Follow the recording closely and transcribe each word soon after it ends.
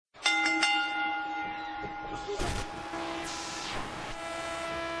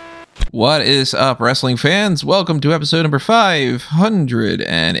What is up, wrestling fans? Welcome to episode number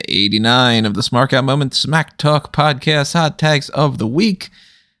 589 of the Smart Out Moment Smack Talk Podcast Hot Tags of the Week.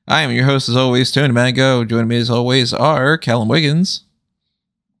 I am your host, as always, Tony Mango. Joining me, as always, are Callum Wiggins.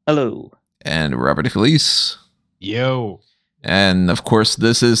 Hello. And Robert DeFelice. Yo. And, of course,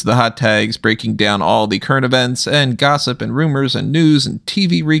 this is the Hot Tags, breaking down all the current events and gossip and rumors and news and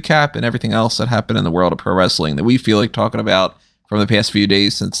TV recap and everything else that happened in the world of pro wrestling that we feel like talking about from the past few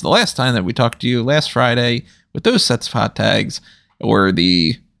days since the last time that we talked to you last Friday with those sets of hot tags, or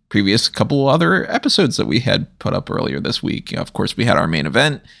the previous couple other episodes that we had put up earlier this week. Of course, we had our main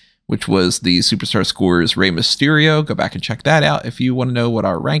event, which was the Superstar Scores Rey Mysterio. Go back and check that out if you want to know what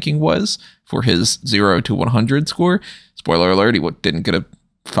our ranking was for his 0 to 100 score. Spoiler alert, he didn't get a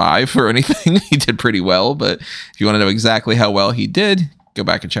 5 or anything. He did pretty well, but if you want to know exactly how well he did, go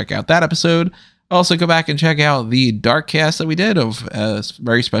back and check out that episode. Also, go back and check out the Dark Cast that we did of a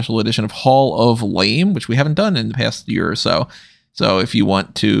very special edition of Hall of Lame, which we haven't done in the past year or so. So if you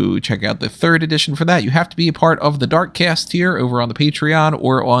want to check out the third edition for that, you have to be a part of the Dark Cast here over on the Patreon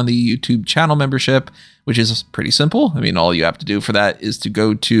or on the YouTube channel membership, which is pretty simple. I mean, all you have to do for that is to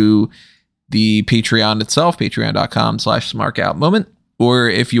go to the Patreon itself, patreon.com/smarkoutmoment. Or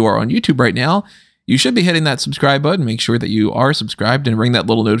if you are on YouTube right now, you should be hitting that subscribe button. Make sure that you are subscribed and ring that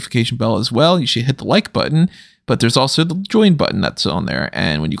little notification bell as well. You should hit the like button, but there's also the join button that's on there.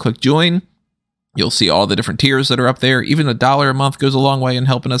 And when you click join, you'll see all the different tiers that are up there. Even $1 a month goes a long way in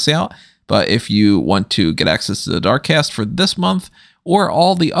helping us out. But if you want to get access to the Darkcast for this month or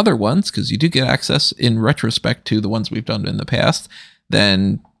all the other ones, because you do get access in retrospect to the ones we've done in the past,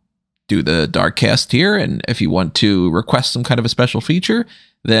 then do the Darkcast tier. And if you want to request some kind of a special feature,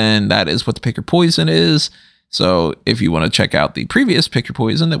 then that is what the Pick Your Poison is. So if you want to check out the previous Pick Your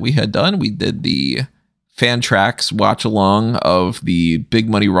Poison that we had done, we did the fan tracks watch along of the Big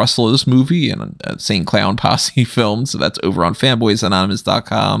Money Rustlers movie and St. Clown Posse film. So that's over on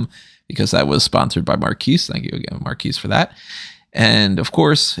fanboysanonymous.com because that was sponsored by Marquise. Thank you again, Marquise, for that. And of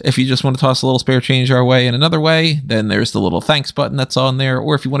course, if you just want to toss a little spare change our way in another way, then there's the little thanks button that's on there.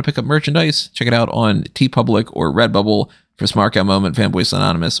 Or if you want to pick up merchandise, check it out on TeePublic or Redbubble for Smart Out Moment, Fanboys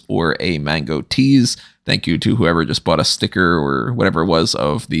Anonymous, or a Mango Tees. Thank you to whoever just bought a sticker or whatever it was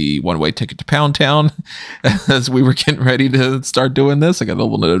of the one-way ticket to Pound Town as we were getting ready to start doing this. I got a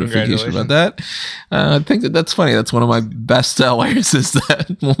little notification about that. I think that's funny. That's one of my best sellers, is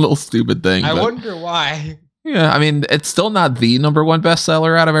that little stupid thing. I wonder why. Yeah, I mean, it's still not the number one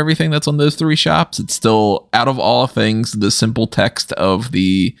bestseller out of everything that's on those three shops. It's still, out of all things, the simple text of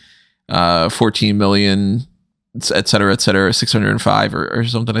the 14 million, et cetera, 605 or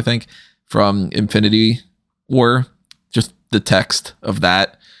something, I think, from Infinity War. Just the text of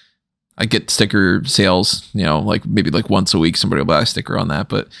that. I get sticker sales, like maybe like once a week, somebody will buy a sticker on that.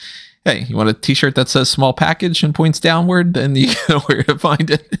 But hey, you want a t-shirt that says small package and points downward, then you know where to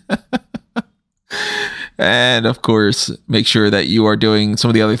find it. And of course, make sure that you are doing some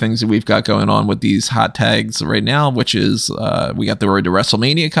of the other things that we've got going on with these hot tags right now, which is we got the Road to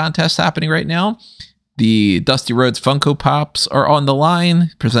WrestleMania contest happening right now. The Dusty Rhodes Funko Pops are on the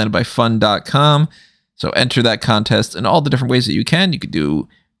line, presented by fun.com. So enter that contest in all the different ways that you can. You could do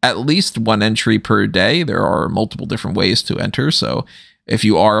at least one entry per day. There are multiple different ways to enter. So if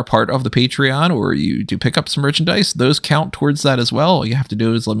you are a part of the Patreon or you do pick up some merchandise, those count towards that as well. All you have to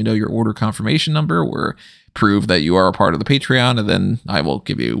do is let me know your order confirmation number or prove that you are a part of the Patreon, and then I will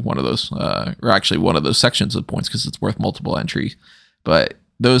give you one of those, or actually one of those sections of points because it's worth multiple entry. But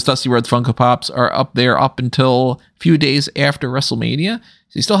those Dusty Rhodes Funko Pops are up there up until a few days after WrestleMania.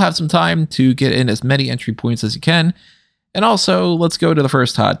 So you still have some time to get in as many entry points as you can. And also, let's go to the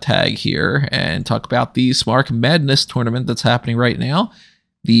first hot tag here and talk about the Smark Madness tournament that's happening right now.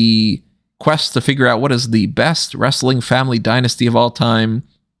 The quest to figure out what is the best wrestling family dynasty of all time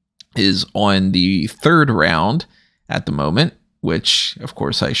is on the third round at the moment, which, of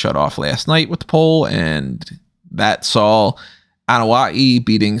course, I shut off last night with the poll, and that saw Anoa'i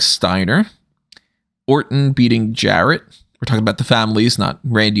beating Steiner, Orton beating Jarrett. We're talking about the families, not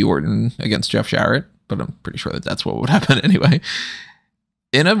Randy Orton against Jeff Jarrett, but I'm pretty sure that that's what would happen anyway.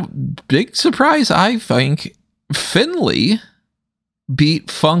 In a big surprise, I think, Finlay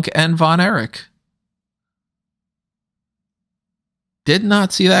beat Funk and Von Erich. Did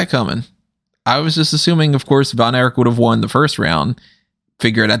not see that coming. I was just assuming, of course, Von Erich would have won the first round.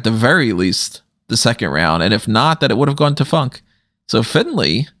 Figured at the very least the second round, and if not, that it would have gone to Funk. So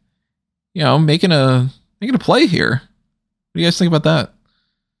Finlay, making a play here. What do you guys think about that?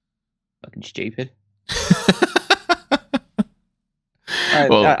 Fucking stupid.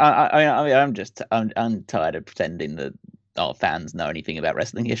 Well, I'm tired of pretending that our fans know anything about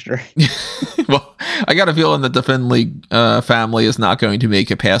wrestling history. well, I got a feeling that the Finley family is not going to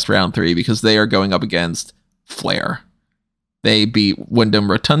make it past round 3 because they are going up against Flair. They beat Wyndham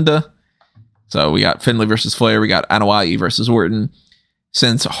Rotunda. So we got Finley versus Flair. We got Anoa'i versus Orton.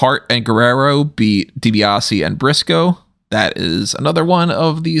 Since Hart and Guerrero beat DiBiase and Briscoe, that is another one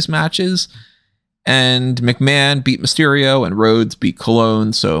of these matches. And McMahon beat Mysterio and Rhodes beat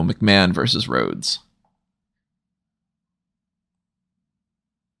Colon. So McMahon versus Rhodes.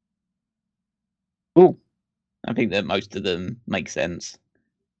 Oh, I think that most of them make sense.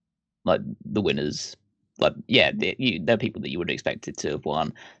 Like the winners, they're people that you would have expected to have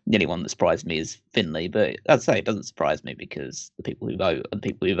won. The only one that surprised me is Finley, but I'd say it doesn't surprise me because the people who vote are the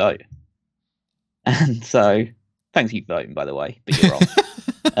people who vote. And so, thanks you for voting, by the way, but you're wrong.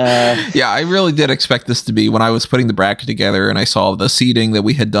 Yeah, I really did expect this to be, when I was putting the bracket together and I saw the seeding that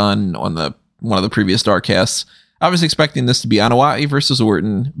we had done on one of the previous Darkcasts, I was expecting this to be Anoa'i versus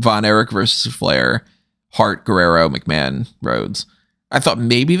Orton, Von Erich versus Flair, Hart, Guerrero, McMahon, Rhodes. I thought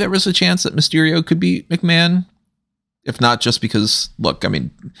maybe there was a chance that Mysterio could beat McMahon. If not, just because, look, I mean,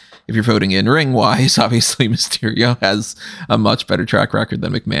 if you're voting in ring wise, obviously Mysterio has a much better track record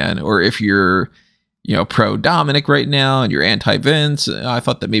than McMahon. Or if you're, pro Dominic right now and you're anti Vince, I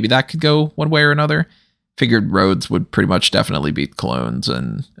thought that maybe that could go one way or another. Figured Rhodes would pretty much definitely beat Clones.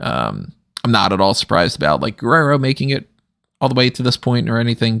 And I'm not at all surprised about like Guerrero making it all the way to this point or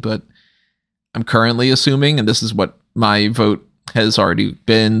anything, but I'm currently assuming, and this is what my vote has already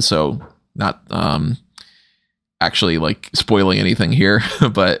been, so not actually like spoiling anything here,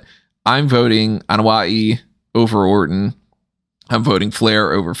 but I'm voting Anoa'i over Orton. I'm voting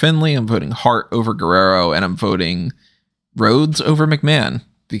Flair over Finley. I'm voting Hart over Guerrero, and I'm voting Rhodes over McMahon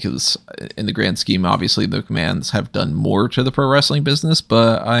because in the grand scheme, obviously the McMahons have done more to the pro wrestling business,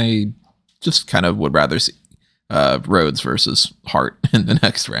 but I just kind of would rather see Rhodes versus Hart in the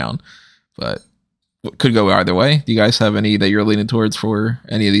next round, but could go either way. Do you guys have any that you're leaning towards for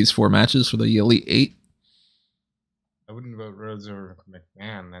any of these 4 matches for the Elite 8? I wouldn't vote Rhodes over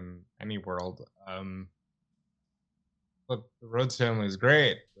McMahon in any world. Look, the Rhodes family is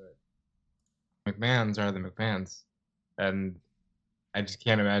great, but McMahons are the McMahons. And I just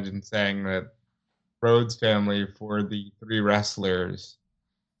can't imagine saying that Rhodes family, for the 3 wrestlers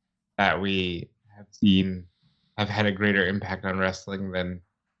that we have seen, have had a greater impact on wrestling than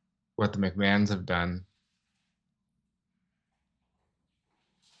what the McMahons have done.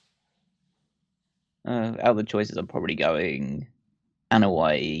 Out of the choices, I'm probably going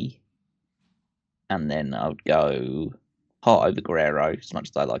Anoa'i, and then I would go Hart over Guerrero. As much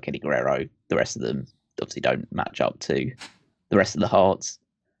as I like Eddie Guerrero, the rest of them obviously don't match up to the rest of the Harts.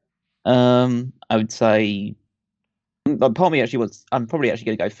 I would say, part of me actually I'm probably actually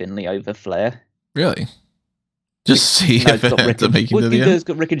going to go Finley over Flair. Really? Just see if it ends up making the end. It's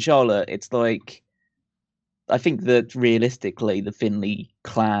got Rick and Charlotte. It's like, I think that realistically, the Finley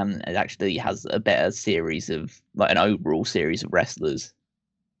clan actually has a better series of, like, an overall series of wrestlers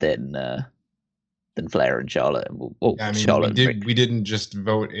than Flair and Charlotte. Charlotte. We didn't just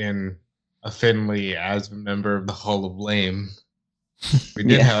vote in a Finley as a member of the Hall of Lame. We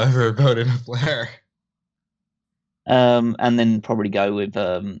did, however, vote in a Flair. And then probably go with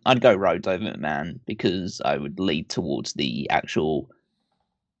I'd go Rhodes over McMahon because I would lead towards the actual,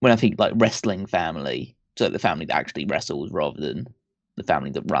 when I think like wrestling family, so the family that actually wrestles rather than the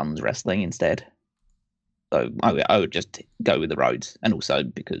family that runs wrestling instead. So I would just go with the Rhodes, and also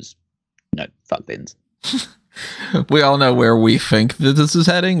because fuck Vince. We all know where we think that this is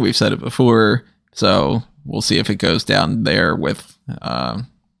heading. We've said it before, so we'll see if it goes down there with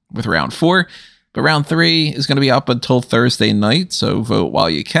round 4. But round 3 is going to be up until Thursday night, so vote while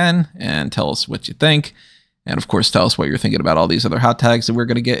you can and tell us what you think. And of course, tell us what you're thinking about all these other hot tags that we're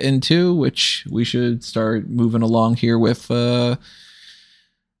going to get into, which we should start moving along here with, I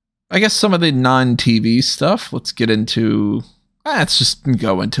guess, some of the non-TV stuff. Let's get into... Let's just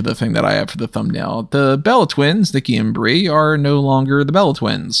go into the thing that I have for the thumbnail. The Bella Twins, Nikki and Brie, are no longer the Bella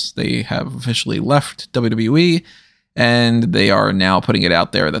Twins. They have officially left WWE, and they are now putting it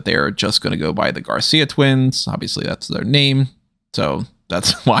out there that they are just going to go by the Garcia Twins. Obviously, that's their name, so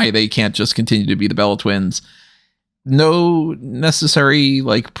that's why they can't just continue to be the Bella Twins. No necessary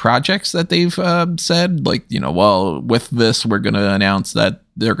projects that they've said, well, with this, we're going to announce that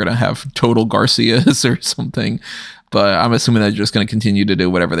they're going to have total Garcias or something. But I'm assuming they're just going to continue to do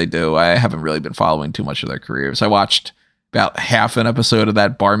whatever they do. I haven't really been following too much of their careers. I watched about half an episode of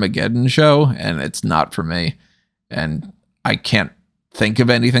that Barmageddon show, and it's not for me. And I can't think of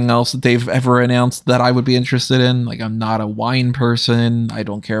anything else that they've ever announced that I would be interested in. Like, I'm not a wine person. I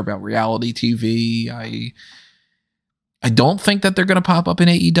don't care about reality TV. I don't think that they're going to pop up in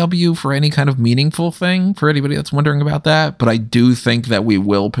AEW for any kind of meaningful thing, for anybody that's wondering about that. But I do think that we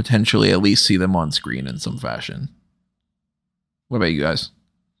will potentially at least see them on screen in some fashion. What about you guys?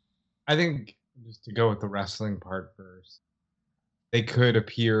 I think, just to go with the wrestling part first, they could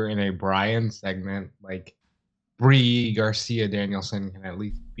appear in a Bryan segment. Like, Brie Garcia Danielson can at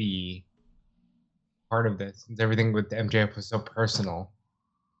least be part of this, since everything with MJF was so personal.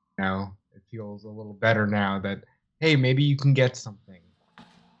 You know, it feels a little better now that, hey, maybe you can get something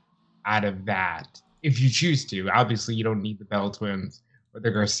out of that if you choose to. Obviously, you don't need the Bell twins or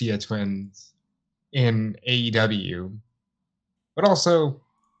the Garcia twins in AEW. But also,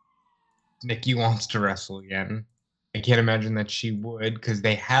 Nikki wants to wrestle again. I can't imagine that she would, because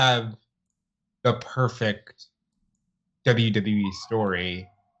they have the perfect WWE story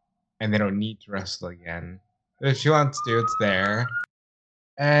and they don't need to wrestle again. But if she wants to, it's there.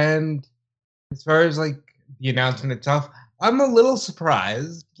 And as far as like the announcement itself, I'm a little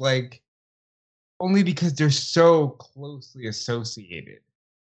surprised, like, only because they're so closely associated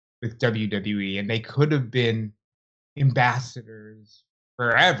with WWE and they could have been ambassadors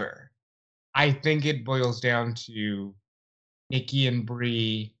forever. I think it boils down to Nikki and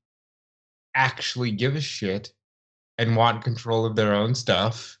Brie actually give a shit and want control of their own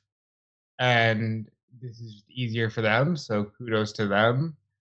stuff. And this is easier for them, so kudos to them.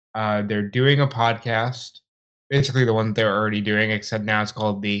 They're doing a podcast, basically the one they're already doing, except now it's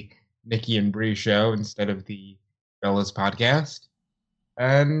called the Nikki and Brie Show instead of the Bella's Podcast.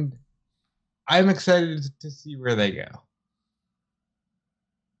 And I'm excited to see where they go.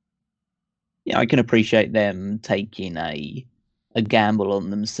 Yeah, I can appreciate them taking a gamble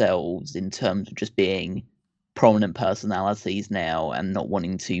on themselves in terms of just being prominent personalities now and not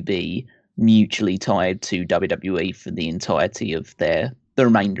wanting to be mutually tied to WWE for the entirety of the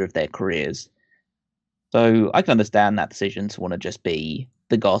remainder of their careers. So I can understand that decision to want to just be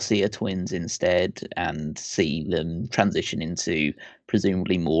the Garcia twins instead and see them transition into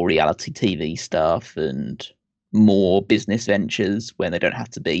presumably more reality TV stuff and more business ventures where they don't have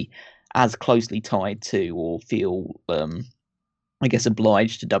to be as closely tied to or feel, I guess,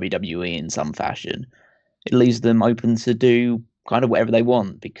 obliged to WWE in some fashion. It leaves them open to do kind of whatever they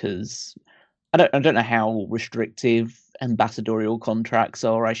want, because I don't know how restrictive ambassadorial contracts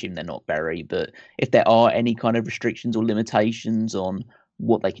are. I assume they're not very, but if there are any kind of restrictions or limitations on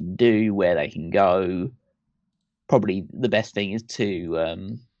what they can do, where they can go, probably the best thing is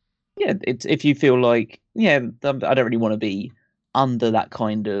to, it's if you feel like, I don't really want to be under that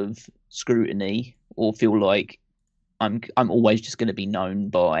kind of scrutiny or feel like I'm always just going to be known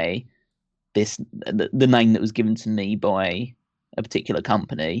by the name that was given to me by a particular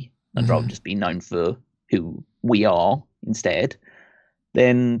company. I'd rather just be known for who we are instead.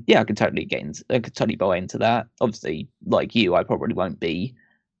 Then I could totally buy into that. Obviously, like you, I probably won't be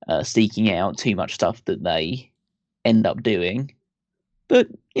seeking out too much stuff that they end up doing. But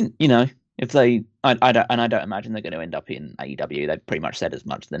if they, I don't imagine they're going to end up in AEW. They've pretty much said as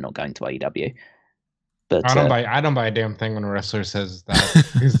much. They're not going to AEW. But I don't buy a damn thing when a wrestler says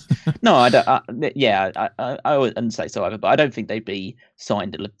that. No, I don't. I wouldn't say so either. But I don't think they'd be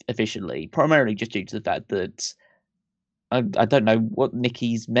signed officially, primarily just due to the fact that I don't know what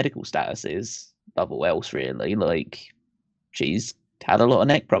Nikki's medical status is above all else, really. Like, she's had a lot of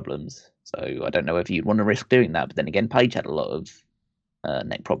neck problems, so I don't know if you'd want to risk doing that. But then again, Paige had a lot of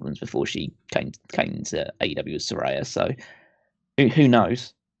neck problems before she came to AEW with Soraya, so who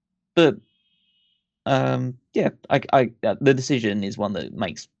knows? But the decision is one that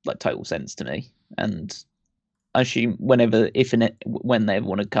makes like total sense to me, and I assume when they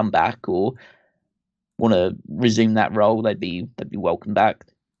want to come back or want to resume that role, they'd be welcome back.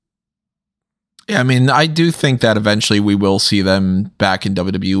 Yeah, I mean, I do think that eventually we will see them back in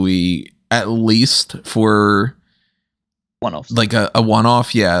WWE, at least for one-offs, like a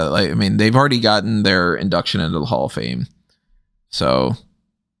one-off. Yeah, like, I mean, they've already gotten their induction into the Hall of Fame, so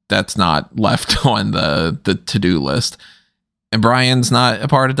that's not left on the to-do list. And Bryan's not a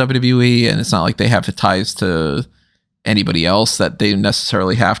part of WWE, and it's not like they have the ties to anybody else that they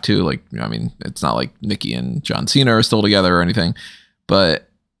necessarily have to. Like, I mean, it's not like Nikki and John Cena are still together or anything, but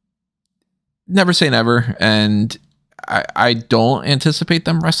never say never. And I don't anticipate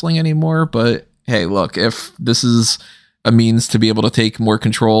them wrestling anymore, but hey, look, if this is a means to be able to take more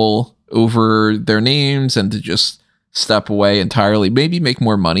control over their names and to just step away entirely, maybe make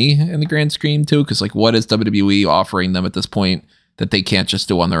more money in the grand scheme too, because like, what is WWE offering them at this point that they can't just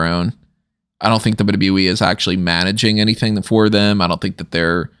do on their own? I don't think the WWE is actually managing anything for them. I don't think that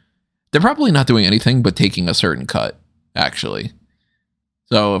they're probably not doing anything but taking a certain cut, actually.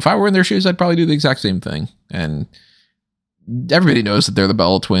 So if I were in their shoes, I'd probably do the exact same thing. And everybody knows that they're the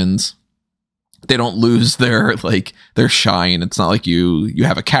Bella twins. They don't lose their shine. It's not like you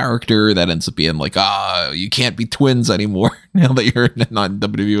have a character that ends up being like, you can't be twins anymore now that you're not in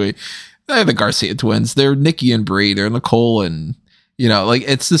WWE. They're the Garcia twins. They're Nikki and Brie. They're Nicole, and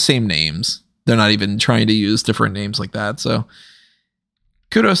it's the same names. They're not even trying to use different names like that. So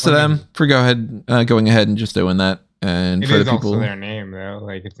kudos to them for going ahead and just doing that. And it for is the people, also their name though.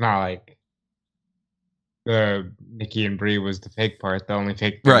 Like, it's not like the Nikki and Brie was the fake part. The only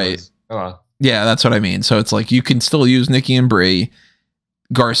fake thing was Bella. Yeah, that's what I mean. So it's like you can still use Nikki and Brie.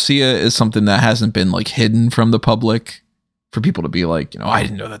 Garcia is something that hasn't been hidden from the public for people to be like, I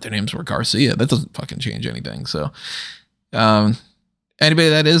didn't know that their names were Garcia. That doesn't fucking change anything. So anybody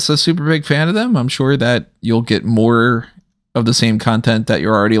that is a super big fan of them, I'm sure that you'll get more of the same content that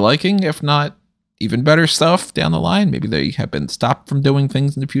you're already liking, if not even better stuff down the line. Maybe they have been stopped from doing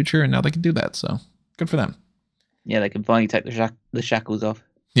things in the future and now they can do that. So good for them. Yeah, they can finally take the shackles off.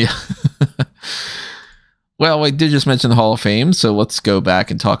 Yeah. Well, I did just mention the Hall of Fame, so let's go back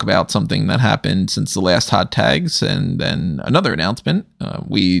and talk about something that happened since the last Hot Tags, and then another announcement.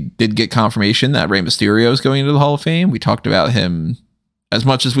 We did get confirmation that Rey Mysterio is going into the Hall of Fame. We talked about him as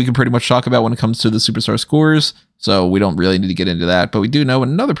much as we can pretty much talk about when it comes to the Superstar scores, so we don't really need to get into that, but we do know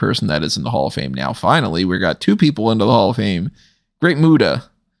another person that is in the Hall of Fame now. Finally, we got two people into the Hall of Fame. Great Muta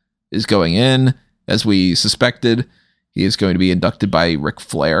is going in, as we suspected. He is going to be inducted by Ric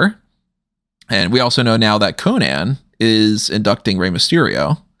Flair. And we also know now that Conan is inducting Rey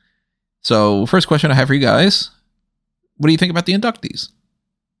Mysterio. So first question I have for you guys. What do you think about the inductees?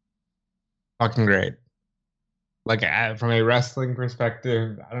 Fucking great. From a wrestling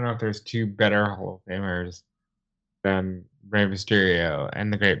perspective, I don't know if there's two better Hall of Famers than Rey Mysterio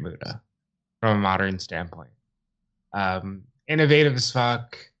and the Great Muta from a modern standpoint. Innovative as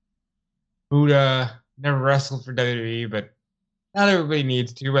fuck. Muta never wrestled for WWE, but not everybody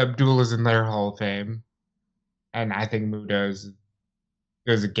needs to. Abdul is in their Hall of Fame. And I think Muta is as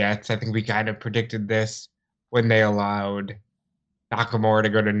good as it gets. I think we kind of predicted this when they allowed Nakamura to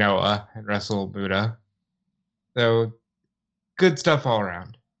go to Noah and wrestle Muta. So, good stuff all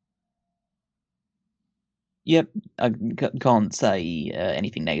around. Yep, I can't say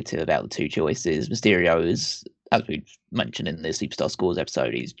anything negative about the two choices. Mysterio is, as we've mentioned in the Superstar Scores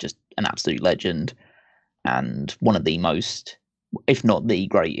episode, he's just an absolute legend and one of the most, if not the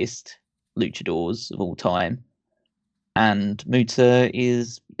greatest, luchadors of all time. And Muta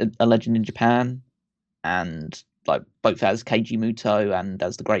is a legend in Japan, and both as Keiji Muto and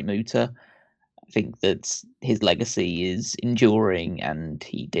as the Great Muta, I think that his legacy is enduring, and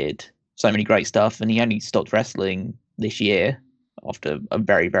he did so many great stuff. And he only stopped wrestling this year after a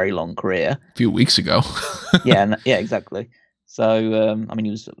very, very long career. A few weeks ago. yeah, exactly. So, he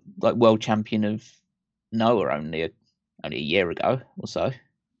was world champion of Noah only a year ago or so.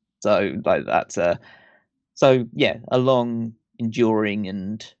 So that's so yeah, a long, enduring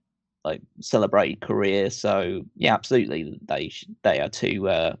and celebrated career. So yeah, absolutely, they are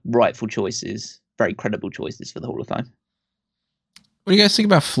two rightful choices, very credible choices for the Hall of Fame. What do you guys think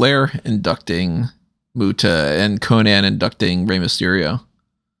about Flair inducting Muta and Conan inducting Rey Mysterio?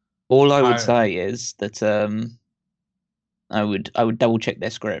 All I would say is that I would double check their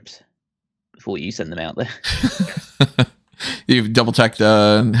scripts before you send them out there. You've double checked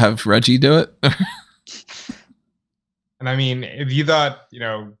have Reggie do it? And I mean, if you thought,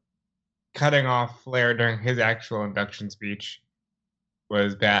 cutting off Flair during his actual induction speech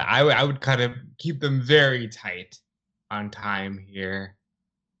was bad, I would keep them very tight on time here.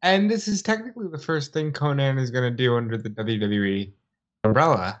 And this is technically the first thing Conan is going to do under the WWE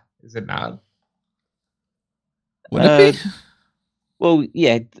umbrella, is it not? Would it be? Well,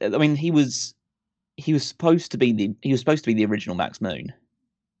 yeah. I mean, he was supposed to be the original Max Moon,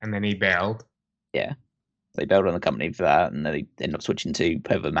 and then he bailed. Yeah, they bailed on the company for that, and then they ended up switching to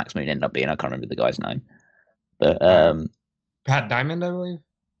whoever Max Moon ended up being. I can't remember the guy's name, but Pat Diamond, I believe.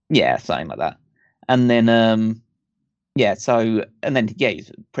 Yeah, something like that. And then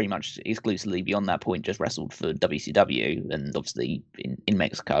he's pretty much exclusively beyond that point just wrestled for WCW and obviously in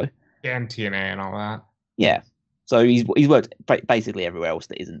Mexico. Yeah, and TNA and all that. Yeah. So he's worked basically everywhere else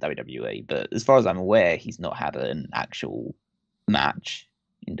that isn't WWE, but as far as I'm aware, he's not had an actual match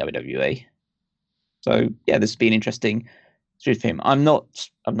in WWE. So yeah, this would be an interesting series for him. I'm not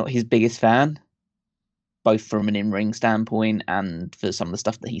his biggest fan, both from an in-ring standpoint and for some of the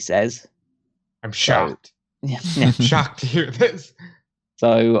stuff that he says. I'm shocked. Yeah. I'm shocked to hear this.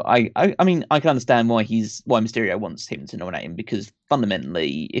 So I mean I can understand why Mysterio wants him to nominate him, because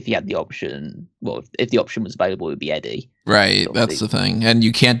fundamentally, if he had the option, well, if the option was available, it would be Eddie. Right, that's the thing. And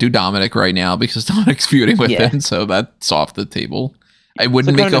you can't do Dominic right now because Dominic's feuding with him, so that's off the table. It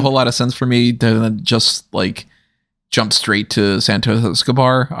wouldn't make a whole lot of sense for me to just like jump straight to Santos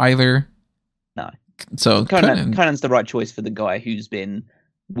Escobar either. No. So Conan's the right choice for the guy who's been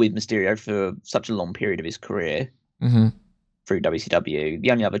with Mysterio for such a long period of his career through WCW.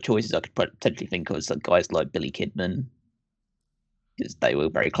 The only other choices I could potentially think of is guys like Billy Kidman, because they were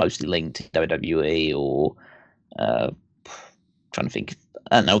very closely linked to WWE, or trying to think,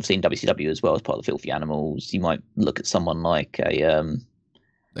 and obviously in WCW as well as part of the Filthy Animals. You might look at someone like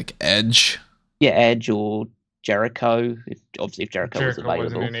like Edge. Yeah, Edge or Jericho. If Jericho was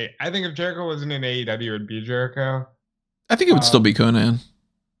available. I think if Jericho wasn't in AEW, it would be Jericho. I think it would still be Conan.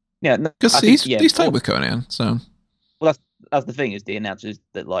 Yeah, because he's tied with Conan. So, well, that's the thing, is the announcers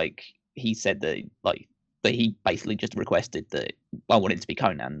that he said that he basically just requested that I want it to be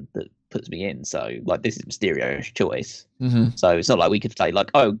Conan that puts me in. So this is Mysterio's choice. So it's not like we could say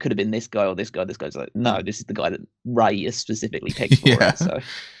oh, it could have been this guy or this guy. This guy's like, no, this is the guy that Ray has specifically picked for it. So.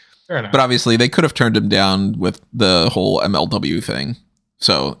 But obviously, they could have turned him down with the whole MLW thing.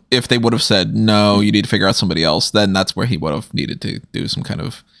 So if they would have said, no, you need to figure out somebody else, then that's where he would have needed to do some kind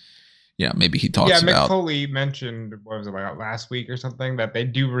of, maybe he talks about. Yeah, Mick Foley mentioned, what was it, last week or something, that they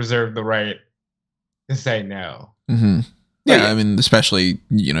do reserve the right to say no. Yeah, I mean, especially,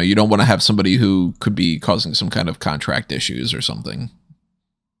 you don't want to have somebody who could be causing some kind of contract issues or something.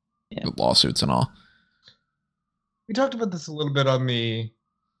 With lawsuits and all. We talked about this a little bit on the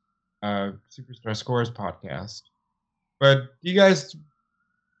Superstar Scores podcast, but you guys,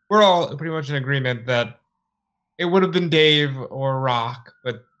 we're all pretty much in agreement that it would have been Dave or Rock,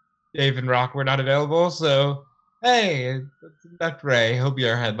 but Dave and Rock were not available. So hey, let's induct Ray. He'll be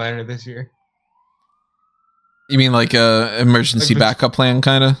our headliner this year. You mean like a emergency backup plan,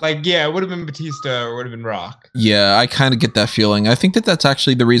 kind of? It would have been Batista or would have been Rock. Yeah, I kind of get that feeling. I think that's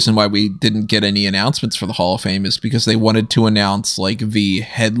actually the reason why we didn't get any announcements for the Hall of Fame, is because they wanted to announce the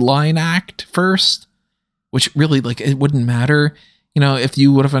headline act first, which really it wouldn't matter, if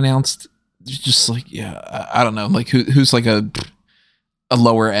you would have announced just I don't know, who's a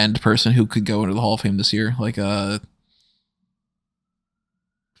lower end person who could go into the Hall of Fame this year, I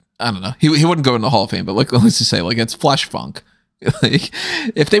don't know. He wouldn't go in the Hall of Fame, but let's just say it's Flash Funk.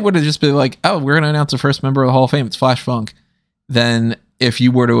 If they would have just been oh, we're going to announce the first member of the Hall of Fame, it's Flash Funk. Then if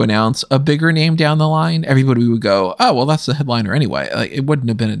you were to announce a bigger name down the line, everybody would go, oh, well, that's the headliner anyway. It wouldn't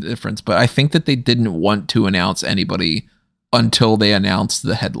have been a difference. But I think that they didn't want to announce anybody until they announced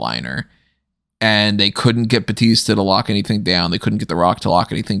the headliner. And they couldn't get Batista to lock anything down. They couldn't get The Rock to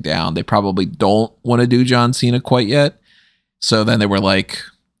lock anything down. They probably don't want to do John Cena quite yet. So then they were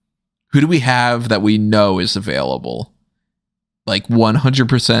who do we have that we know is available?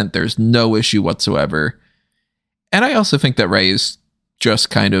 100%, there's no issue whatsoever. And I also think that Ray is just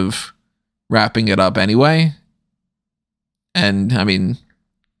kind of wrapping it up anyway. And, I mean,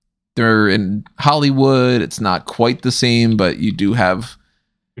 they're in Hollywood. It's not quite the same, but you do have...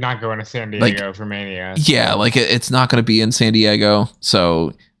 You're not going to San Diego for Mania. Yeah, it's not going to be in San Diego.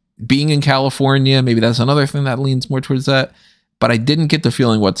 So being in California, maybe that's another thing that leans more towards that. But I didn't get the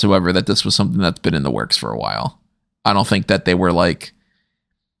feeling whatsoever that this was something that's been in the works for a while. I don't think that they were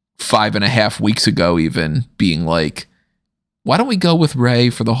 5.5 weeks ago even being why don't we go with Ray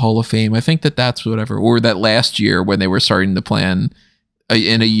for the Hall of Fame? I think that's whatever. Or that last year when they were starting to plan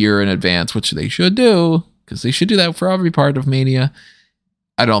in a year in advance, which they should do, because they should do that for every part of Mania.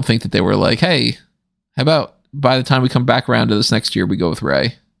 I don't think that they were hey, how about by the time we come back around to this next year, we go with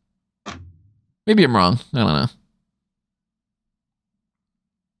Ray? Maybe I'm wrong. I don't know.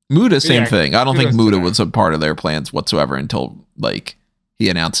 Muda, same thing. I don't think Muda was a part of their plans whatsoever until he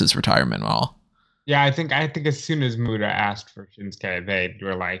announced his retirement and all. Yeah, I think as soon as Muda asked for Shinsuke, they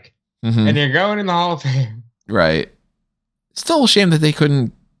were and you're going in the Hall of Fame. Right. Still a shame that they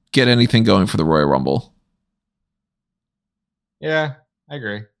couldn't get anything going for the Royal Rumble. Yeah, I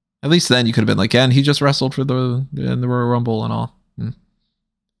agree. At least then you could have been and he just wrestled for the Royal Rumble and all.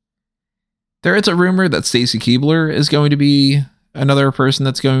 There is a rumor that Stacy Keibler is going to be another person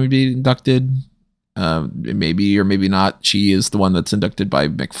that's going to be inducted. Maybe or maybe not. She is the one that's inducted by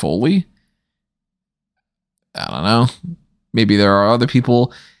Mick Foley. I don't know. Maybe there are other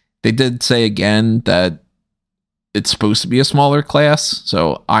people. They did say again that it's supposed to be a smaller class,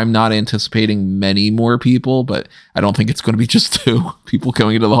 so I'm not anticipating many more people, but I don't think it's going to be just 2 people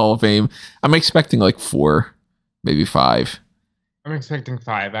going into the Hall of Fame. I'm expecting 4, maybe 5. I'm expecting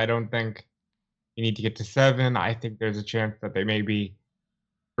 5. I don't think you need to get to 7. I think there's a chance that they maybe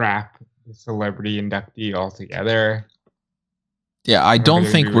scrap the celebrity inductee altogether. Yeah, I don't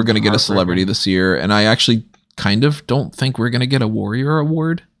think we're going to get a celebrity heartbreaking. this year, and I actually kind of don't think we're going to get a Warrior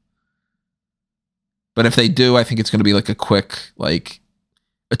Award. But if they do, I think it's going to be like a quick, like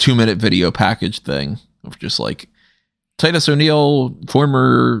a 2-minute video package thing of just like Titus O'Neil,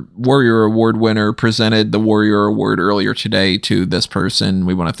 former Warrior Award winner, presented the Warrior Award earlier today to this person.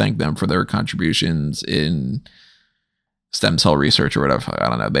 We want to thank them for their contributions in stem cell research or whatever. I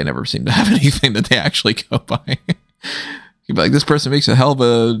don't know. They never seem to have anything that they actually go by. You'd be like, this person makes a hell of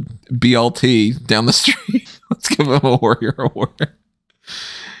a BLT down the street. Let's give him a Warrior Award.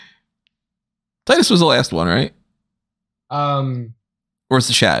 Titus was the last one, right? Or was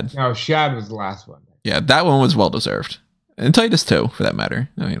the Shad? No, Shad was the last one. Yeah, that one was well deserved. And Titus too, for that matter.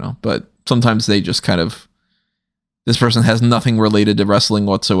 You know, but sometimes they just kind of, this person has nothing related to wrestling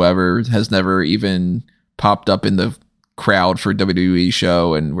whatsoever, has never even popped up in the crowd for a WWE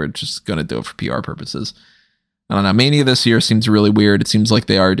show, and we're just going to do it for PR purposes. I don't know. Mania this year seems really weird. It seems like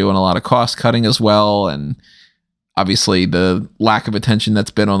they are doing a lot of cost cutting as well. And obviously the lack of attention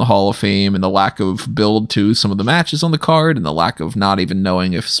that's been on the Hall of Fame and the lack of build to some of the matches on the card and the lack of not even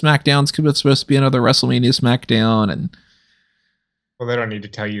knowing if SmackDown's supposed to be another WrestleMania SmackDown. And well, they don't need to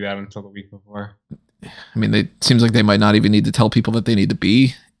tell you that until the week before. I mean, it seems like they might not even need to tell people that they need to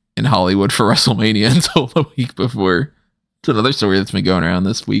be in Hollywood for WrestleMania until the week before. It's another story that's been going around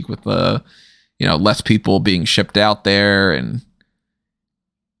this week with, less people being shipped out there. And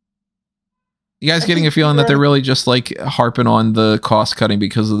you guys getting a feeling that they're really just like harping on the cost cutting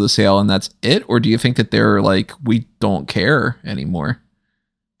because of the sale and that's it? Or do you think that they're like, we don't care anymore?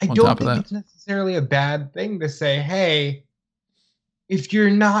 I don't think it's necessarily a bad thing to say, hey, if you're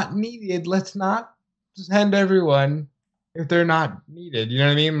not needed, let's not send everyone if they're not needed. You know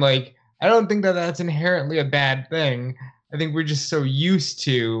what I mean? Like, I don't think that that's inherently a bad thing. I think we're just so used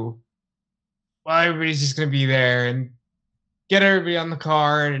to, well, everybody's just going to be there and get everybody on the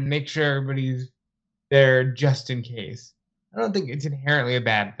card and make sure everybody's there just in case. I don't think it's inherently a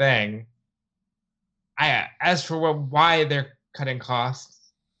bad thing. As for why they're cutting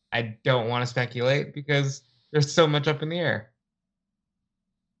costs, I don't want to speculate because there's so much up in the air.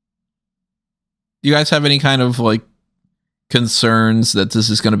 Do you guys have any kind of like concerns that this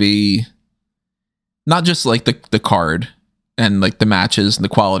is going to be not just like the card and like the matches and the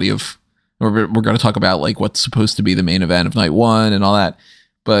quality of, we're going to talk about like what's supposed to be the main event of night one and all that,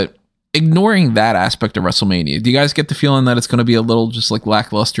 but ignoring that aspect of WrestleMania, do you guys get the feeling that it's going to be a little just like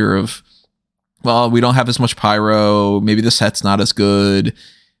lackluster of, well, we don't have as much pyro, maybe the set's not as good,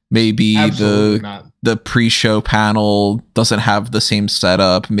 maybe the pre-show panel doesn't have the same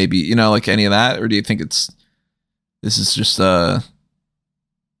setup, maybe, like any of that? Or do you think this is just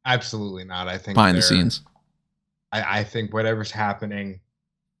absolutely not? I think behind the scenes. I think whatever's happening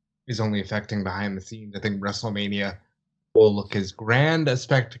is only affecting behind the scenes. I think WrestleMania will look as grand a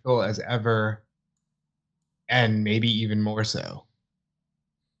spectacle as ever, and maybe even more so.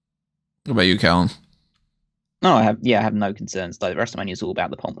 What about you, Callan? No, I have no concerns. Like, WrestleMania is all about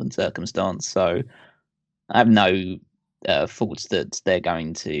the pomp and circumstance, so I have no thoughts that they're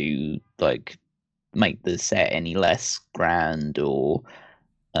going to like make the set any less grand or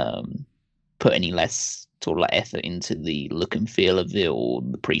put any less sort of like effort into the look and feel of it, or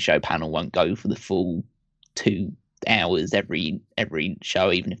the pre-show panel won't go for the full 2 hours every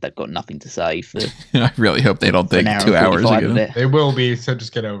show, even if they've got nothing to say for. I really hope they don't take 2 hours again. They will be, so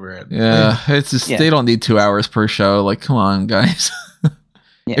just get over it. Yeah, it's just they don't need 2 hours per show. Like, come on, guys.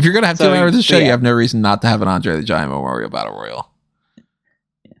 Yeah. If you're gonna have 2 hours of show, you have no reason not to have an Andre the Giant Memorial Battle Royal.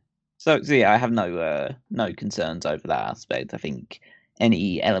 Yeah. So I have no concerns over that aspect. I think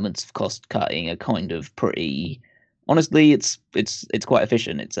any elements of cost cutting are kind of pretty. Honestly, it's quite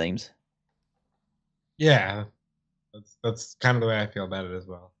efficient, it seems. Yeah, that's kind of the way I feel about it as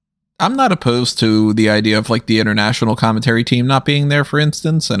well. I'm not opposed to the idea of like the international commentary team not being there, for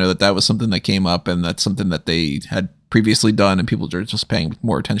instance. I know that was something that came up, and that's something that they had previously done, and people are just paying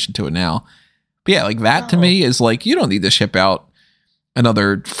more attention to it now. But yeah, like that to me is like, you don't need to ship out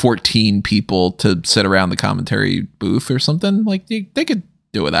another 14 people to sit around the commentary booth or something. Like they could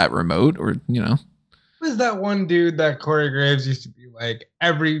do it that remote, or Was that one dude that Corey Graves used to be like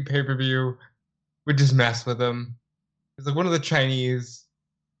every pay-per-view would just mess with him? It's like one of the Chinese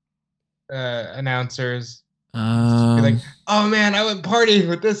announcers. Be like, oh man, I went partying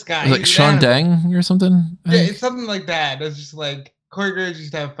with this guy. Like Sean Deng or something? Yeah, it's something like that. It's just like Corey Graves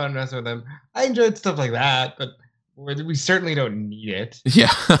used to have fun messing with him. I enjoyed stuff like that, but we certainly don't need it.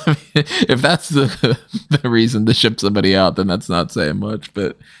 Yeah, I mean, if that's the reason to ship somebody out, then that's not saying much.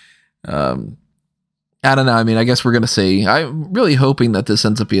 But I don't know. I mean, I guess we're going to see. I'm really hoping that this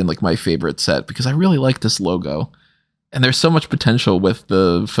ends up being like my favorite set because I really like this logo. And there's so much potential with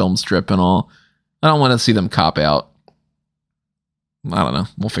the film strip and all. I don't want to see them cop out. I don't know.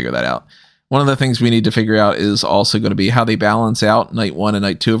 We'll figure that out. One of the things we need to figure out is also going to be how they balance out night 1 and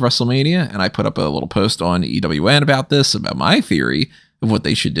night 2 of WrestleMania. And I put up a little post on EWN about this, about my theory of what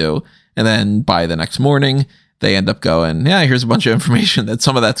they should do. And then by the next morning, they end up going, yeah, here's a bunch of information that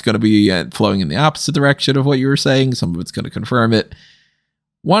some of that's going to be flowing in the opposite direction of what you were saying. Some of it's going to confirm it.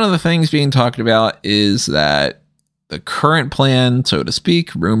 One of the things being talked about is that the current plan, so to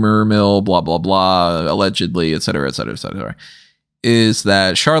speak, rumor mill, blah, blah, blah, allegedly, et cetera, is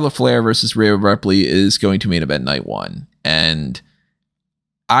that Charlotte Flair versus Rhea Ripley is going to main event night 1. And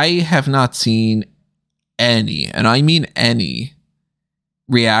I have not seen any, and I mean any,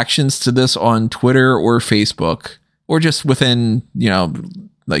 reactions to this on Twitter or Facebook or just within,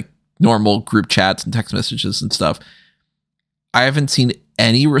 like normal group chats and text messages and stuff. I haven't seen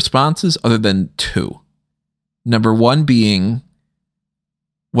any responses other than 2. Number 1 being,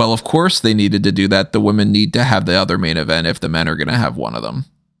 well, of course they needed to do that. The women need to have the other main event if the men are going to have one of them.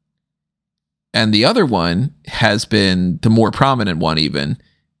 And the other one has been the more prominent one even,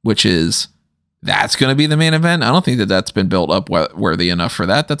 which is, that's going to be the main event. I don't think that that's been built up worthy enough for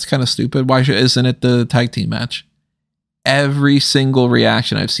that. That's kind of stupid. Why isn't it the tag team match? Every single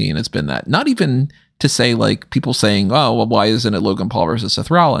reaction I've seen has been that. Not even to say like people saying, oh, well, why isn't it Logan Paul versus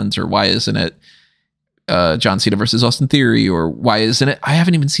Seth Rollins? Or why isn't it John Cena versus Austin Theory? Or why isn't it? I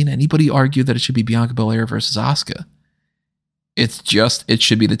haven't even seen anybody argue that it should be Bianca Belair versus Asuka. It's just, it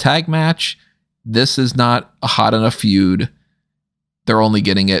should be the tag match. This is not a hot enough feud. They're only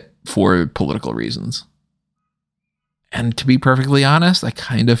getting it for political reasons. And to be perfectly honest, I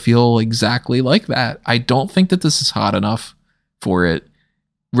kind of feel exactly like that. I don't think that this is hot enough for it.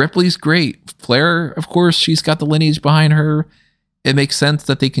 Ripley's great. Flair, of course, she's got the lineage behind her. It makes sense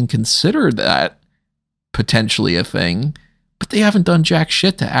that they can consider that potentially a thing, but they haven't done jack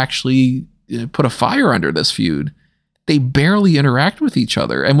shit to actually put a fire under this feud. They barely interact with each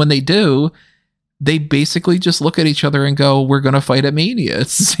other. And when they do, they basically just look at each other and go, we're going to fight at Mania.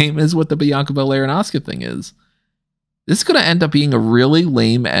 It's the same as what the Bianca Belair and Asuka thing is. This is going to end up being a really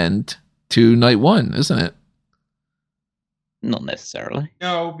lame end to night 1, isn't it? Not necessarily.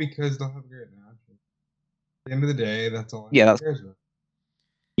 No, because they'll have a great match. At the end of the day, that's all.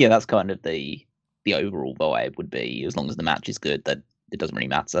 That's kind of the overall vibe would be, as long as the match is good, that it doesn't really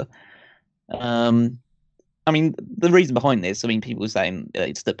matter. I mean, the reason behind this, people are saying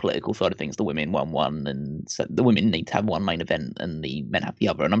it's the political side of things. The women won one, and so the women need to have one main event, and the men have the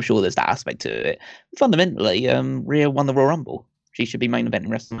other. And I'm sure there's that aspect to it. Fundamentally, Rhea won the Royal Rumble. She should be main eventing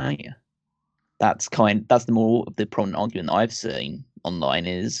WrestleMania. That's the more of the prominent argument that I've seen online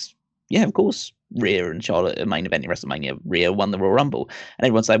is, yeah, of course, Rhea and Charlotte are main eventing WrestleMania. Rhea won the Royal Rumble, and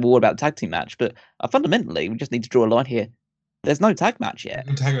everyone's saying, well, what about the tag team match? But fundamentally, we just need to draw a line here. There's no tag match yet.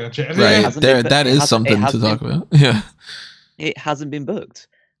 Right. That is something to talk about. Yeah. It hasn't been booked.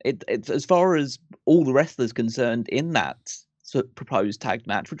 It's as far as all the wrestlers concerned in that proposed tag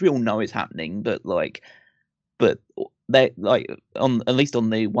match, which we all know is happening, but they on at least on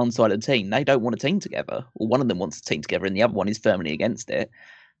the one side of the team, they don't want a team together. Or one of them wants a team together and the other one is firmly against it.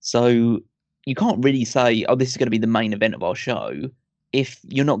 So you can't really say, oh, this is going to be the main event of our show if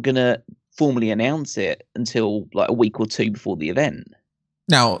you're not going to formally announce it until like a week or 2 before the event.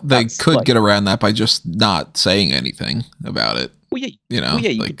 Now they could get around that by just not saying anything about it. Well, yeah,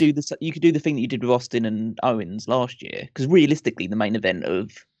 you could do this. You could do the thing that you did with Austin and Owens last year, because realistically, the main event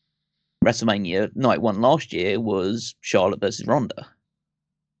of WrestleMania Night 1 last year was Charlotte versus Ronda,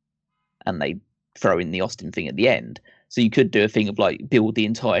 and they throw in the Austin thing at the end. So you could do a thing of like build the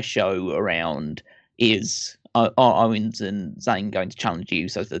entire show around are Owens and Zayn going to challenge you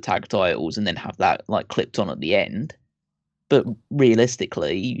so for the tag titles, and then have that like clipped on at the end. But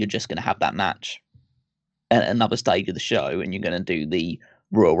realistically, you're just going to have that match at another stage of the show, and you're going to do the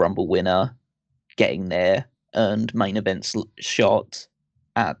Royal Rumble winner getting there and main event shot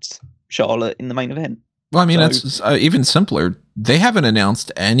at Charlotte in the main event. Well, I mean, that's even simpler. They haven't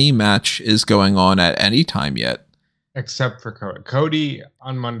announced any match is going on at any time yet. Except for Cody. Cody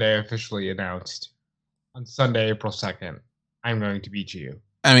on Monday officially announced on Sunday, April 2nd, I'm going to beat you.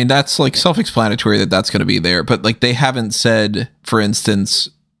 I mean, that's like self-explanatory that that's going to be there, but like they haven't said, for instance,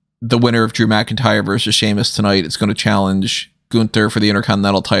 the winner of Drew McIntyre versus Sheamus tonight is going to challenge Gunther for the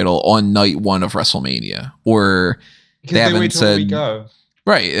Intercontinental title on night 1 of WrestleMania, or because they haven't said.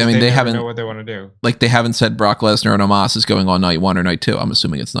 Right. I mean, they haven't know what they want to do. Like, they haven't said Brock Lesnar and Omos is going on night 1 or night 2. I'm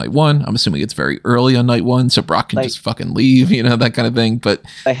assuming it's night 1. I'm assuming it's very early on night 1, so Brock can just fucking leave, that kind of thing. But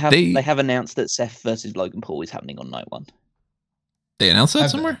they have announced that Seth versus Logan Paul is happening on night 1. They announced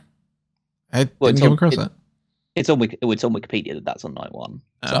that somewhere? I didn't come across that. It's on Wikipedia that that's on night 1.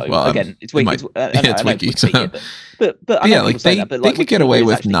 So again, it's Wiki. It's Wiki. But yeah, like they could get away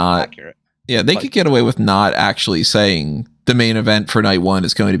with not accurate. Yeah, they could get away with not actually saying the main event for night 1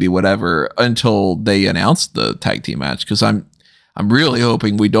 is going to be whatever until they announce the tag team match. Because I'm really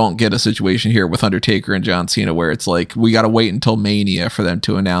hoping we don't get a situation here with Undertaker and John Cena where it's like we got to wait until Mania for them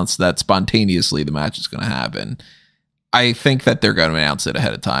to announce that spontaneously the match is going to happen. I think that they're going to announce it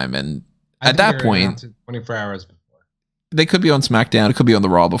ahead of time, and at that point, 24 hours before, they could be on SmackDown. It could be on the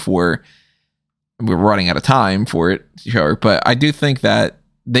Raw before. We're running out of time for it, sure, but I do think that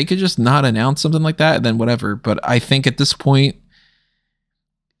they could just not announce something like that and then whatever. But I think at this point,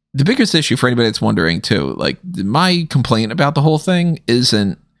 the biggest issue for anybody that's wondering too, like my complaint about the whole thing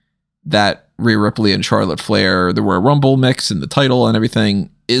isn't that Rhea Ripley and Charlotte Flair, the Royal Rumble mix and the title and everything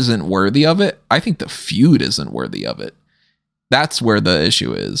isn't worthy of it. I think the feud isn't worthy of it. That's where the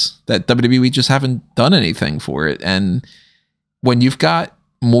issue is, that WWE just haven't done anything for it. And when you've got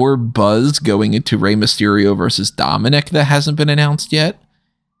more buzz going into Rey Mysterio versus Dominic that hasn't been announced yet,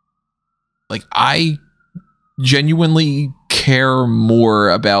 like I genuinely care more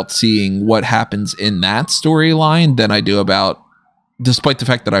about seeing what happens in that storyline than I do about, despite the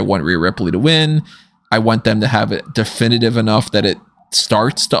fact that I want Rhea Ripley to win, I want them to have it definitive enough that it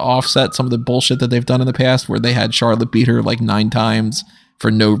starts to offset some of the bullshit that they've done in the past where they had Charlotte beat her like 9 times for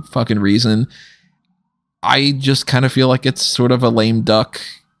no fucking reason. I just kind of feel like it's sort of a lame duck.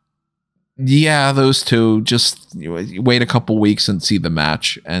 Yeah, those two, just wait a couple weeks and see the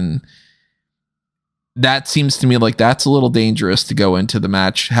match. And that seems to me like that's a little dangerous to go into the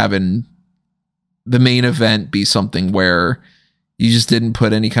match having the main event be something where you just didn't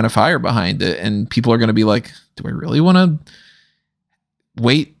put any kind of fire behind it. And people are going to be like, do I really want to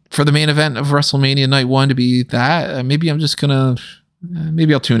wait for the main event of WrestleMania night 1 to be that? Maybe I'm just gonna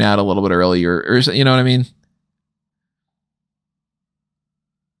maybe I'll tune out a little bit early, or you know what I mean?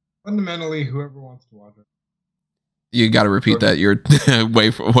 Fundamentally, whoever wants to watch it, you got to repeat that. You're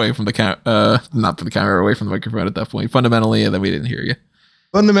away from the camera, not from the camera, away from the microphone at that point. Fundamentally, and then we didn't hear you.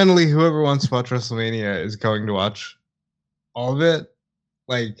 Fundamentally, whoever wants to watch WrestleMania is going to watch all of it.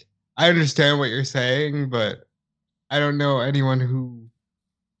 Like, I understand what you're saying, but I don't know anyone who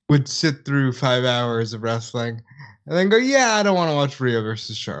would sit through 5 hours of wrestling and then go, yeah, I don't want to watch Rhea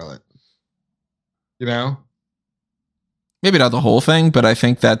versus Charlotte. Maybe not the whole thing, but I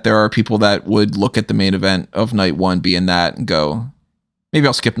think that there are people that would look at the main event of night 1 being that and go, maybe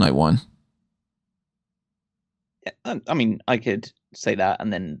I'll skip night 1. Yeah, I mean, I could say that,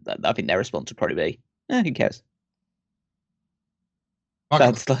 and then I think their response would probably be, who cares?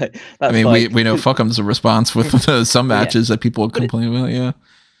 We know fuck 'em's a response with some matches that people would complain about. Yeah,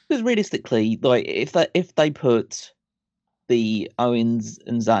 because realistically, like if they put the Owens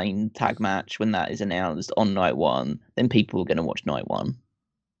and Zayn tag match when that is announced on night 1, then people are going to watch night 1,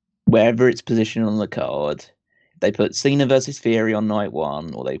 wherever it's positioned on the card. If they put Cena versus Theory on night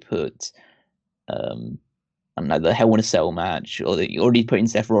 1, or they put I don't know, the Hell in a Cell match, or they already put in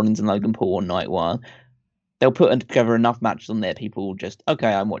Seth Rollins and Logan Paul on night 1. They'll put together enough matches on there. People just,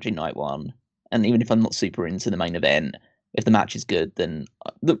 okay, I'm watching night 1. And even if I'm not super into the main event, if the match is good, then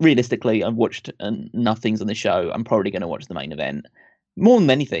realistically, I've watched enough things on the show. I'm probably going to watch the main event. More than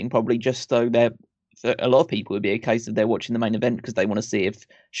anything, probably just so for a lot of people, it would be a case of they're watching the main event because they want to see if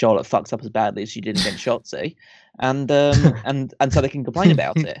Charlotte fucks up as badly as she did against Shotzi. And so they can complain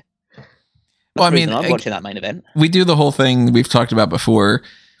about it. Well, I mean, I'm watching that main event. We do the whole thing we've talked about before.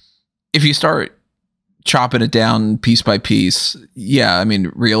 If you start chopping it down piece by piece, yeah, I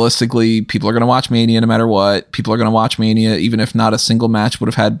mean, realistically, people are going to watch Mania no matter what. People are going to watch Mania even if not a single match would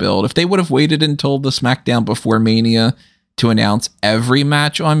have had build. If they would have waited until the SmackDown before Mania to announce every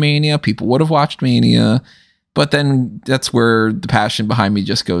match on Mania, people would have watched Mania. But then that's where the passion behind me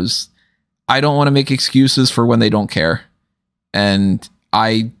just goes, I don't want to make excuses for when they don't care. And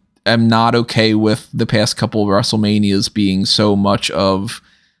I am not okay with the past couple of WrestleManias being so much of,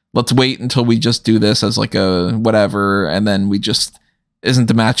 let's wait until we just do this as like a whatever, and then we just, isn't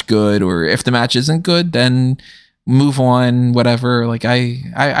the match good? Or if the match isn't good, then move on, whatever. Like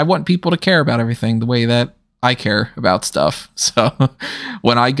I want people to care about everything the way that I care about stuff. So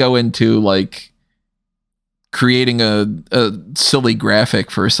when I go into like creating a silly graphic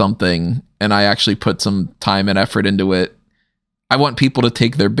for something and I actually put some time and effort into it, I want people to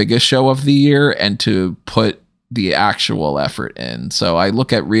take their biggest show of the year and to put the actual effort in. So I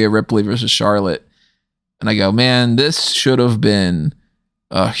look at Rhea Ripley versus Charlotte and I go, man, this should have been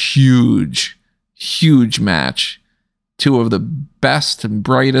a huge, huge match. Two of the best and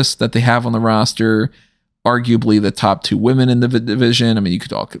brightest that they have on the roster, arguably the top two women in the division. I mean, you could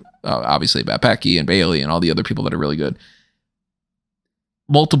talk obviously about Becky and Bayley and all the other people that are really good.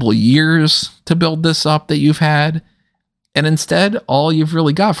 Multiple years to build this up that you've had. And instead, all you've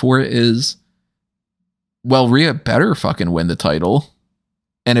really got for it is, well, Rhea better fucking win the title.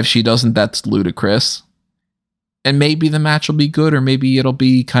 And if she doesn't, that's ludicrous. And maybe the match will be good, or maybe it'll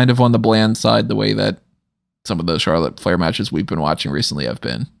be kind of on the bland side, the way that some of the Charlotte Flair matches we've been watching recently have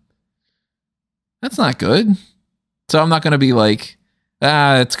been. That's not good. So I'm not going to be like,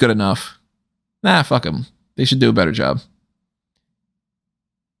 it's good enough. Nah, fuck them. They should do a better job.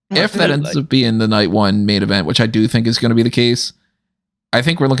 If that ends up being the night one main event, which I do think is going to be the case, I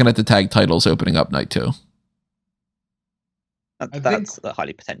think we're looking at the tag titles opening up night two. That's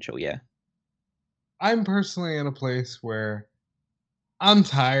highly potential, yeah. I'm personally in a place where I'm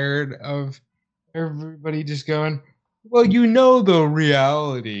tired of everybody just going, well, you know the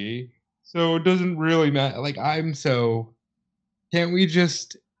reality, so it doesn't really matter. Like, can't we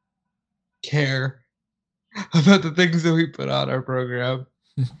just care about the things that we put on our program?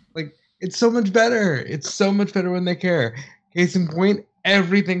 Like, it's so much better. It's so much better when they care. Case in point,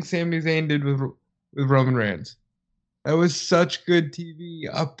 everything Sami Zayn did with Roman Reigns. That was such good TV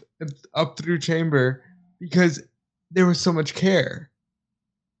up through Chamber because there was so much care.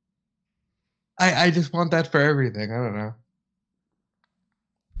 I just want that for everything. I don't know.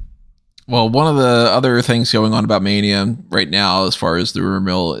 Well, one of the other things going on about Mania right now, as far as the rumor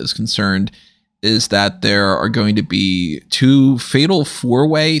mill is concerned, is that there are going to be 2 fatal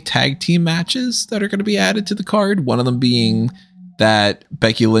 4-way tag team matches that are going to be added to the card. One of them being that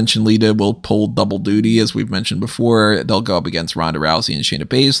Becky Lynch and Lita will pull double duty, as we've mentioned before. They'll go up against Ronda Rousey and Shayna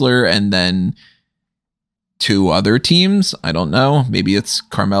Baszler, and then 2 other teams. I don't know. Maybe it's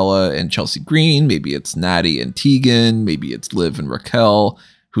Carmella and Chelsea Green. Maybe it's Natty and Tegan. Maybe it's Liv and Raquel,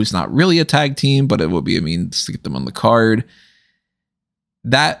 who's not really a tag team, but it will be a means to get them on the card.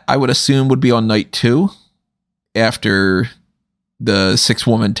 That, I would assume, would be on night 2 after the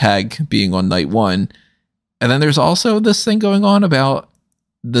 6-woman tag being on night 1. And then there's also this thing going on about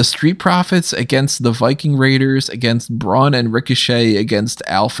the Street Profits against the Viking Raiders, against Braun and Ricochet, against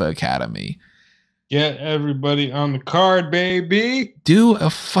Alpha Academy. Get everybody on the card, baby. Do a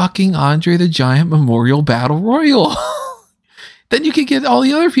fucking Andre the Giant Memorial Battle Royal. Then you can get all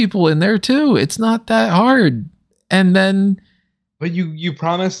the other people in there too. It's not that hard. And then... But you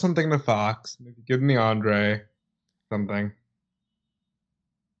promised something to Fox. Give me Andre. Something.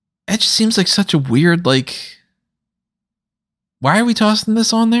 It just seems like such a weird, like... Why are we tossing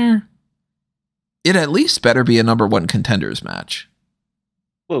this on there? It at least better be a number 1 contenders match.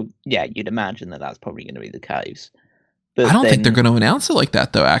 Well, yeah, you'd imagine that that's probably going to be the case. But I don't think they're going to announce it like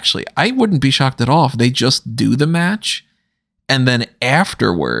that, though, actually. I wouldn't be shocked at all if they just do the match, and then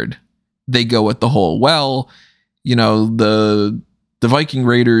afterward, they go with the whole, well, you know, the Viking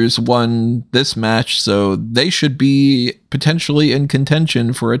Raiders won this match, so they should be potentially in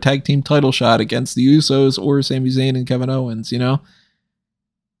contention for a tag team title shot against the Usos or Sami Zayn and Kevin Owens, you know?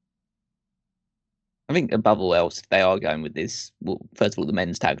 I think above all else, if they are going with this, well, first of all, the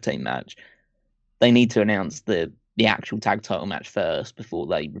men's tag team match, they need to announce the actual tag title match first before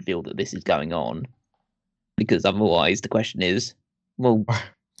they reveal that this is going on. Because otherwise, the question is, well,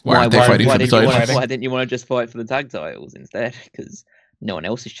 why didn't you want to just fight for the tag titles instead? Because no one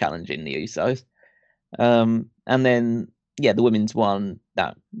else is challenging the Usos. And then, yeah, the women's one,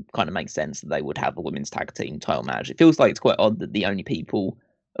 that kind of makes sense that they would have a women's tag team title match. It feels like it's quite odd that the only people,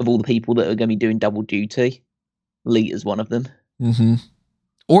 of all the people that are going to be doing double duty, Lita's one of them. Mm-hmm.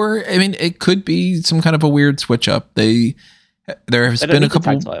 Or, I mean, it could be some kind of a weird switch up. There has been a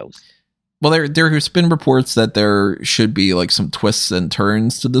couple... Well, there has been reports that there should be like some twists and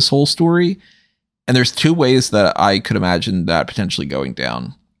turns to this whole story. And there's 2 ways that I could imagine that potentially going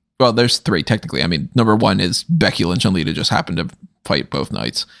down. Well, there's 3 technically. I mean, number 1 is Becky Lynch and Lita just happened to fight both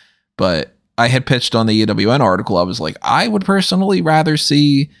nights. But I had pitched on the EWN article. I was like, I would personally rather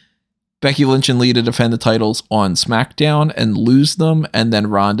see Becky Lynch and Lita defend the titles on SmackDown and lose them, and then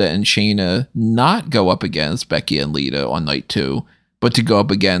Ronda and Shayna not go up against Becky and Lita on night 2, but to go up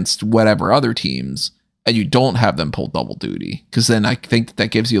against whatever other teams, and you don't have them pull double duty. Because then I think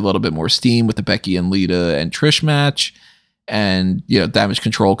that gives you a little bit more steam with the Becky and Lita and Trish match. And, you know, Damage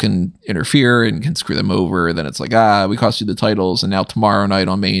Control can interfere and can screw them over. Then it's like, we cost you the titles. And now tomorrow night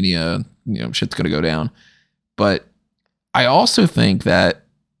on Mania, you know, shit's going to go down. But I also think that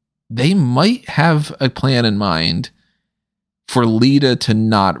they might have a plan in mind for Lita to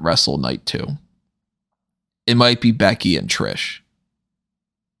not wrestle night 2. It might be Becky and Trish.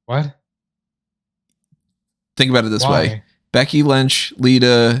 What? Think about it this way. Becky Lynch,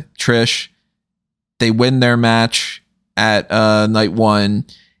 Lita, Trish, they win their match at night 1,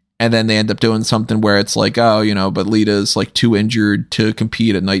 and then they end up doing something where it's like, oh, you know, but Lita's like too injured to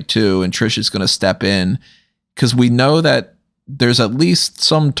compete at night 2, and Trish is going to step in. Because we know that there's at least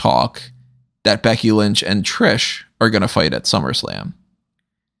some talk that Becky Lynch and Trish are going to fight at SummerSlam.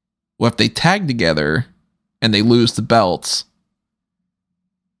 Well, if they tag together and they lose the belts,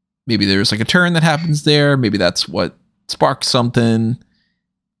 maybe there's like a turn that happens there. Maybe that's what sparks something.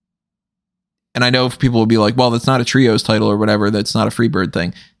 And I know if people will be like, well, that's not a trios title or whatever. That's not a Freebird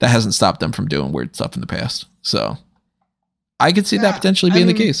thing. That hasn't stopped them from doing weird stuff in the past. So I could see that potentially being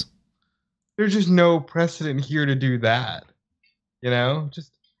the case. There's just no precedent here to do that. You know,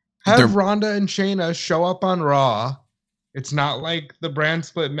 just have Ronda and Shayna show up on Raw. It's not like the brand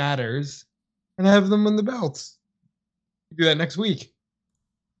split matters, and have them win the belts. Do that next week.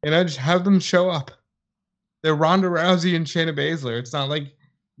 You know, just have them show up. They're Ronda Rousey and Shayna Baszler. It's not like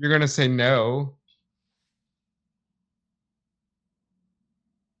you're going to say no.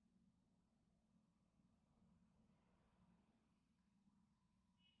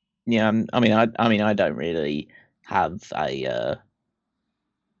 Yeah, I mean, I don't really have a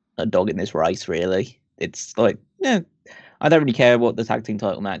dog in this race. Really, it's like, yeah, I don't really care what the tag team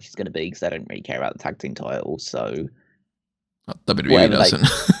title match is going to be because I don't really care about the tag team title. So WWE doesn't.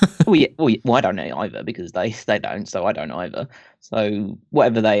 Well, I don't know either because they don't, so I don't either. So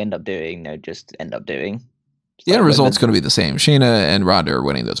whatever they end up doing, they'll just end up doing. The end result's going to be the same. Shayna and Ronda are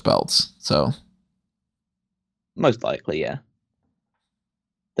winning those belts, so most likely, yeah.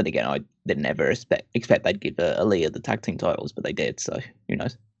 Then again, I didn't ever expect they'd give Aaliyah the tag team titles, but they did, so who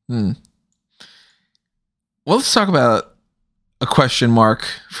knows? Well, let's talk about a question mark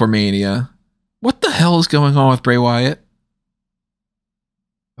for Mania. What the hell is going on with Bray Wyatt?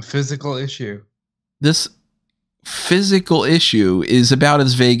 A physical issue. This physical issue is about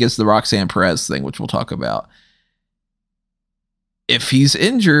as vague as the Roxanne Perez thing, which we'll talk about. If he's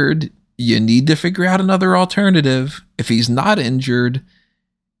injured, you need to figure out another alternative. If he's not injured,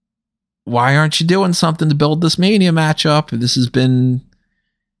 why aren't you doing something to build this Mania matchup? This has been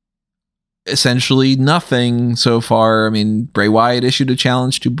essentially nothing so far. I mean, Bray Wyatt issued a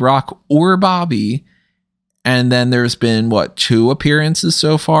challenge to Brock or Bobby, and then there's been, 2 appearances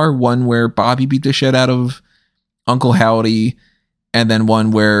so far? One where Bobby beat the shit out of Uncle Howdy, and then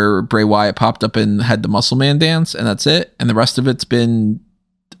one where Bray Wyatt popped up and had the Muscle Man dance, and that's it. And the rest of it's been,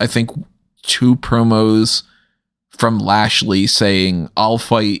 I think, 2 promos from Lashley saying, I'll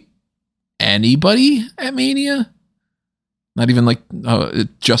fight anybody at Mania. Not even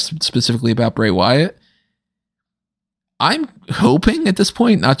just specifically about Bray Wyatt. I'm hoping at this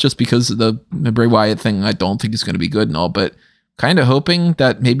point, not just because of the Bray Wyatt thing, I don't think is going to be good and all, but kind of hoping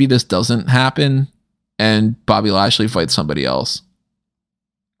that maybe this doesn't happen and Bobby Lashley fights somebody else.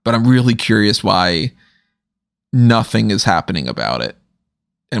 But I'm really curious why nothing is happening about it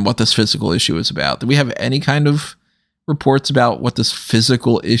and what this physical issue is about. Do we have any kind of reports about what this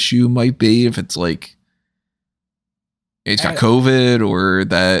physical issue might be? If it's like he's got COVID or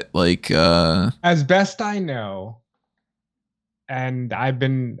that as best I know, and I've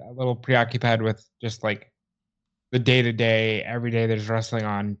been a little preoccupied with just like the day-to-day, every day there's wrestling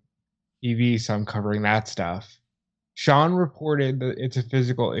on TV, so I'm covering that stuff. Sean reported that it's a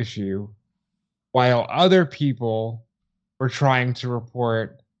physical issue, while other people were trying to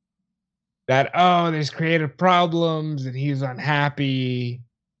report that, there's creative problems and he's unhappy,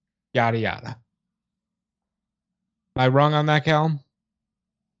 yada, yada. Am I wrong on that, Cal?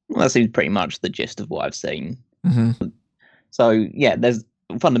 Well, that seems pretty much the gist of what I've seen. Mm-hmm. So, yeah, there's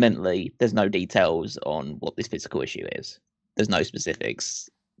no details on what this physical issue is. There's no specifics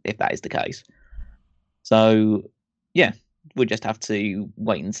if that is the case. So, yeah, we'll just have to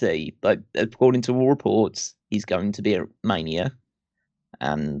wait and see. But according to all reports, he's going to be at Mania.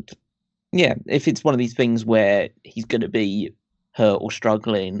 And, yeah, if it's one of these things where he's going to be hurt or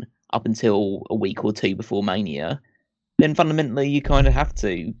struggling up until a week or 2 before Mania, then fundamentally you kind of have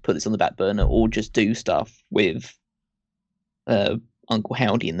to put this on the back burner or just do stuff with Uncle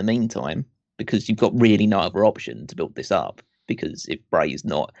Howdy in the meantime, because you've got really no other option to build this up. Because if Bray's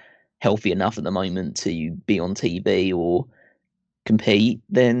not healthy enough at the moment to be on TV or compete,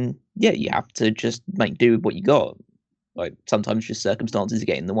 then yeah, you have to just make do with what you got. Like sometimes just circumstances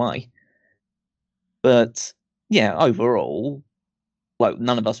get in the way. But yeah, overall,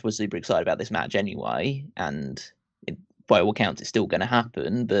 none of us were super excited about this match anyway, and by all accounts, it's still going to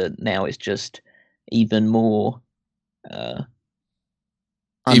happen, but now it's just even more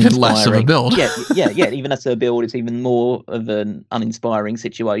even less of a build. yeah. Even less of a build. It's even more of an uninspiring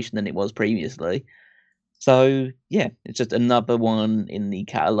situation than it was previously. So yeah, it's just another one in the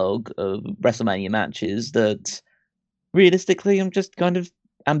catalogue of WrestleMania matches that realistically I'm just kind of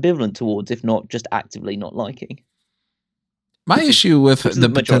ambivalent towards, if not just actively not liking. My issue with the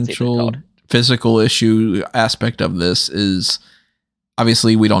potential physical issue aspect of this is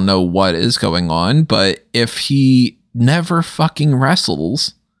obviously we don't know what is going on, but if he never fucking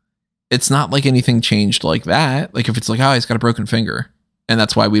wrestles, it's not like anything changed like that. Like if it's like, oh, he's got a broken finger and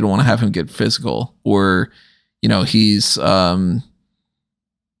that's why we don't want to have him get physical, or, you know, he's having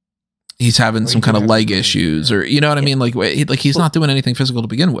some kind of leg issues, or, you know what I mean? Like he's not doing anything physical to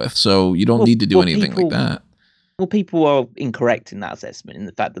begin with. So you don't need to do anything like that. Well, people are incorrect in that assessment, in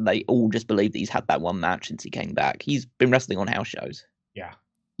the fact that they all just believe that he's had that one match since he came back. He's been wrestling on house shows. Yeah.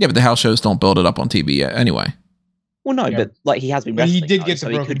 Yeah, but the house shows don't build it up on TV yet anyway. Well, no, but like he has been wrestling. He did get the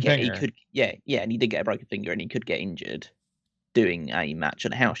broken finger. And he did get a broken finger, and he could get injured doing a match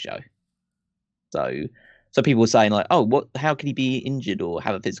on a house show. So people were saying like, oh, what? How can he be injured or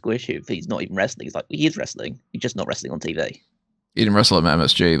have a physical issue if he's not even wrestling? It's like, he is wrestling. He's just not wrestling on TV. He didn't wrestle at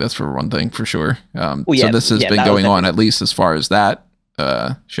MSG, that's for one thing, for sure. So this has been going on at least as far as that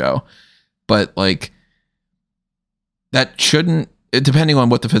show. But, like, that shouldn't, depending on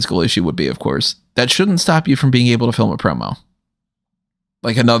what the physical issue would be, of course, that shouldn't stop you from being able to film a promo.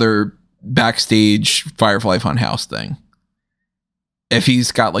 Like another backstage Firefly Funhouse thing. If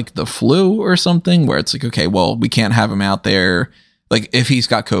he's got, like, the flu or something, where it's like, okay, well, we can't have him out there. Like, if he's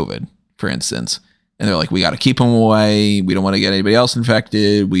got COVID, for instance, and they're like, we got to keep him away. We don't want to get anybody else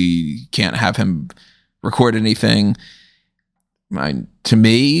infected. We can't have him record anything. To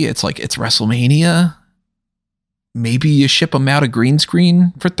me, it's like, it's WrestleMania. Maybe you ship him out a green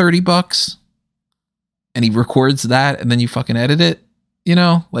screen for $30 and he records that and then you fucking edit it. You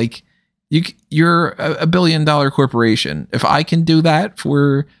know, like you're a $1 billion corporation. If I can do that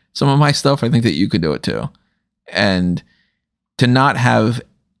for some of my stuff, I think that you could do it too. And to not have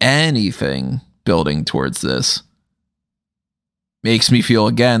anything building towards this makes me feel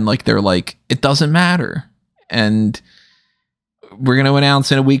again like they're like, it doesn't matter, and we're going to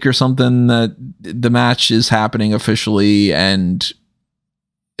announce in a week or something that the match is happening officially, and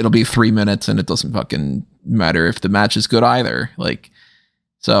it'll be 3 minutes, and it doesn't fucking matter if the match is good either. Like,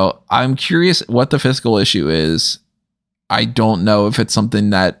 so I'm curious what the physical issue is. I don't know if it's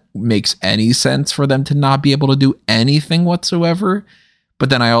something that makes any sense for them to not be able to do anything whatsoever. But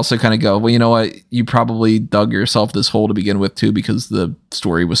then I also kind of go, well, you know what? You probably dug yourself this hole to begin with, too, because the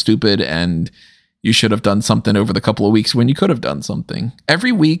story was stupid and you should have done something over the couple of weeks when you could have done something.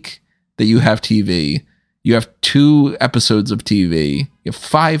 Every week that you have TV, you have 2 episodes of TV, you have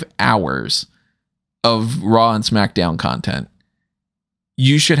 5 hours of Raw and SmackDown content.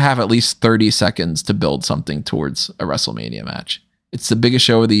 You should have at least 30 seconds to build something towards a WrestleMania match. It's the biggest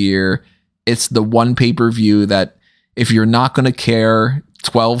show of the year. It's the one pay-per-view that if you're not going to care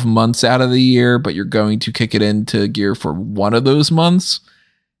 12 months out of the year, but you're going to kick it into gear for one of those months,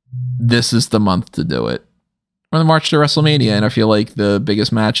 this is the month to do it. We're on the march to WrestleMania, and I feel like the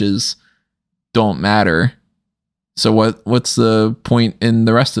biggest matches don't matter. So what's the point in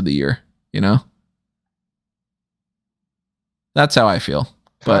the rest of the year, you know? That's how I feel.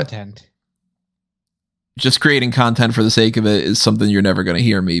 Content. But just creating content for the sake of it is something you're never going to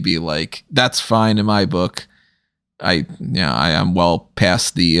hear me be like, that's fine in my book. I am well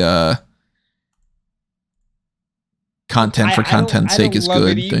past the content for content's sake is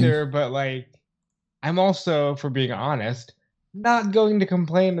good thing. But like, I'm also, for being honest, not going to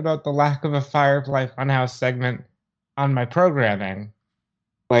complain about the lack of a Firefly Funhouse segment on my programming.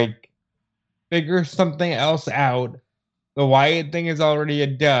 Like, figure something else out. The Wyatt thing is already a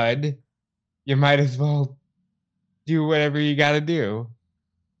dud. You might as well do whatever you got to do.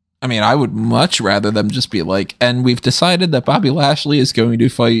 I mean, I would much rather them just be like, and we've decided that Bobby Lashley is going to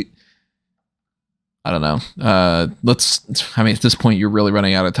fight. I don't know. I mean, at this point, you're really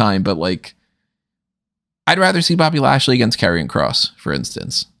running out of time, but like, I'd rather see Bobby Lashley against Karrion Kross, for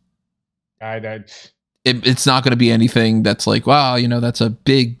instance. It's not going to be anything that's like, wow, you know, that's a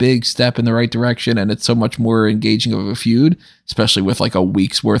big step in the right direction, and it's so much more engaging of a feud, especially with like a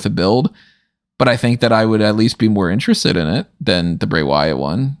week's worth of build. But I think that I would at least be more interested in it than the Bray Wyatt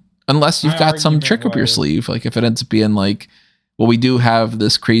one. Unless you've got some trick up your sleeve. Like if it ends up being like, well, we do have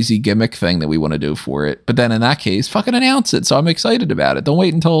this crazy gimmick thing that we want to do for it. But then in that case, fucking announce it. So I'm excited about it. Don't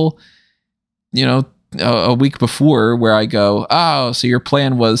wait until, you know, a week before where I go, oh, so your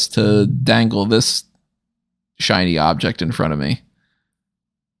plan was to dangle this shiny object in front of me.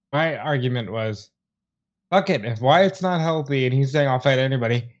 My argument was, fuck it. If Wyatt's not healthy and he's saying I'll fight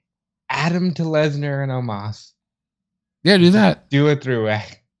anybody, add him to Lesnar and Omos. Yeah, do that. Do it through way.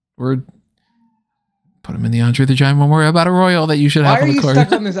 Or put him in the Andre the Giant Memorial Battle Royal that you should have Why on the card. Why are you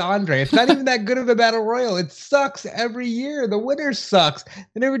stuck on this Andre? It's not even that good of a Battle Royal. It sucks every year. The winner sucks.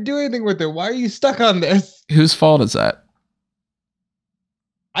 They never do anything with it. Why are you stuck on this? Whose fault is that?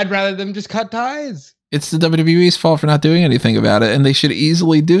 I'd rather them just cut ties. It's the WWE's fault for not doing anything about it, and they should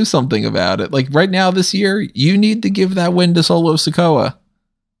easily do something about it. Like right now this year, you need to give that win to Solo Sikoa.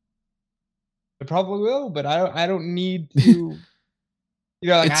 It probably will, but I don't need to.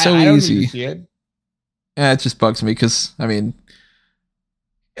 Like, it's so I don't easy. need to see it. Yeah, it just bugs me because, I mean,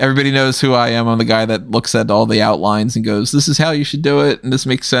 everybody knows who I am. I'm the guy that looks at all the outlines and goes, this is how you should do it, and this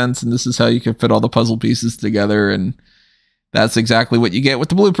makes sense, and this is how you can fit all the puzzle pieces together, and that's exactly what you get with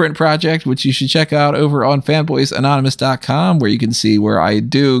the Blueprint Project, which you should check out over on fanboysanonymous.com, where you can see where I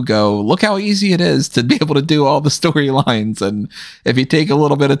do go, look how easy it is to be able to do all the storylines. And if you take a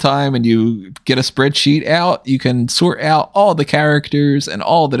little bit of time and you get a spreadsheet out, you can sort out all the characters and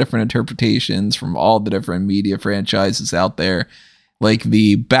all the different interpretations from all the different media franchises out there, like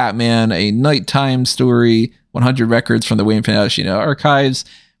the Batman, a nighttime story, 100 records from the Wayne Finashino archives,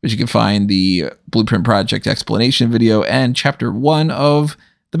 which you can find the Blueprint Project explanation video and chapter 1 of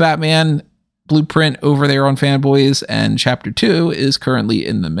the Batman Blueprint over there on Fanboys, and chapter 2 is currently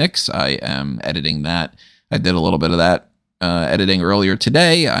in the mix. I am editing that. I did a little bit of that editing earlier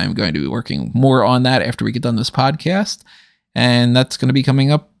today. I'm going to be working more on that after we get done this podcast, and that's going to be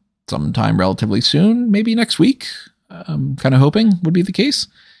coming up sometime relatively soon, maybe next week. I'm kind of hoping would be the case.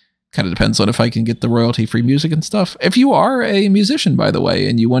 Kind of depends on if I can get the royalty-free music and stuff. If you are a musician, by the way,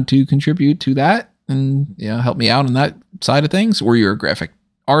 and you want to contribute to that and help me out on that side of things, or you're a graphic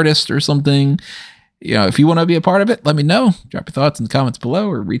artist or something, if you want to be a part of it, let me know. Drop your thoughts in the comments below,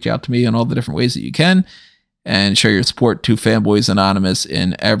 or reach out to me on all the different ways that you can, and share your support to Fanboys Anonymous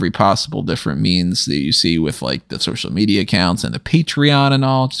in every possible different means that you see with like the social media accounts and the Patreon and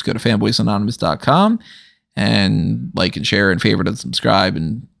all. Just go to fanboysanonymous.com. and like and share and favorite and subscribe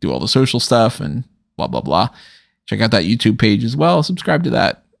and do all the social stuff and blah, blah, blah. Check out that YouTube page as well. Subscribe to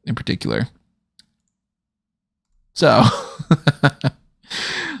that in particular. So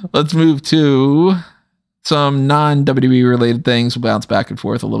let's move to some non-WWE related things. We'll bounce back and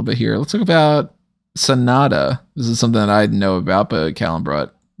forth a little bit here. Let's talk about Sonata. This is something that I didn't know about, but Callum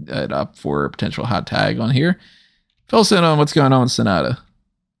brought it up for a potential hot tag on here. Fill us in on what's going on with Sonata.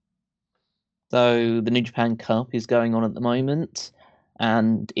 So the New Japan Cup is going on at the moment,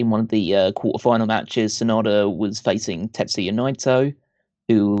 and in one of the quarterfinal matches, Sonata was facing Tetsuya Naito,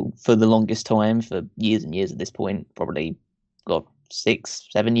 who for the longest time, for years and years at this point, probably got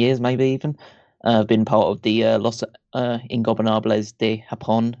 6-7 years maybe even, been part of the Los Ingobernables de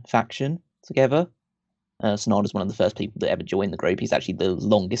Japón faction together. Sonata's one of the first people that ever joined the group. He's actually the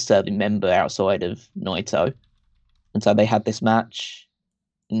longest serving member outside of Naito. And so they had this match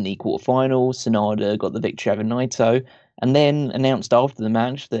in the quarterfinals. Sonata got the victory over Naito, and then announced after the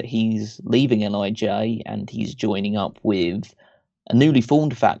match that he's leaving LIJ and he's joining up with a newly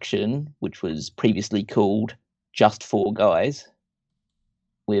formed faction, which was previously called Just Four Guys,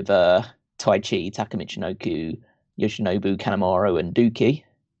 with Tai Chi, Taka Michinoku, Yoshinobu Kanemaru, and Dookie.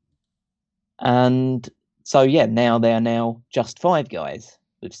 And so, now they are now Just Five Guys,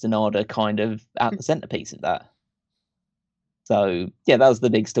 with Sonata kind of at the centerpiece of that. So, that was the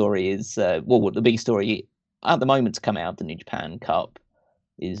big story. The big story at the moment to come out of the New Japan Cup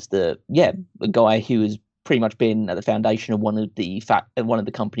is that, a guy who has pretty much been at the foundation of one of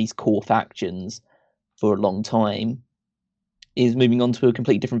the company's core factions for a long time is moving on to a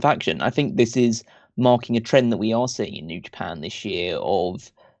completely different faction. I think this is marking a trend that we are seeing in New Japan this year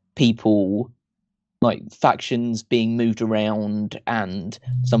of people, like factions being moved around and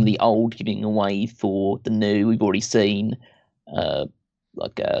some of the old giving away for the new. We've already seen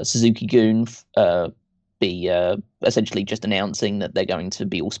Suzuki-gun be essentially just announcing that they're going to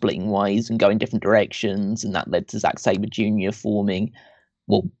be all splitting ways and going different directions, and that led to Zack Sabre Jr.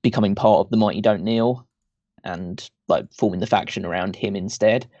 becoming part of the Mighty Don't Kneel and forming the faction around him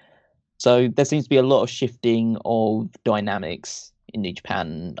instead. So there seems to be a lot of shifting of dynamics in New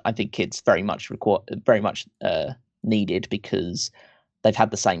Japan. I think it's very much needed, because they've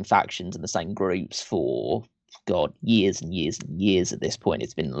had the same factions and the same groups for years and years and years at this point.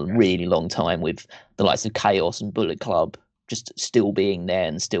 It's been a really long time, with the likes of Chaos and Bullet Club just still being there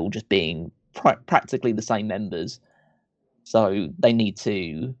and still just being practically the same members. So they need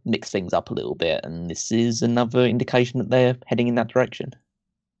to mix things up a little bit, and this is another indication that they're heading in that direction.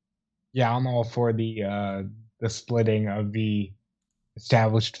 Yeah, I'm all for the the splitting of the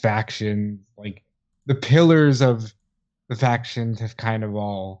established factions. Like the pillars of the factions have kind of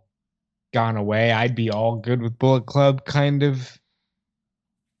all gone away. I'd be all good with Bullet Club kind of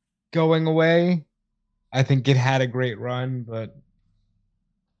going away. I think it had a great run, but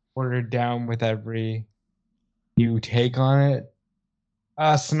watered down with every new take on it.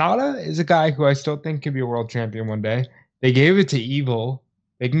 Sonata is a guy who I still think could be a world champion one day. They gave it to Evil.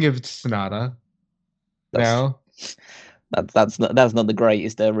 They can give it to Sonata. That's not the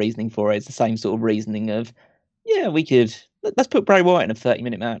greatest reasoning for it. It's the same sort of reasoning of, yeah, let's put Bray Wyatt in a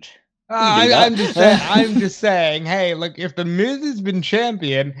 30-minute match. I'm just saying, hey, look, if the Miz has been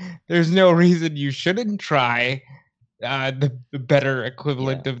champion, there's no reason you shouldn't try the better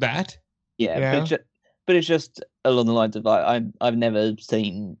equivalent of that. Yeah, but it's just along the lines of I've never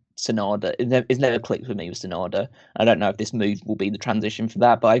seen Sonata. It's never clicked with me with Sonata. I don't know if this move will be the transition for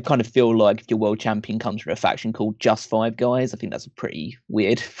that, but I kind of feel like if your world champion comes from a faction called Just Five Guys, I think that's a pretty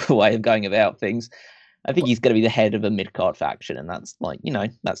weird way of going about things. I think he's going to be the head of a mid-card faction, and that's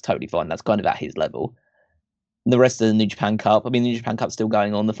that's totally fine. That's kind of at his level. The rest of the New Japan Cup, the New Japan Cup's still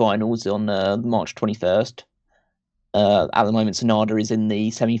going on. The finals on March 21st. At the moment, Sonata is in the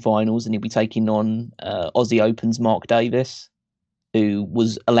semi-finals, and he'll be taking on Aussie Open's Mark Davis, who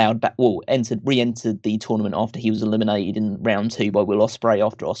was re-entered the tournament after he was eliminated in round 2 by Will Ospreay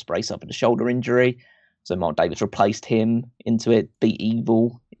after Ospreay suffered a shoulder injury. So Mark Davis replaced him into it, beat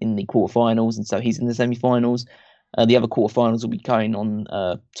Evil in the quarterfinals, and so he's in the semi-finals. The other quarterfinals will be going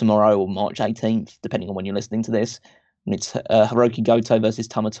on tomorrow or March 18th, depending on when you're listening to this. And it's Hiroki Goto versus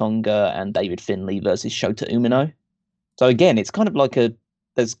Tama Tonga and David Finlay versus Shota Umino. So again, it's kind of like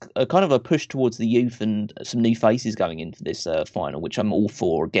there's a kind of a push towards the youth and some new faces going into this final, which I'm all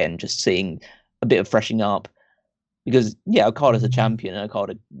for. Again, just seeing a bit of freshening up. Because, yeah, Okada's a champion, and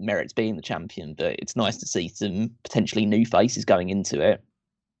Okada merits being the champion, but it's nice to see some potentially new faces going into it.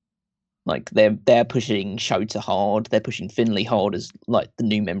 Like, they're pushing Shota hard, they're pushing Finlay hard as, like, the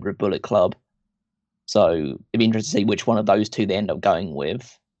new member of Bullet Club. So, it'd be interesting to see which one of those two they end up going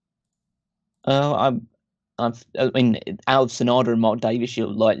with. Out of Sonata and Mark Davis, you're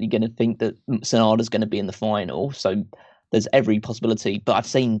likely going to think that Sonata's going to be in the final, so there's every possibility, but I've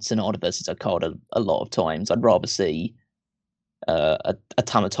seen Sonata versus Okada a lot of times. I'd rather see a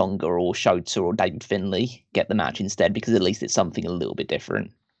Tama Tonga or Shota or David Finlay get the match instead, because at least it's something a little bit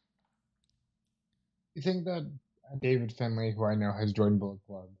different. You think that David Finlay, who I know has joined Bullet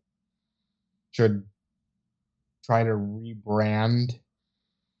Club, should try to rebrand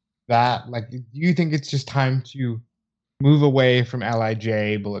that? Like, do you think it's just time to move away from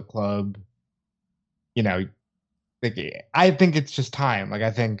LIJ, Bullet Club? I think it's just time. Like,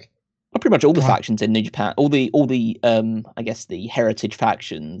 I think pretty much all the factions in New Japan, all the I guess the heritage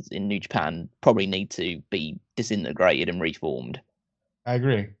factions in New Japan probably need to be disintegrated and reformed. I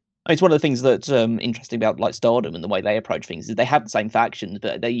agree. It's one of the things that's interesting about like Stardom and the way they approach things is they have the same factions,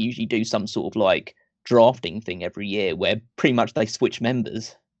 but they usually do some sort of like drafting thing every year where pretty much they switch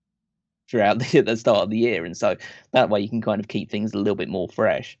members throughout the start of the year, and so that way you can kind of keep things a little bit more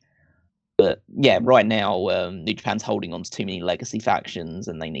fresh. But yeah, right now New Japan's holding on to too many legacy factions,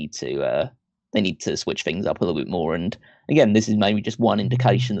 and they need to switch things up a little bit more. And again, this is maybe just one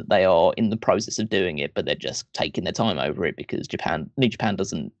indication that they are in the process of doing it, but they're just taking their time over it because New Japan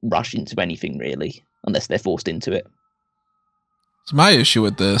doesn't rush into anything really unless they're forced into it. So my issue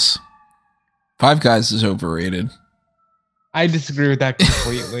with this, Five Guys is overrated. I disagree with that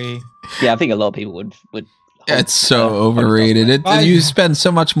completely. Yeah, I think a lot of people would. It's so overrated. You spend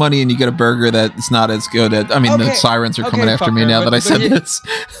so much money and you get a burger that's not as good at. The sirens are coming after me now that I said this.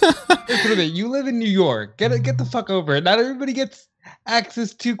 You live in New York. Get the fuck over it. Not everybody gets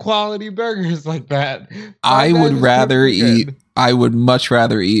access to quality burgers like that. I would much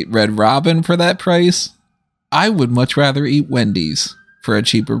rather eat Red Robin for that price. I would much rather eat Wendy's for a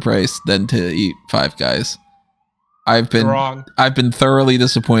cheaper price than to eat Five Guys. I've been thoroughly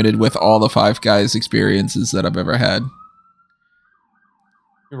disappointed with all the Five Guys experiences that I've ever had.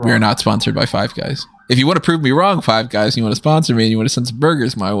 We are not sponsored by Five Guys. If you want to prove me wrong, Five Guys, and you want to sponsor me and you want to send some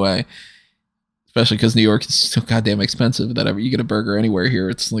burgers my way, especially because New York is so goddamn expensive that you get a burger anywhere here,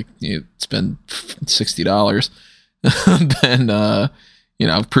 it's like you spend $60.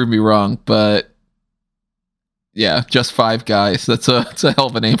 Then prove me wrong. But yeah, just Five Guys. That's a hell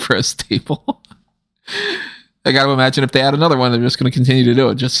of a name for a staple. I got to imagine if they add another one, they're just going to continue to do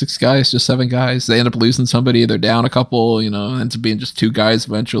it. Just 6 guys, just 7 guys. They end up losing somebody. They're down a couple, ends up being just 2 guys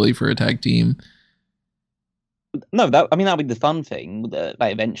eventually for a tag team. No, that'll be the fun thing. They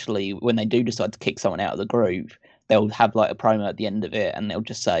eventually, when they do decide to kick someone out of the group, they'll have like a promo at the end of it, and they'll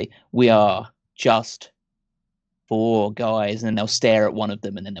just say, "We are just 4 guys, and then they'll stare at one of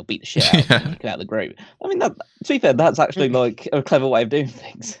them, and then they'll beat the shit out of them and kick out of the group. I mean, to be fair, that's actually like a clever way of doing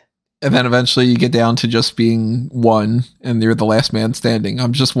things. And then eventually you get down to just being one, and you're the last man standing.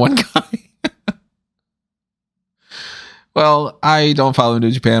 I'm just one guy. Well, I don't follow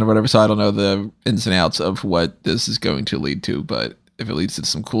New Japan or whatever, so I don't know the ins and outs of what this is going to lead to. But if it leads to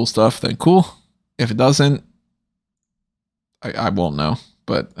some cool stuff, then cool. If it doesn't, I won't know.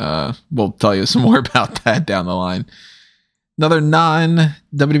 But we'll tell you some more about that down the line. Another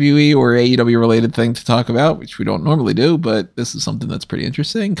non-WWE or AEW related thing to talk about, which we don't normally do, but this is something that's pretty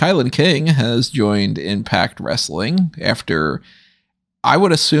interesting. Kylan King has joined Impact Wrestling after, I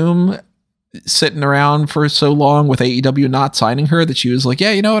would assume, sitting around for so long with AEW not signing her that she was like,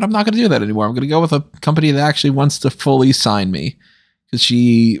 yeah, you know what? I'm not going to do that anymore. I'm going to go with a company that actually wants to fully sign me. Because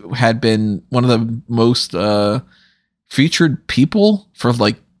she had been one of the most featured people for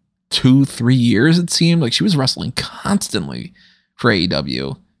like 2-3 years, it seemed. Like she was wrestling constantly for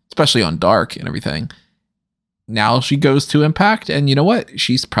AEW, especially on Dark and everything. Now she goes to Impact, and you know what?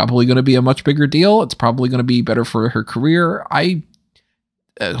 She's probably going to be a much bigger deal. It's probably going to be better for her career. I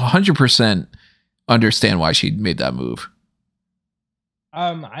 100% understand why she made that move.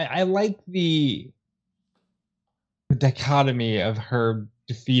 I like the dichotomy of her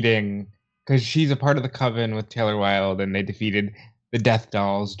defeating, because she's a part of the Coven with Taylor Wilde, and they defeated the Death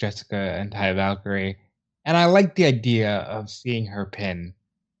Dolls, Jessica and Taya Valkyrie. And I like the idea of seeing her pin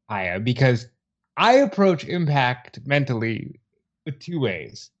Taya, because I approach Impact mentally with 2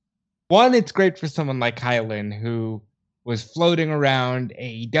 ways. One, it's great for someone like Kylan, who was floating around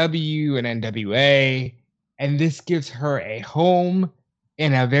AEW and NWA, and this gives her a home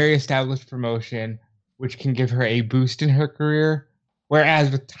in a very established promotion, which can give her a boost in her career.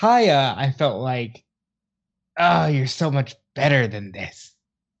 Whereas with Taya, I felt like, oh, you're so much better than this.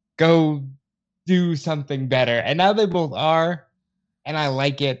 Go do something better. And now they both are, and I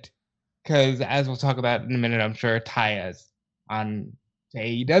like it, because as we'll talk about in a minute, I'm sure Taya's on to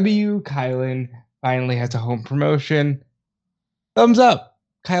AEW. Kylan finally has a home promotion. Thumbs up.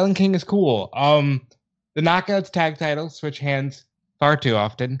 Kylan King is cool. The Knockouts tag titles switch hands far too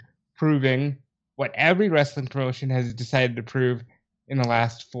often, proving what every wrestling promotion has decided to prove in the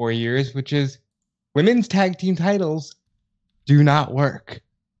last 4 years, which is women's tag team titles do not work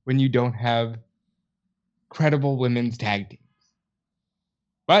when you don't have credible women's tag teams.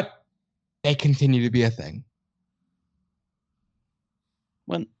 But they continue to be a thing.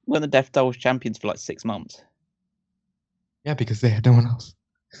 When the Death Dolls champions for like 6 months. Yeah, because they had no one else.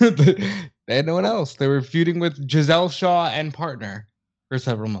 They had no one else. They were feuding with Giselle Shaw and partner for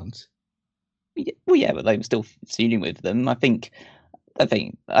several months. Well, yeah, but they were still feuding with them. I think I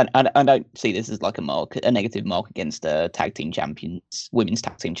don't see this as like a negative mark against tag team champions, women's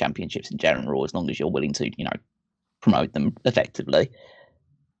tag team championships in general, as long as you're willing to, promote them effectively.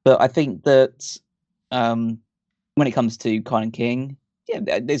 But I think that when it comes to Kylan King,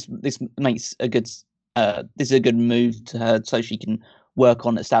 yeah, this makes a good this is a good move to her, so she can work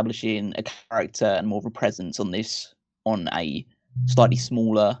on establishing a character and more of a presence on a slightly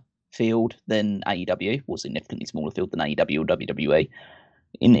smaller field than AEW, or significantly smaller field than AEW or WWE.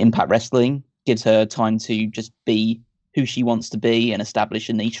 In Impact Wrestling, gives her time to just be who she wants to be and establish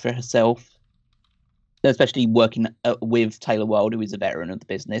a niche for herself. Especially working with Taylor Wilde, who is a veteran of the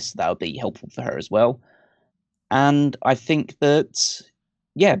business, that would be helpful for her as well. And I think that,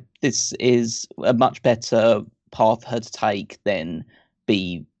 yeah, this is a much better path for her to take than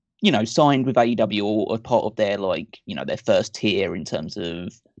be, signed with AEW or part of their, their first tier in terms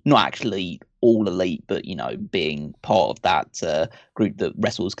of not actually all elite, but, being part of that group that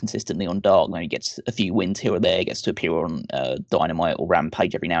wrestles consistently on Dark, maybe gets a few wins here or there, gets to appear on Dynamite or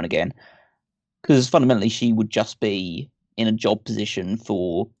Rampage every now and again. Because fundamentally, she would just be in a job position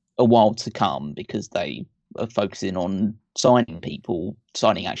for a while to come, because they are focusing on signing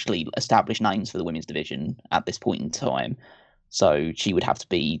actually established names for the women's division at this point in time. So she would have to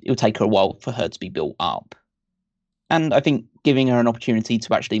it would take her a while for her to be built up. And I think giving her an opportunity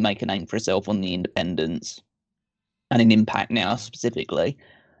to actually make a name for herself on the independents and in Impact now specifically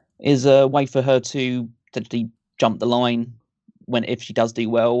is a way for her to potentially jump the line if she does do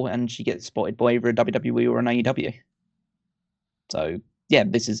well and she gets spotted by either a WWE or an AEW. So yeah,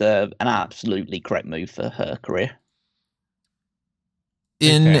 this is an absolutely correct move for her career.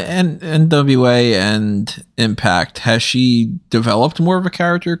 In NWA and Impact, has she developed more of a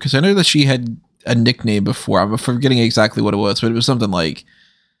character? Because I know that she had a nickname before. I'm forgetting exactly what it was, but it was something like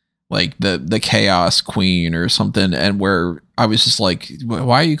the Chaos Queen or something. And where I was just like,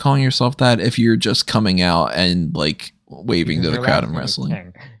 why are you calling yourself that if you're just coming out and waving to the crowd and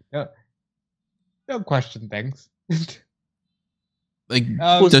wrestling? Don't question things. Like,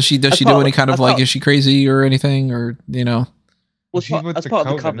 Um, does she as do part of any the- kind of as like, part- is she crazy or anything, or Well, She's with as the part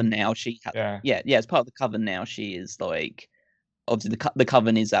of the coven. coven now, Yeah. as part of the coven now, she is like obviously the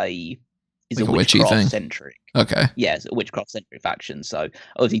coven is Like a a witchy witchcraft thing? centric. Okay. Yeah, it's a witchcraft centric faction. So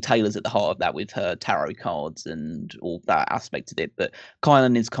obviously Taylor's at the heart of that with her tarot cards and all that aspect of it. But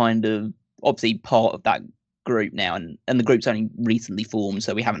Kylan is kind of obviously part of that group now, and the group's only recently formed,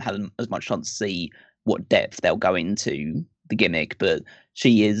 so we haven't had as much chance to see what depth they'll go into the gimmick. But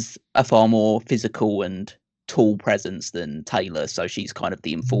she is a far more physical and tall presence than Taylor, so she's kind of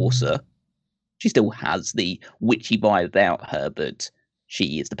the enforcer. She still has the witchy vibe about her, but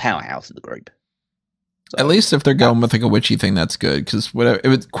she is the powerhouse of the group. So, At least if they're going with like a witchy thing, that's good. Because whatever, it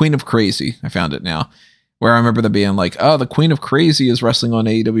was Queen of Crazy. I found it now, where I remember them being like, "Oh, the Queen of Crazy is wrestling on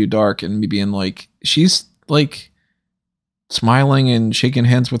AEW Dark," and me being like, "She's like smiling and shaking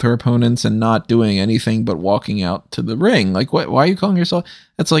hands with her opponents and not doing anything but walking out to the ring. Like, what? Why are you calling yourself?"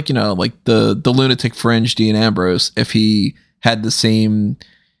 That's like, like the lunatic fringe Dean Ambrose if he had the same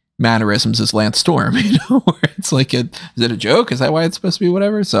mannerisms as Lance Storm. Where it's like, is it a joke? Is that why it's supposed to be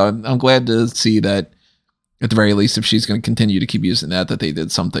whatever? So I'm glad to see that. At the very least, if she's going to continue to keep using that they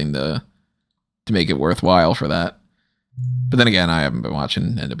did something to make it worthwhile for that. But then again, I haven't been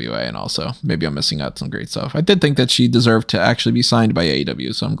watching NWA, and also maybe I'm missing out some great stuff. I did think that she deserved to actually be signed by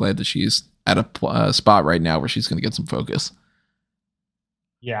AEW, so I'm glad that she's at a spot right now where she's going to get some focus.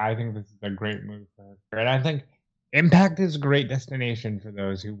 Yeah, I think this is a great move for her. And I think Impact is a great destination for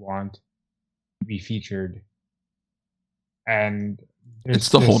those who want to be featured. And it's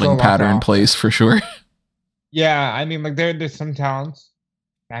the holding pattern place for sure. Yeah, I mean, like there's some talents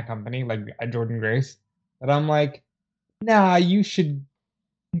in that company, like Jordan Grace, that I'm like, nah, you should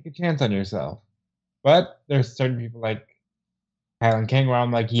take a chance on yourself. But there's certain people like Kylan King where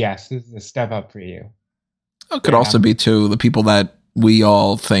I'm like, yes, this is a step up for you. It could also be too the people that we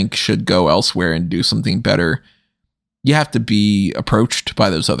all think should go elsewhere and do something better. You have to be approached by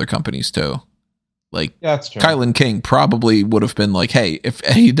those other companies too. Like, yeah, that's true. Kylan King probably would have been like, "Hey, if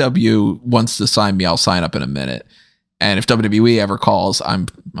AEW wants to sign me, I'll sign up in a minute. And if WWE ever calls, I'm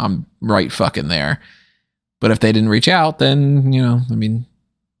right fucking there." But if they didn't reach out, then you can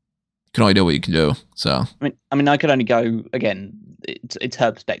only do what you can do. So I mean, I could only go again. It's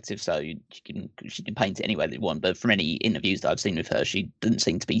her perspective, so she can paint it any way that you want. But from any interviews that I've seen with her, she doesn't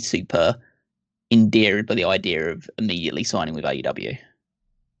seem to be super endeared by the idea of immediately signing with AEW.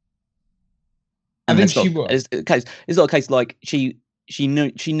 I think she was. It's not a case like she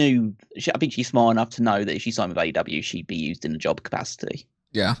knew. I think she's smart enough to know that if she signed with AEW, she'd be used in a job capacity.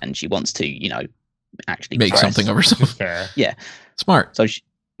 Yeah, and she wants to, actually make something of herself. Yeah, smart. So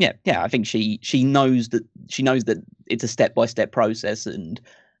I think she knows that it's a step-by-step process, and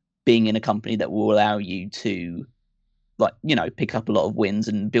being in a company that will allow you to pick up a lot of wins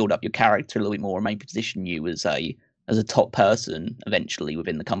and build up your character a little bit more and maybe position you as a top person eventually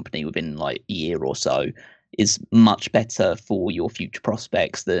within the company within like a year or so is much better for your future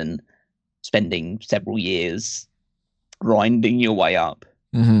prospects than spending several years grinding your way up.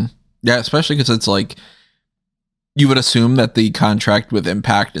 Mm-hmm. Yeah, especially because it's like you would assume that the contract with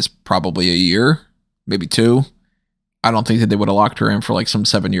Impact is probably a year, maybe 2. I don't think that they would have locked her in for like some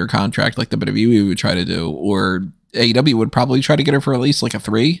 7-year contract like the WWE would try to do, or AEW would probably try to get her for at least like a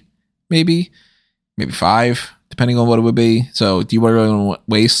 3, maybe 5, depending on what it would be. So do you really want to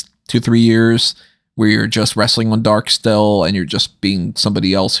waste 2-3 years where you're just wrestling on Dark still and you're just being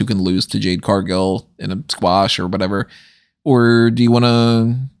somebody else who can lose to Jade Cargill in a squash or whatever? Or do you want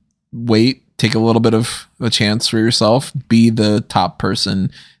to wait, take a little bit of a chance for yourself, be the top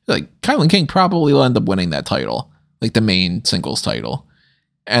person? Like Kylan King probably will end up winning that title, like the main singles title.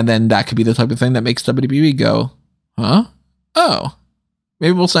 And then that could be the type of thing that makes WWE go, huh? Oh,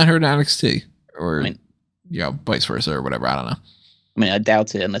 maybe we'll send her to NXT or, vice versa or whatever. I don't know. I mean, I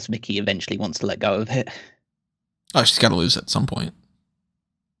doubt it unless Mickey eventually wants to let go of it. Oh, she's got to lose at some point.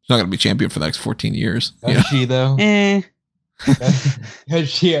 She's not going to be champion for the next 14 years. Does she, though? Does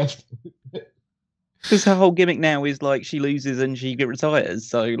she have? Because her whole gimmick now is like she loses and she retires.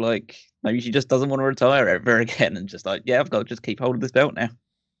 So like maybe she just doesn't want to retire ever again and just like, yeah, I've got to just keep hold of this belt now.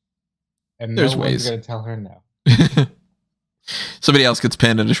 And there's no ways. One's going to tell her no. Somebody else gets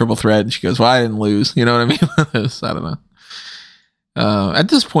pinned in a triple threat and she goes, "Well, I didn't lose." You know what I mean? I don't know. At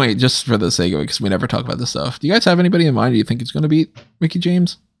this point, just for the sake of it, because we never talk about this stuff, do you guys have anybody in mind? Do you think it's going to beat Mickie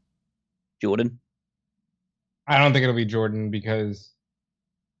James? Jordan. I don't think it'll be Jordan because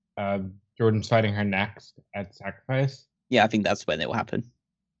Jordan's fighting her next at Sacrifice. Yeah, I think that's when it will happen.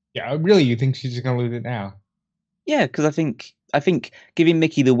 Yeah, really? You think she's just going to lose it now? Yeah, because I think I think giving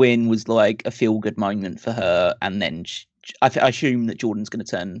Mickey the win was like a feel-good moment for her, and then I assume that Jordan's going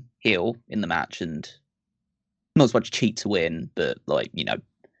to turn heel in the match and not as much cheat to win, but like, you know,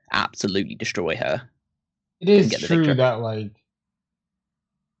 absolutely destroy her. It is true that like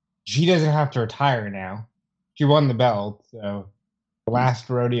she doesn't have to retire now. She won the belt, so the last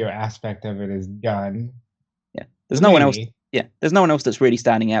rodeo aspect of it is done. Yeah, there's no one else. Yeah, there's no one else that's really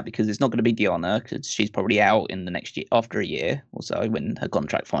standing out because it's not going to be Deanna because she's probably out in the next year, after a year or so when her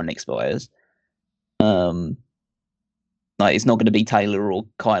contract finally expires. Like it's not going to be Taylor or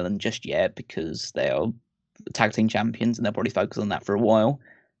Kylan just yet because they are tag team champions and they'll probably focus on that for a while.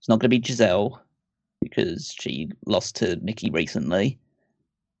 It's not going to be Giselle because she lost to Nikki recently.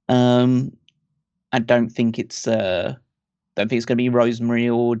 I don't think it's going to be Rosemary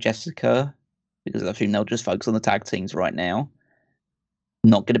or Jessica because I think they'll just focus on the tag teams right now.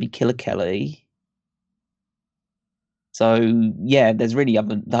 Not going to be Killer Kelly. So yeah, there's really I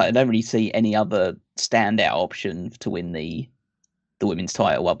don't really see any other standout option to win the women's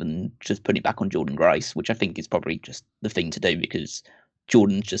title other than just putting it back on Jordan Grace, which I think is probably just the thing to do because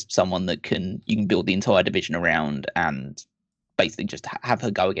Jordan's just someone that you can build the entire division around and basically just have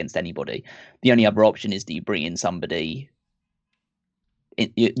her go against anybody. The only other option is that you bring in somebody.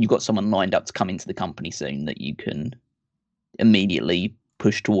 You've got someone lined up to come into the company soon that you can immediately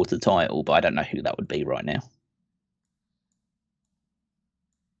push towards the title, but I don't know who that would be right now.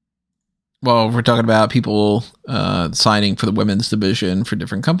 Well, if we're talking about people signing for the women's division for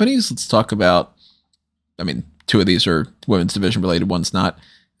different companies, let's talk about, I mean, two of these are women's division related, one's not.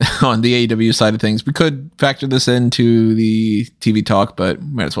 On the AEW side of things, we could factor this into the TV talk, but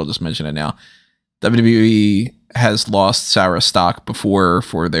might as well just mention it now. WWE has lost Sarah Stock before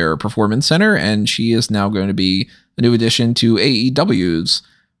for their performance center, and she is now going to be a new addition to AEW's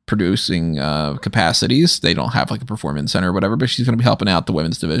producing capacities. They don't have like a performance center or whatever, but she's going to be helping out the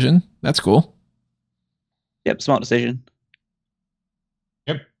women's division. That's cool. Yep, smart decision.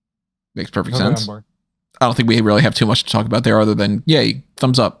 Yep. Makes perfect sense. I don't think we really have too much to talk about there other than, yay,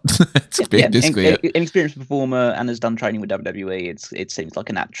 thumbs up. It's basically it. An experienced performer and has done training with WWE. It seems like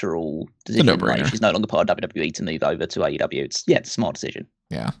a natural decision. It's a no-brainer. Right? She's no longer part of WWE to move over to AEW. It's a smart decision.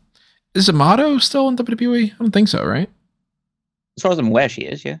 Yeah. Is Amato still in WWE? I don't think so, right? As far as I'm aware, she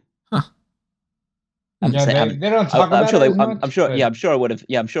is, yeah. Huh. Yeah, they don't talk about it as much, I'm sure I would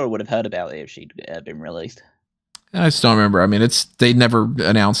have heard about it if she'd been released. I just don't remember. I mean, they never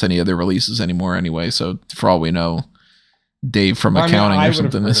announce any of their releases anymore anyway. So for all we know, Dave from accounting or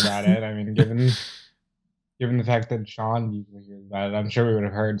something. Heard about it. I mean, given the fact that Sean usually hears about it, I'm sure we would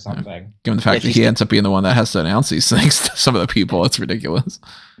have heard something. Yeah. Given the fact that he ends up being the one that has to announce these things to some of the people, it's ridiculous.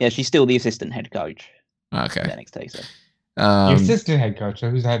 Yeah, she's still the assistant head coach. Okay. NXT. So. The assistant head coach. So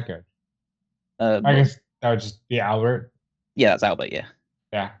who's the head coach? I guess that would just be Albert. Yeah, that's Albert. Yeah.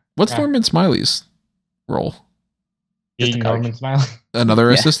 Yeah. What's Norman Smiley's role? Just Norman Smiley.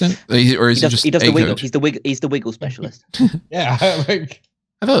 Another assistant, or is he just he does a the wiggle? coach? He's the wiggle specialist. Yeah, I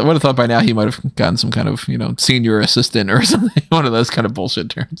would have thought by now he might have gotten some kind of senior assistant or something. One of those kind of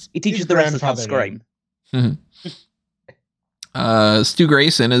bullshit terms. He teaches the wrestlers how to scream. Stu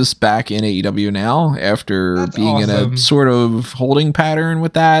Grayson is back in AEW now after being in a sort of holding pattern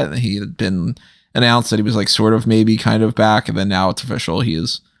with that. He had been announced that he was like sort of maybe kind of back, and then now it's official. He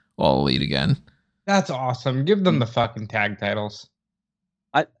is All Elite again. That's awesome. Give them the fucking tag titles.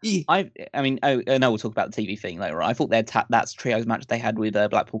 I mean, I know we'll talk about the TV thing later on. I thought that trios match they had with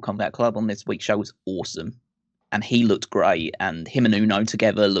Blackpool Combat Club on this week's show was awesome. And he looked great. And him and Uno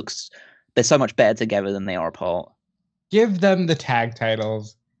together they're so much better together than they are apart. Give them the tag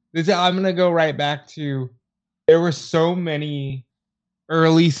titles. I'm going to go right back to, there were so many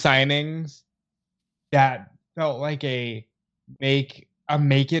early signings that felt like a make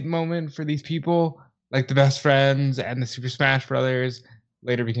it moment for these people, like the Best Friends and the Super Smash Brothers,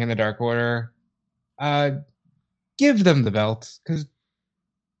 later became the Dark Order. Give them the belts, because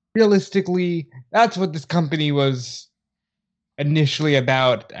realistically, that's what this company was initially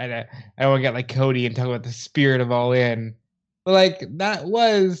about. I don't want to get like Cody and talk about the spirit of All In, but like that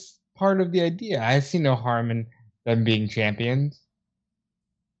was part of the idea. I see no harm in them being champions.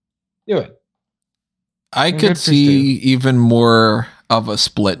 Do it. I could see even more of a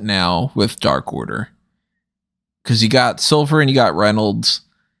split now with Dark Order, because you got Silver and you got Reynolds,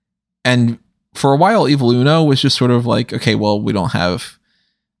 and for a while Evil Uno was just sort of like, okay, well, we don't have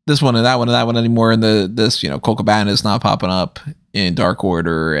this one and that one anymore, and this Colt Cabana is not popping up in Dark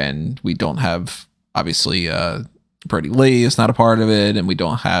Order, and we don't have obviously Brody Lee is not a part of it, and we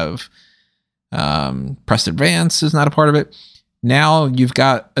don't have Preston Vance is not a part of it. Now you've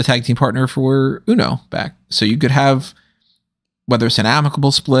got a tag team partner for Uno back, so you could have whether it's an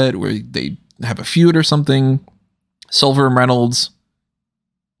amicable split where they have a feud or something. Silver and Reynolds,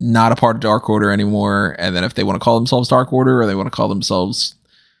 not a part of Dark Order anymore. And then if they want to call themselves Dark Order or they want to call themselves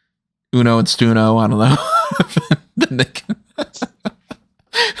Uno and Stuno, I don't know. Then they can.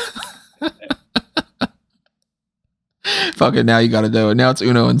 Fuck it, now you got to do it. Now it's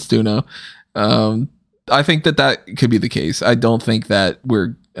Uno and Stuno. I think that could be the case. I don't think that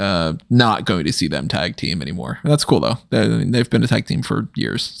we're not going to see them tag team anymore. That's cool though. They've been a tag team for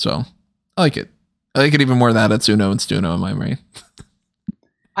years, so I like it. I like it even more that it's Uno and Stuno in my brain.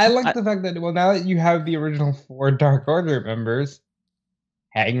 I like the fact that, well, now that you have the original 4 Dark Order members,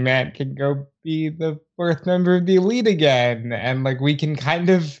 Hangman can go be the 4th member of the Elite again, and like we can kind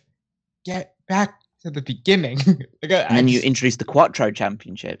of get back to the beginning. And then you introduce the Quattro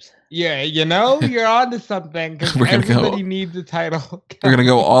Championships. Yeah, you're on to something, because everybody needs a title. We're gonna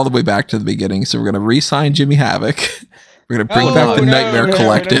go all the way back to the beginning. So we're gonna re-sign Jimmy Havoc. We're gonna bring back the Nightmare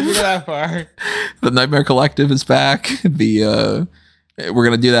Collective. We're that far. The Nightmare Collective is back. We're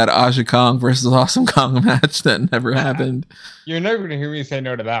gonna do that Aja Kong versus Awesome Kong match that never happened. You're never gonna hear me say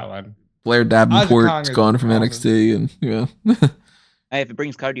no to that one. Blair Davenport's gone from awesome. NXT, and Hey, if it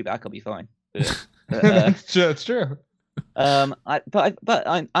brings Cody back, I'll be fine. That's true. I like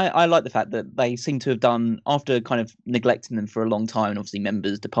the fact that they seem to have done, after kind of neglecting them for a long time and obviously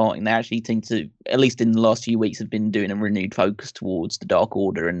members departing, they actually seem to, at least in the last few weeks, have been doing a renewed focus towards the Dark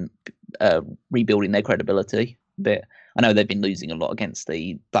Order and rebuilding their credibility a bit. I know they've been losing a lot against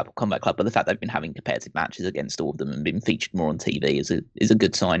the Blackpool Combat Club, but the fact they've been having competitive matches against all of them and been featured more on TV is a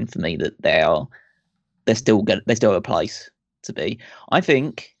good sign for me that they're still good. They still have a place to be. I don't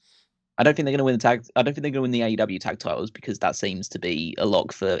think they're going to win the tag. I don't think they're going to win the AEW tag titles, because that seems to be a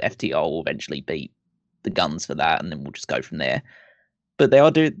lock for FTR. Will eventually beat the Guns for that, and then we'll just go from there. But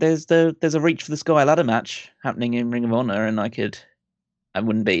there's a Reach for the Sky ladder match happening in Ring of Honor, and I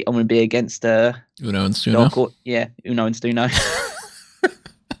wouldn't be against Uno and Stuno. Uno and Stuno.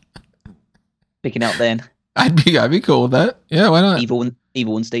 Picking out then. I'd be cool with that. Yeah, why not? Evil and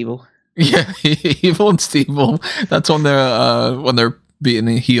Stevel. Yeah, Evil and Stevel. That's when they're beating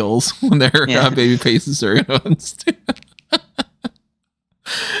the heels, when they're baby faces or Uno and Stuno.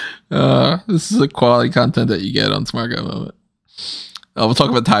 This is the quality content that you get on Smart Guy Moment. We'll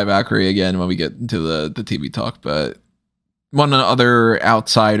talk about Ty Valkyrie again when we get into the TV talk, but one other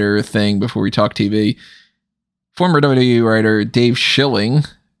outsider thing before we talk TV. Former WWE writer Dave Schilling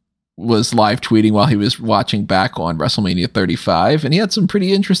was live tweeting while he was watching back on WrestleMania 35, and he had some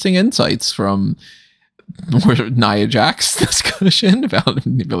pretty interesting insights from Nia Jax's discussion about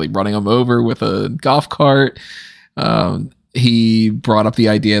really running him over with a golf cart. He brought up the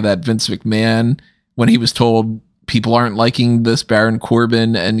idea that Vince McMahon, when he was told people aren't liking this Baron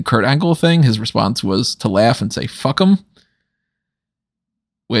Corbin and Kurt Angle thing, his response was to laugh and say, fuck him.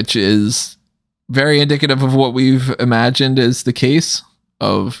 Which is very indicative of what we've imagined is the case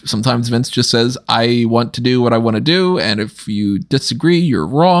of sometimes Vince just says, I want to do what I want to do, and if you disagree, you're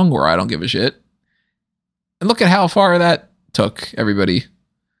wrong, or I don't give a shit. And look at how far that took everybody.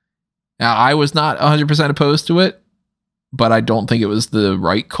 Now, I was not 100% opposed to it, but I don't think it was the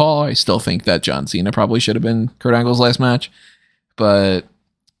right call. I still think that John Cena probably should have been Kurt Angle's last match, but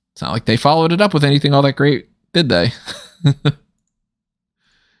it's not like they followed it up with anything all that great, did they?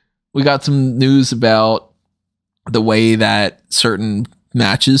 We got some news about the way that certain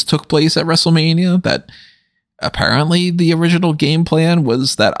matches took place at WrestleMania, that apparently the original game plan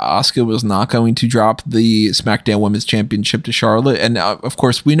was that Asuka was not going to drop the SmackDown Women's Championship to Charlotte. And of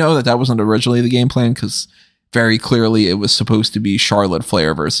course, we know that wasn't originally the game plan, because very clearly it was supposed to be Charlotte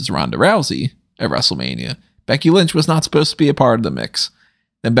Flair versus Ronda Rousey at WrestleMania. Becky Lynch was not supposed to be a part of the mix.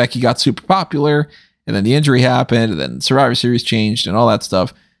 Then Becky got super popular, and then the injury happened, and then Survivor Series changed and all that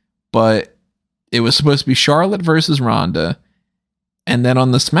stuff. But it was supposed to be Charlotte versus Ronda. And then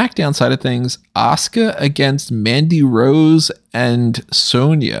on the SmackDown side of things, Asuka against Mandy Rose and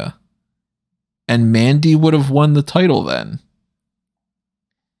Sonya. And Mandy would have won the title then.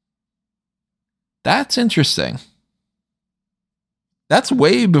 That's interesting. That's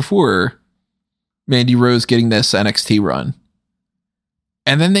way before Mandy Rose getting this NXT run.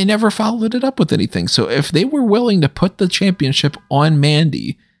 And then they never followed it up with anything. So if they were willing to put the championship on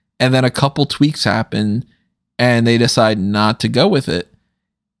Mandy, and then a couple tweaks happen, and they decide not to go with it,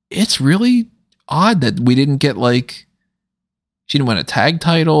 it's really odd that we didn't get, like, she didn't win a tag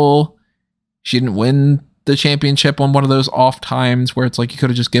title. She didn't win the championship on one of those off times where it's like you could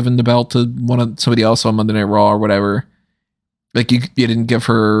have just given the belt to somebody else on Monday Night Raw or whatever. Like you didn't give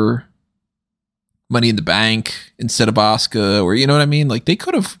her Money in the Bank instead of Asuka, or you know what I mean? Like they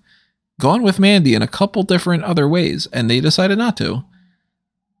could have gone with Mandy in a couple different other ways, and they decided not to.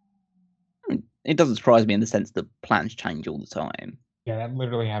 It doesn't surprise me in the sense that plans change all the time. Yeah, that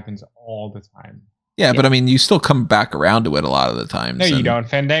literally happens all the time. Yeah, but I mean, you still come back around to it a lot of the times. No, you don't.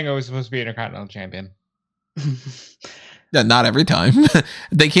 Fandango was supposed to be Intercontinental Champion. Yeah, not every time.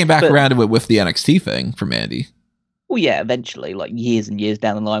 They came back around to it with the NXT thing for Mandy. Well, yeah, eventually, like years and years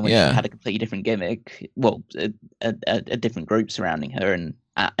down the line, when she had a completely different gimmick. Well, a different group surrounding her, and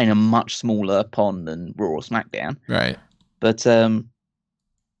in a much smaller pond than Raw or SmackDown. Right. But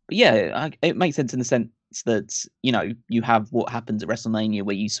yeah, it makes sense in the sense that, you know, you have what happens at WrestleMania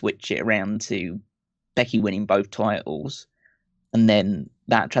where you switch it around to Becky winning both titles, and then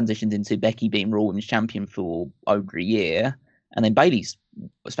that transitions into Becky being Raw Women's Champion for over a year, and then Bayley's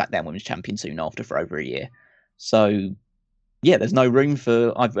SmackDown Women's Champion soon after for over a year. So, yeah, there's no room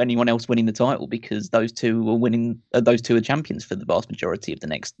for anyone else winning the title because those two are winning. Those two are champions for the vast majority of the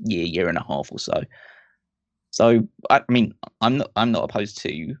next year and a half or so. So, I mean, I'm not opposed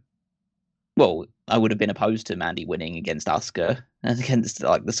to. Well, I would have been opposed to Mandy winning against Asuka and against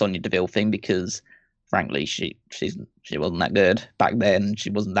like the Sonya Deville thing because, frankly, she wasn't that good back then.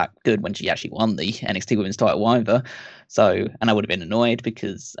 She wasn't that good when she actually won the NXT Women's title either. So, and I would have been annoyed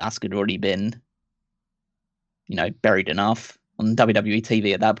because Asuka had already been, you know, buried enough on WWE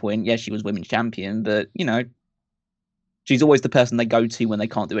TV at that point. Yeah, she was women's champion, but, you know, she's always the person they go to when they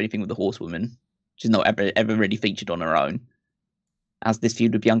can't do anything with the horsewoman. She's not ever really featured on her own, as this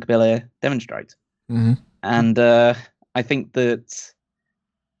feud with Bianca Belair demonstrates. Mm-hmm. And I think that,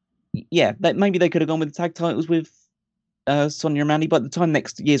 yeah, that maybe they could have gone with the tag titles with Sonya and Mandy, but by the time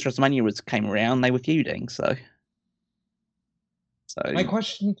next year's WrestleMania came around, they were feuding. So my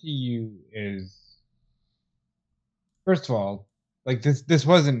question to you is, first of all, like this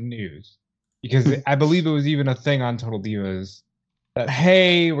wasn't news because I believe it was even a thing on Total Divas that,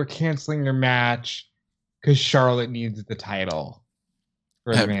 hey, we're canceling your match because Charlotte needs the title.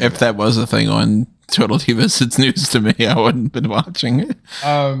 If that was a thing on Total Divas, it's news to me. I wouldn't have been watching it.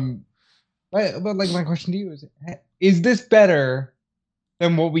 But like my question to you is this better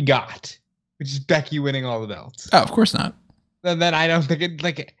than what we got, which is Becky winning all the belts? Oh, of course not. Then I don't think it,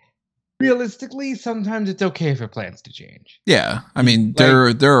 like, realistically, sometimes it's okay for plans to change. Yeah, I mean,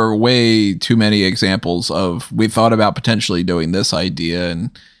 there are way too many examples of we thought about potentially doing this idea,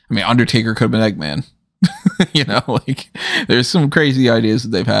 and I mean, Undertaker could have been Eggman. You know, like there's some crazy ideas that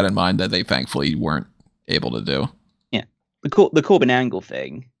they've had in mind that they thankfully weren't able to do. Yeah, the Corbin Angle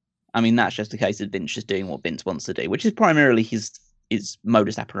thing. I mean, that's just a case of Vince just doing what Vince wants to do, which is primarily his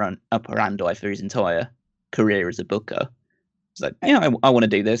modus operandi for his entire career as a booker. It's like, yeah, I want to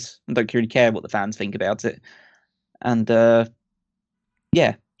do this. I don't really care what the fans think about it. And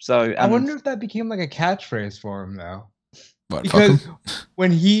yeah, so I wonder if that became like a catchphrase for him though. What, because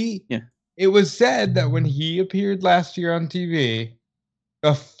when it was said that when he appeared last year on TV,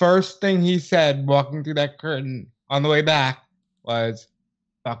 the first thing he said walking through that curtain on the way back was,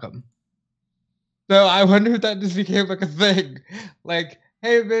 fuck him. So I wonder if that just became like a thing. Like,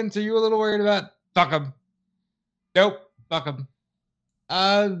 hey, Vince, are you a little worried about fuck him? Nope, fuck him.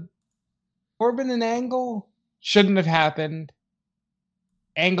 Corbin and Angle shouldn't have happened.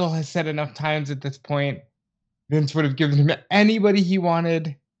 Angle has said enough times at this point, Vince would have given him anybody he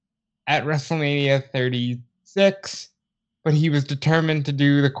wanted at WrestleMania 36, but he was determined to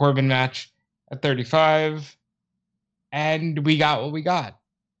do the Corbin match at 35, and we got what we got.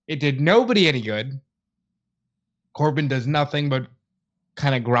 It did nobody any good. Corbin does nothing but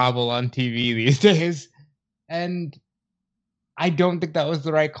kind of grovel on TV these days, and I don't think that was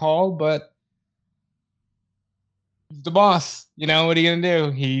the right call, but he's the boss. You know, what are you going to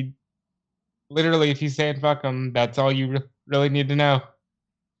do? He literally, if he's saying fuck him, that's all you really need to know.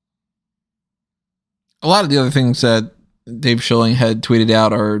 A lot of the other things that Dave Schilling had tweeted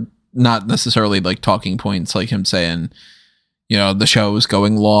out are not necessarily like talking points, like him saying, you know, the show was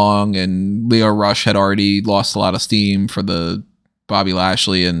going long and Leo Rush had already lost a lot of steam for the Bobby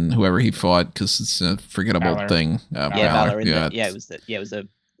Lashley and whoever he fought because it's a forgettable thing. Balor. It was a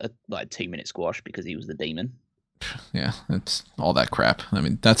like 2-minute squash because he was the demon. Yeah, it's all that crap. I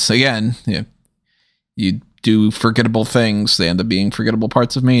mean, that's again, yeah, you do forgettable things, they end up being forgettable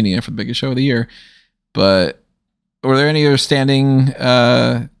parts of Mania for the biggest show of the year. But were there any other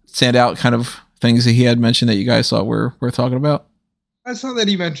standout kind of things that he had mentioned that you guys thought were worth talking about? I saw that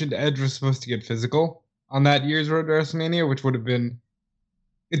he mentioned Edge was supposed to get physical on that year's Road to WrestleMania, which would have been,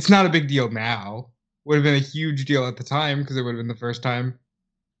 it's not a big deal now. Would have been a huge deal at the time because it would have been the first time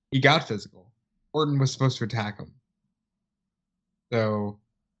he got physical. Orton was supposed to attack him. So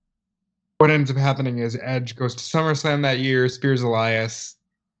what ends up happening is Edge goes to SummerSlam that year, spears Elias,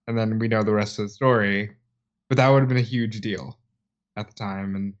 and then we know the rest of the story. But that would have been a huge deal at the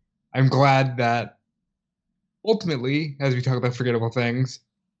time, and I'm glad that ultimately, as we talk about forgettable things,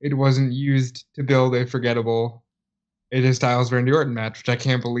 it wasn't used to build a forgettable AJ Styles Randy Orton match, which I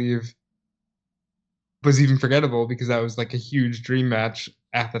can't believe was even forgettable because that was like a huge dream match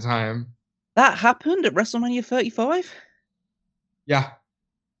at the time. That happened at WrestleMania 35? Yeah.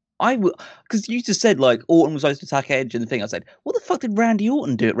 Because you just said like Orton was supposed to attack Edge and the thing. I said, what the fuck did Randy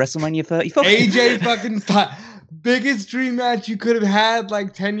Orton do at WrestleMania 35? AJ fucking biggest dream match you could have had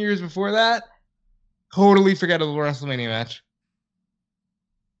like 10 years before that. Totally forgettable WrestleMania match.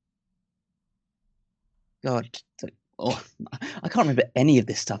 God, I can't remember any of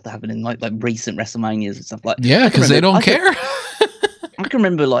this stuff that happened in like recent WrestleManias and stuff like. Yeah, because they don't care. I can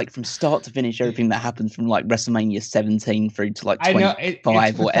remember like from start to finish everything that happened from like WrestleMania 17 through to like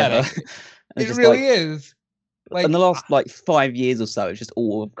 25 or whatever. It really is. Like, in the last like 5 years or so, it's just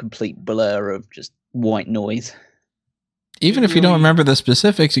all a complete blur of just white noise. Even if you don't remember the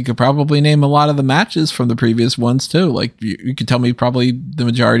specifics, you could probably name a lot of the matches from the previous ones too. Like you could tell me probably the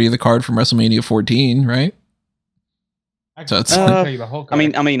majority of the card from WrestleMania 14, right? So it's tell you the whole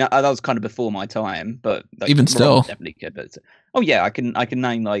card. I mean, that was kind of before my time, but like, even still, definitely could. But I can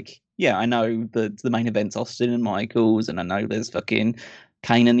name like I know the main events, Austin and Michaels, and I know there's fucking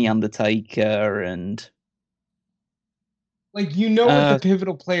Kane and the Undertaker, and like what the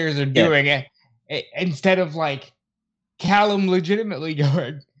pivotal players are doing, instead of like Callum legitimately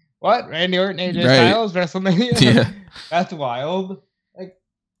going, what? Randy Orton, AJ Styles, WrestleMania? Yeah. That's wild. Like,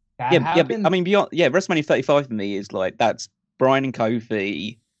 that happened? I mean, WrestleMania 35 for me is like, that's Bryan and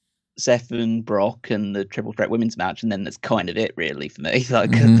Kofi, Seth and Brock, and the Triple Threat Women's match, and then that's kind of it, really, for me. Like,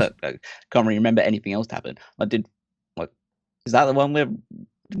 I can't really remember anything else that happened. Is that the one where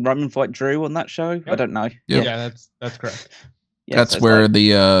Roman fight Drew on that show? Yep. I don't know. Yep. Yeah, that's correct. Yeah, that's where the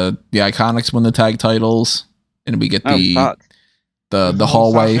Iconics win the tag titles. And we get the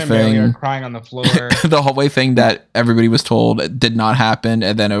hallway thing, crying on the floor. The hallway thing that everybody was told did not happen,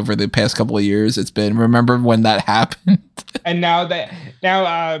 and then over the past couple of years, it's been remember when that happened. And now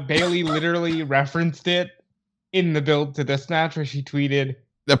Bayley literally referenced it in the build to this match, where she tweeted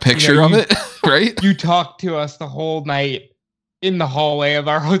a picture of it. Right? You talked to us the whole night in the hallway of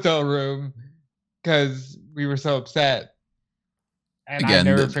our hotel room because we were so upset. And again,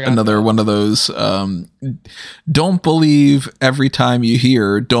 another one of those, don't believe every time you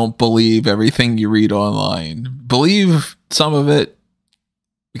hear, don't believe everything you read online. Believe some of it,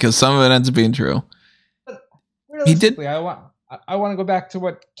 because some of it ends up being true. But realistically, I want to go back to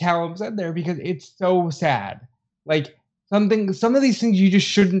what Callum said there, because it's so sad. Like, some of these things you just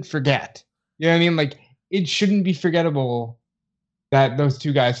shouldn't forget. You know what I mean? Like, it shouldn't be forgettable that those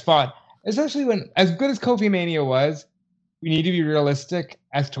two guys fought. Especially when, as good as Kofi Mania was, we need to be realistic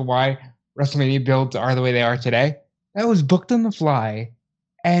as to why WrestleMania builds are the way they are today. That was booked on the fly.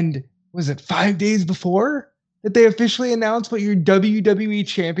 And was it 5 days before that they officially announced what your WWE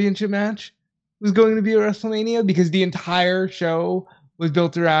Championship match was going to be at WrestleMania? Because the entire show was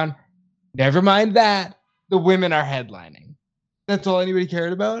built around, never mind that, the women are headlining. That's all anybody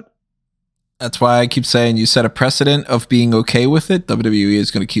cared about? That's why I keep saying you set a precedent of being okay with it. WWE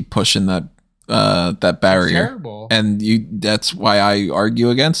is going to keep pushing that barrier, and that's why I argue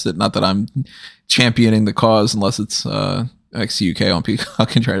against it. Not that I'm championing the cause, unless it's XUK on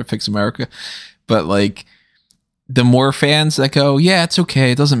Peacock and try to fix America, but like, the more fans that go, yeah, it's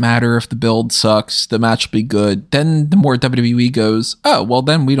okay, it doesn't matter if the build sucks, the match will be good, then the more WWE goes, oh well,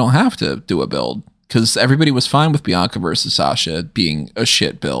 then we don't have to do a build, because everybody was fine with Bianca versus Sasha being a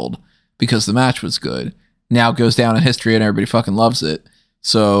shit build because the match was good. Now it goes down in history and everybody fucking loves it.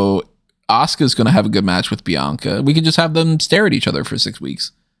 So Asuka's going to have a good match with Bianca. We could just have them stare at each other for 6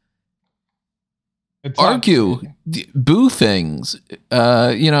 weeks. Argue, boo things.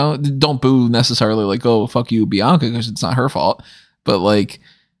 Don't boo necessarily like, oh, fuck you, Bianca, because it's not her fault. But like,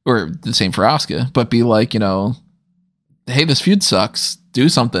 or the same for Asuka. But be like, hey, this feud sucks. Do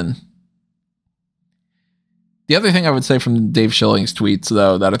something. The other thing I would say from Dave Schilling's tweets,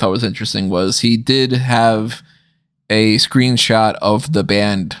 though, that I thought was interesting was he did have a screenshot of the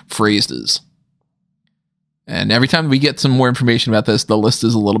banned phrases. And every time we get some more information about this, the list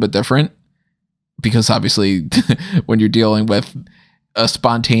is a little bit different. Because obviously, when you're dealing with a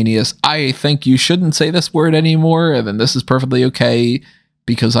spontaneous, I think you shouldn't say this word anymore, and then this is perfectly okay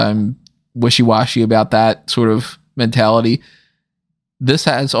because I'm wishy-washy about that sort of mentality. This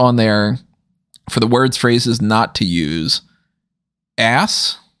has on there, for the words, phrases not to use,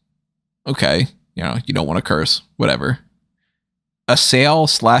 ass. Okay. You don't want to curse, whatever.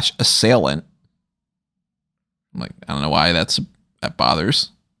 Assail/assailant. I'm like, I don't know why that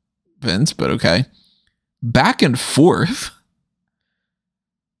bothers. Vince, but okay. Back and forth.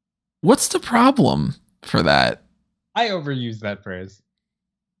 What's the problem for that? I overuse that phrase.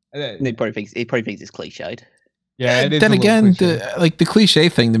 He probably thinks it's cliched. Yeah, it is then again, cliche. the cliche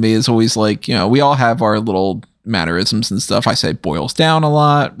thing to me is always like, we all have our little mannerisms and stuff. I say boils down a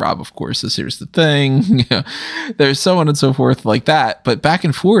lot. Rob, of course, is here's the thing. There's so on and so forth like that. But back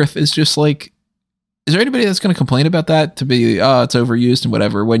and forth is just like, is there anybody that's going to complain about that to be, it's overused and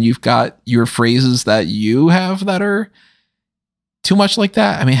whatever, when you've got your phrases that you have that are too much like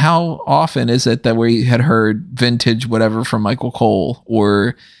that? I mean, how often is it that we had heard vintage whatever from Michael Cole,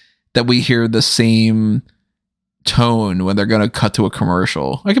 or that we hear the same tone when they're going to cut to a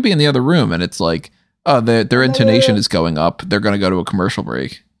commercial? I could be in the other room and it's like, oh, their intonation is going up. They're going to go to a commercial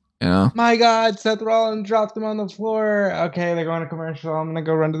break. My God, Seth Rollins dropped them on the floor. Okay, they're going to commercial. I'm going to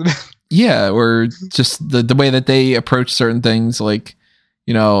go run to the bathroom. Yeah, or just the way that they approach certain things, like,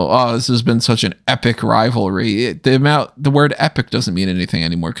 this has been such an epic rivalry. The word epic doesn't mean anything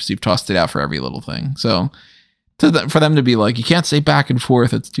anymore because you've tossed it out for every little thing. So for them to be like, you can't say back and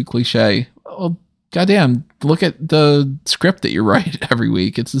forth, it's too cliche. Well, goddamn, look at the script that you write every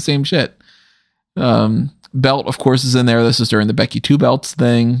week. It's the same shit. Belt, of course, is in there. This is during the Becky Two Belts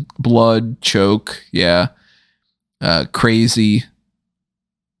thing. Blood, choke, yeah. Crazy.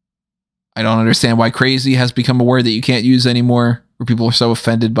 I don't understand why crazy has become a word that you can't use anymore, where people are so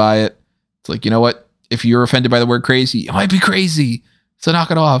offended by it. It's like, you know what? If you're offended by the word crazy, it might be crazy. So knock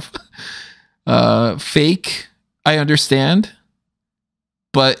it off. Fake, I understand.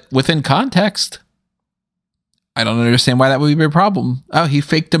 But within context, I don't understand why that would be a problem. Oh, he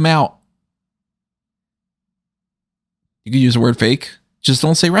faked him out. You could use the word fake. Just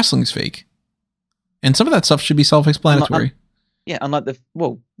don't say wrestling's fake. And some of that stuff should be self-explanatory. Unlike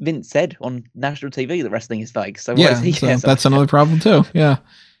Vince said on national TV that wrestling is fake. So that's another problem too. Yeah.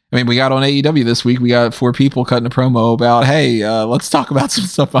 I mean, we got on AEW this week. We got 4 people cutting a promo about, hey, let's talk about some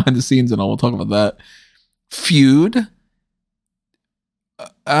stuff behind the scenes and all. We'll talk about that. Feud.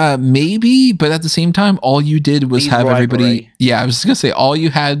 Maybe, but at the same time, all you did was have rivalry. Everybody. Yeah, I was just gonna say all you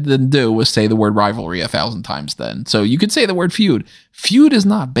had to do was say the word rivalry 1,000 times. Then, so you could say the word feud. Feud is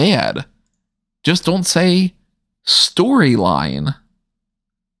not bad. Just don't say storyline.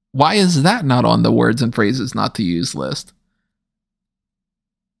 Why is that not on the words and phrases not to use list?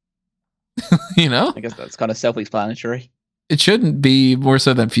 I guess that's kind of self-explanatory. It shouldn't be more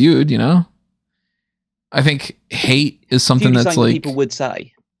so than feud. I think hate is something that's like people would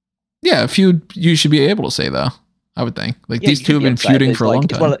say. Yeah, feud you should be able to say though. I would think these two have been feuding for a long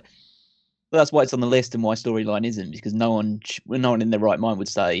time. Well, that's why it's on the list and why storyline isn't, because no one in their right mind would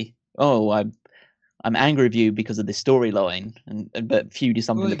say, "Oh, I'm angry with you because of this storyline," but feud is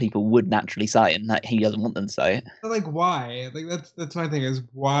something that people would naturally say, and that he doesn't want them to say it. But why? That's my thing is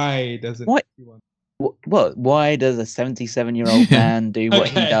why doesn't he want? What? Why does a 77-year-old man do what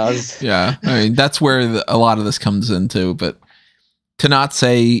he does? Yeah, I mean that's where a lot of this comes into. But to not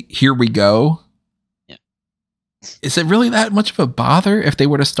say "here we go," is it really that much of a bother if they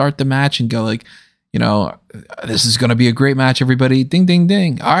were to start the match and go like, this is going to be a great match, everybody, ding, ding,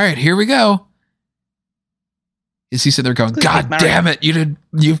 ding. All right, here we go. Is he sitting there going, God damn it,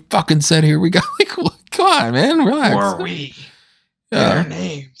 you fucking said here we go. Come on, man, relax. Were we? Their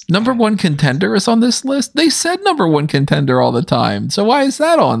names. Number one contender is on this list. They said number one contender all the time. So why is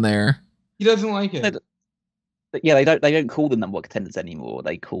that on there? He doesn't like it. They don't call them number one contenders anymore.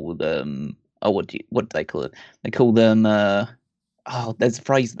 They call them what do they call it? They call them there's a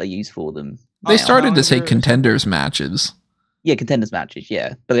phrase that they use for them. They started to say contenders matches. Yeah, contenders matches,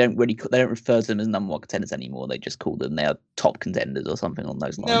 yeah. But they don't refer to them as number one contenders anymore. They just call them their top contenders or something on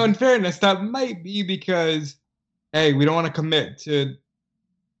those lines. No, in fairness, that might be because, hey, we don't want to commit to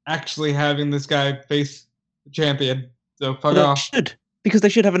actually having this guy face the champion. So fuck off. Because they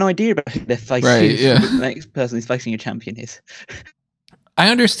should have an idea about who their face is. Yeah. The next person who's facing a champion is. I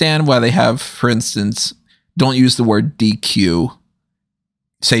understand why they have, for instance, don't use the word DQ,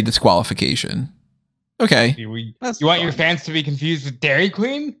 say disqualification. Okay. You want your fans to be confused with Dairy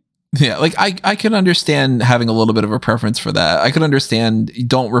Queen? Yeah, I can understand having a little bit of a preference for that. I can understand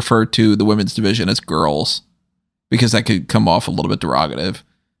don't refer to the women's division as girls because that could come off a little bit derogative.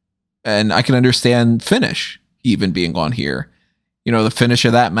 And I can understand finish even being on here. The finish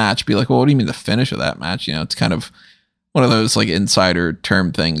of that match, be like, well, what do you mean the finish of that match? It's kind of one of those insider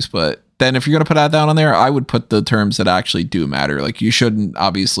term things. But then if you're going to put that down on there, I would put the terms that actually do matter. You shouldn't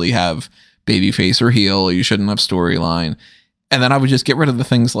obviously have babyface or heel. You shouldn't have storyline. And then I would just get rid of the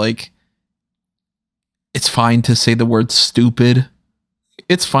things like, it's fine to say the word stupid.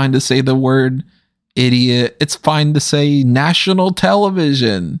 It's fine to say the word idiot. It's fine to say national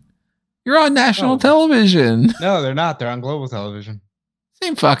television. You're on national television. No, they're not. They're on global television.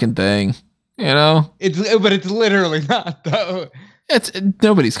 Same fucking thing. You know? But it's literally not, though.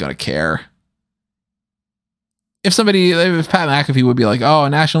 Nobody's going to care. If Pat McAfee would be like, oh,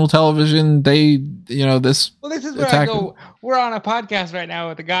 national television, this. Well, this is where I go. We're on a podcast right now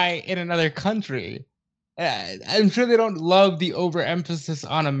with a guy in another country. I'm sure they don't love the overemphasis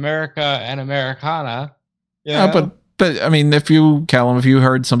on America and Americana. But I mean, if you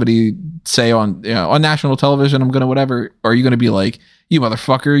heard somebody say on national television, I'm going to whatever, are you going to be like, you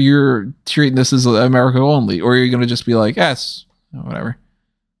motherfucker, you're treating this as America only? Or are you going to just be like, yes, whatever?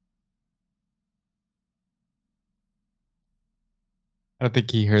 I don't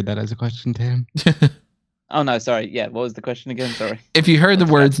think he heard that as a question to him. Oh, no, sorry. Yeah, what was the question again? Sorry. If you heard the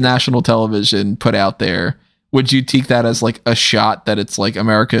words national television put out there, would you take that as like a shot that it's like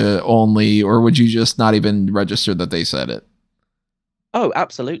America only, or would you just not even register that they said it? Oh,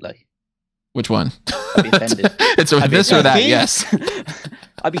 absolutely. Which one? I'd be offended. It's this or that, yes.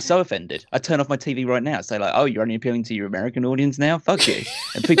 I'd be so offended. I'd turn off my TV right now. Say like, oh, you're only appealing to your American audience now? Fuck you.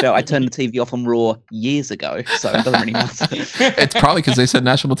 And people, I turned the TV off on Raw years ago, so it doesn't really matter. It's probably because they said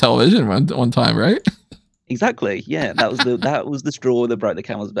national television one time, right? Exactly. Yeah, that was the straw that broke the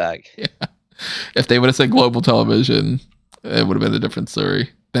camel's back. Yeah. If they would have said global television, it would have been a different story.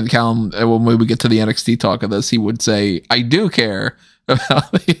 Then Callum, when we get to the NXT talk of this, he would say, I do care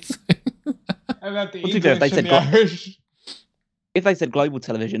about these things. About the English and the Irish. If they said global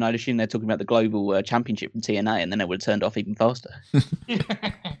television, I'd assume they're talking about the global championship from TNA, and then it would have turned off even faster. You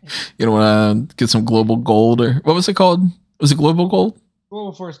don't want to get some global gold, or what was it called? Was it global gold?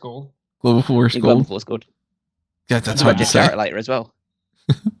 Global Force Gold. Global Force Gold. Global Force Gold. Yeah, that's what I just said later as well.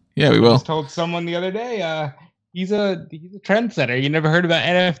 Yeah, we will. I just told someone the other day, he's a trendsetter. You never heard about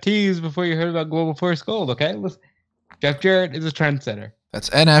NFTs before you heard about Global Force Gold, okay? Listen, Jeff Jarrett is a trendsetter. That's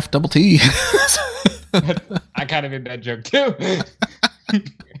NF-double-T. I kind of made that joke too.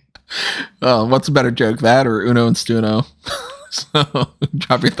 Oh, what's a better joke, that or Uno and Stuno? So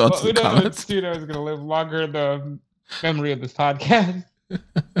drop your thoughts in the comments. Uno and Stuno is going to live longer in the memory of this podcast.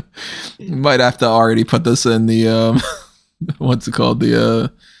 You might have to already put this in the what's it called,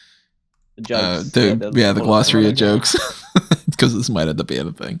 the jokes. The glossary of jokes, because this might end up being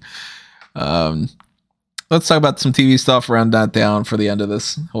a thing. Let's talk about some TV stuff, round that down for the end of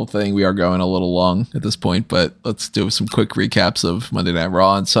this whole thing. We are going a little long at this point, but let's do some quick recaps of Monday Night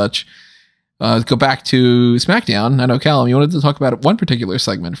Raw and such. Go back to SmackDown. I know, Callum, you wanted to talk about one particular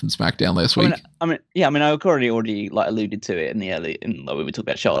segment from SmackDown last week. I already like alluded to it we were talking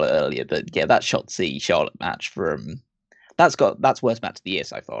about Charlotte earlier, but yeah, that Shotzi Charlotte match that's worst match of the year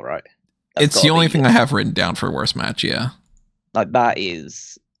so far, right? It's the only thing I have written down for worst match. Yeah, like that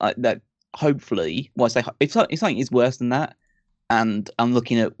is that. Hopefully, if something is worse than that, and I'm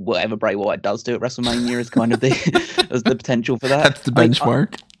looking at whatever Bray Wyatt does do at WrestleMania as kind of as the potential for that. That's the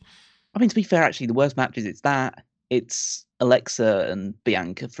benchmark. I mean, to be fair, actually, the worst matches it's Alexa and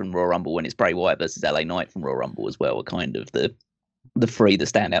Bianca from Royal Rumble, when it's Bray Wyatt versus LA Knight from Royal Rumble as well, are kind of the three that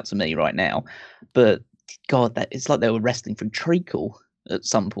stand out to me right now. But God, that it's like they were wrestling from treacle at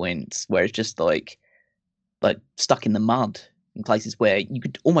some points, where it's just like stuck in the mud. In places where you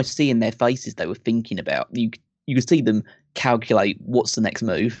could almost see in their faces they were thinking about. You could see them calculate what's the next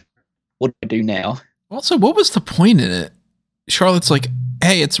move. What do I do now? Also, what was the point in it? Charlotte's like,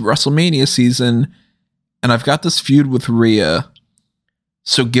 hey, it's WrestleMania season, and I've got this feud with Rhea,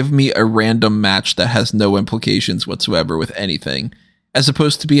 so give me a random match that has no implications whatsoever with anything. As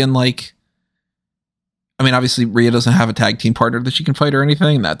opposed to being like, I mean, obviously Rhea doesn't have a tag team partner that she can fight or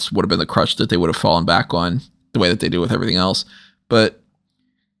anything. That's would have been the crutch that they would have fallen back on, the way that they do with everything else. But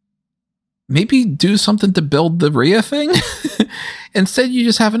maybe do something to build the Rhea thing. Instead, you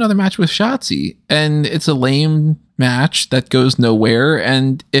just have another match with Shotzi, and it's a lame match that goes nowhere.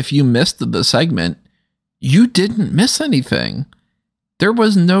 And if you missed the segment, you didn't miss anything. There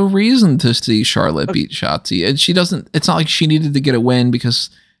was no reason to see Charlotte beat Shotzi. And it's not like she needed to get a win because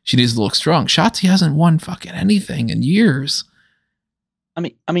she needs to look strong. Shotzi hasn't won fucking anything in years. I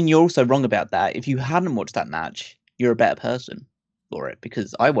mean, you're also wrong about that. If you hadn't watched that match, you're a better person for it,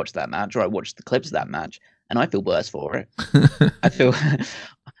 because I watched that match, or I watched the clips of that match, and I feel worse for it. I feel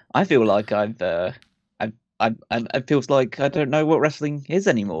like it feels like I don't know what wrestling is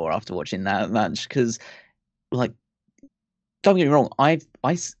anymore after watching that match. Because, like, don't get me wrong,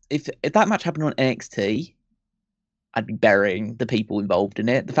 if that match happened on NXT, I'd be burying the people involved in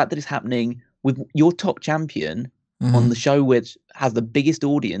it. The fact that it's happening with your top champion on the show which has the biggest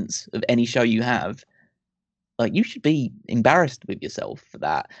audience of any show you have, Like, you should be embarrassed with yourself for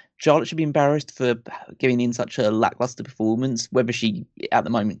that. Charlotte should be embarrassed for giving in such a lackluster performance. Whether she, at the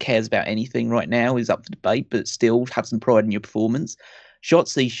moment, cares about anything right now is up for debate, but still have some pride in your performance.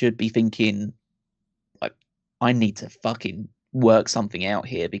 Shotzi should be thinking, like, I need to fucking work something out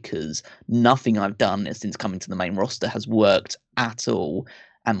here because nothing I've done since coming to the main roster has worked at all,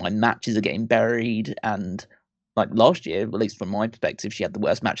 and my matches are getting buried. And like last year, at least from my perspective, she had the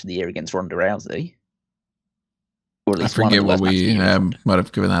worst match of the year against Ronda Rousey. Or at least I forget what we might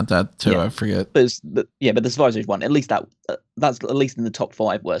have given that too. Yeah. I forget. But the Survivor Series one, at least that's at least in the top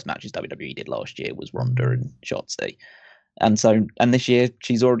 5 worst matches WWE did last year was Ronda and Shotzi. And this year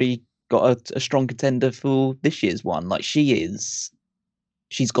she's already got a strong contender for this year's one. Like, she's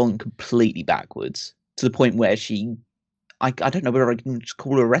gone completely backwards to the point where I don't know whether I can just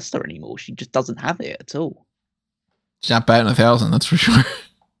call her a wrestler anymore. She just doesn't have it at all. She's not batting 1,000, that's for sure.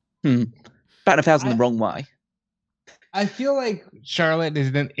 Batting 1,000 the wrong way. I feel like Charlotte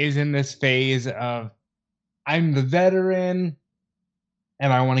is in this phase of, I'm the veteran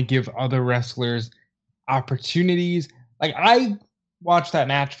and I want to give other wrestlers opportunities. Like, I watched that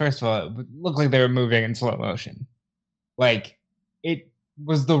match. First of all, it looked like they were moving in slow motion. Like, it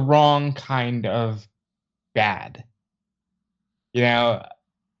was the wrong kind of bad. You know,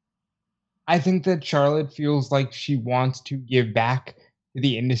 I think that Charlotte feels like she wants to give back to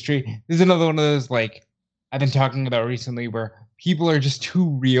the industry. This is another one of those, like, I've been talking about recently where people are just too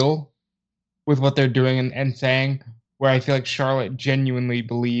real with what they're doing and saying, where I feel like Charlotte genuinely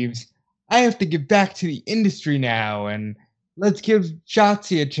believes, I have to give back to the industry now, and let's give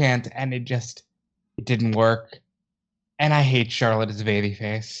Shotzi a chance, and it didn't work. And I hate Charlotte as a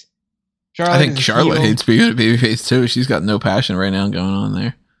babyface. I think Charlotte hates being a babyface too. She's got no passion right now going on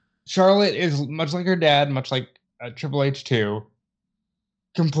there. Charlotte is much like her dad, much like Triple H too,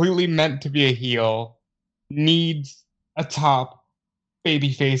 completely meant to be a heel, needs a top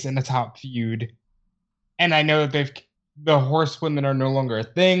babyface and a top feud. And I know that the horsewomen are no longer a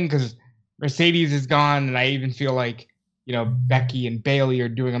thing because Mercedes is gone, and I even feel like, you know, Becky and Bayley are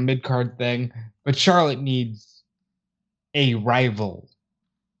doing a mid-card thing, but Charlotte needs a rival.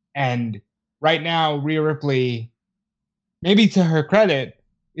 And right now, Rhea Ripley, maybe to her credit,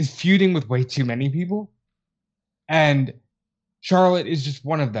 is feuding with way too many people. And Charlotte is just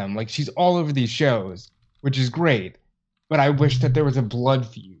one of them. Like, she's all over these shows, which is great. But I wish that there was a blood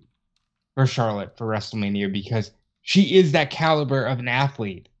feud for Charlotte for WrestleMania, because she is that caliber of an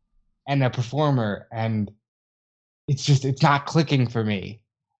athlete and a performer. And it's not clicking for me.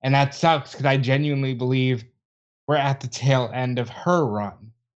 And that sucks, because I genuinely believe we're at the tail end of her run.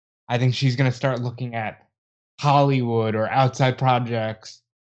 I think she's going to start looking at Hollywood or outside projects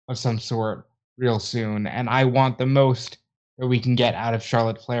of some sort real soon. And I want the most that we can get out of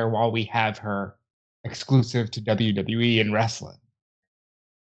Charlotte Flair while we have her exclusive to WWE and wrestling.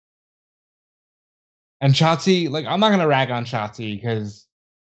 And Shotzi, like, I'm not going to rag on Shotzi because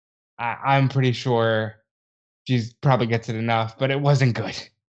I'm pretty sure she's probably gets it enough, but it wasn't good.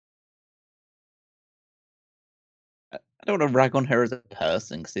 I don't want to rag on her as a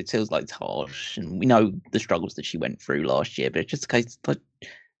person because it feels like it's harsh, and we know the struggles that she went through last year, but it's just a case, like,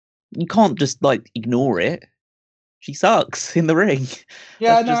 you can't just, like, ignore it. She sucks in the ring.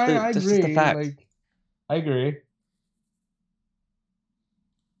 Yeah, I agree. Just a fact. Like, I agree.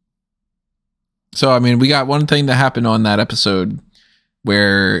 So, I mean, we got one thing that happened on that episode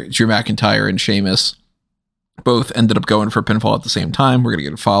where Drew McIntyre and Sheamus both ended up going for pinfall at the same time. We're going to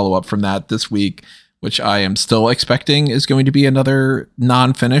get a follow-up from that this week, which I am still expecting is going to be another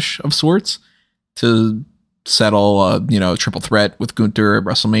non-finish of sorts to settle a triple threat with Gunther at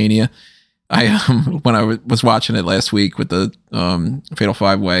WrestleMania. When I was watching it last week with the Fatal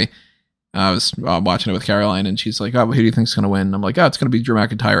 5-Way, I was watching it with Caroline, and she's like, "Oh, who do you think's going to win?" And I'm like, "Oh, it's going to be Drew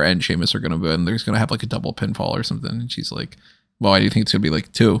McIntyre and Sheamus are going to win. There's going to have like a double pinfall or something." And she's like, "Well, why do you think it's going to be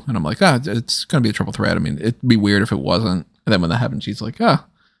like 2?" And I'm like, "Oh, it's going to be a triple threat. I mean, it'd be weird if it wasn't." And then when that happened, she's like, "Oh,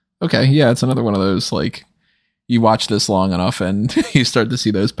 okay, yeah, it's another one of those, like, you watch this long enough and you start to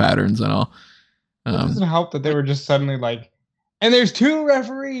see those patterns and all." It doesn't help that they were just suddenly like, and there's 2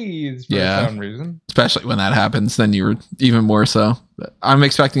 referees for some reason. Especially when that happens, then you're even more so. But I'm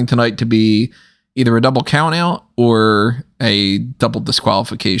expecting tonight to be either a double count out or a double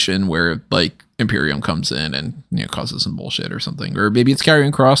disqualification where, like, Imperium comes in and, causes some bullshit or something. Or maybe it's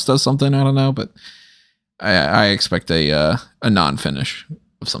Karrion Kross does something, I don't know, but I expect a non-finish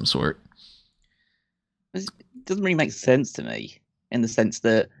of some sort. It doesn't really make sense to me, in the sense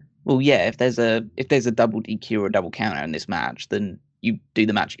that, well, yeah, if there's a double DQ or a double count out in this match, then you do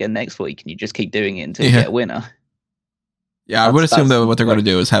the match again next week and you just keep doing it until you get a winner. Yeah, I would assume that what they're going to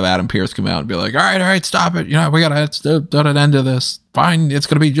do is have Adam Pearce come out and be like, all right, stop it. We got to put an end to this. Fine, it's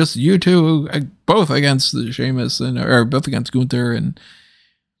going to be just you two, both against Sheamus or both against Gunther, and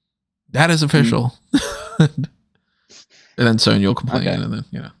that is official. And then Sonya will complain, and then,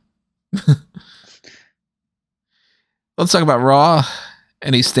 Let's talk about Raw.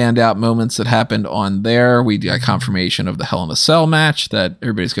 Any standout moments that happened on there? We got confirmation of the Hell in a Cell match that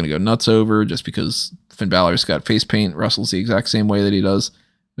everybody's going to go nuts over just because Finn Balor's got face paint. Russell's the exact same way that he does.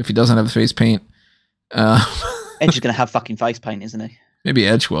 If he doesn't have the face paint, Edge is going to have fucking face paint, isn't he? Maybe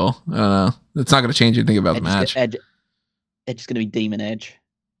Edge will. I don't know. It's not going to change anything about the match. Edge is going to be Demon Edge.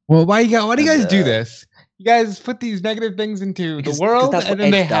 Well, why do you guys do this? You guys put these negative things into the world, and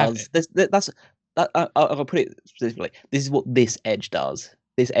then they have it. I'll put it specifically. This is what this Edge does.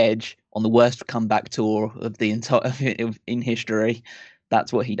 This Edge on the worst comeback tour of the entire in history.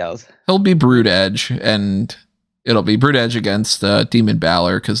 That's what he does. He'll be Brood Edge, and it'll be Brood Edge against Demon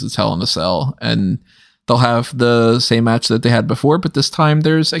Balor because it's Hell in a Cell, and they'll have the same match that they had before, but this time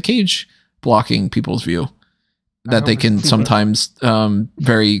there's a cage blocking people's view that they can sometimes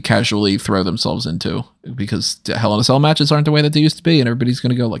very casually throw themselves into because Hell in a Cell matches aren't the way that they used to be, and everybody's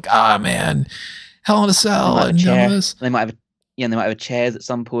going to go like, man, Hell in a Cell. They might have chairs at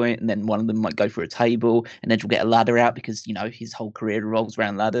some point, and then one of them might go for a table, and Edge will get a ladder out because, his whole career revolves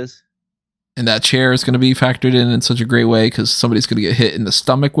around ladders. And that chair is going to be factored in such a great way because somebody's going to get hit in the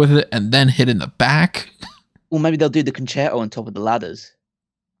stomach with it and then hit in the back. Or maybe they'll do the concerto on top of the ladders.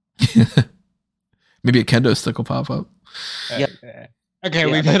 Maybe a kendo stick will pop up. Yep. Okay,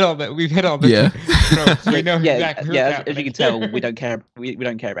 we've hit all that. We've hit all the. Yeah. We know exactly. Yeah. As you can tell, we don't care. We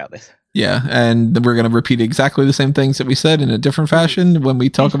don't care about this. Yeah, and we're going to repeat exactly the same things that we said in a different fashion when we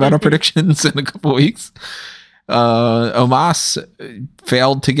talk about our predictions in a couple weeks. Omos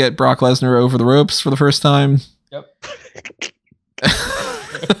failed to get Brock Lesnar over the ropes for the first time. Yep.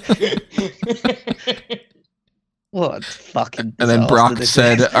 What fucking. And then Brock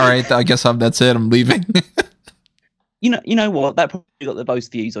said, "All right, I guess that's it. I'm leaving." You know what? That probably got the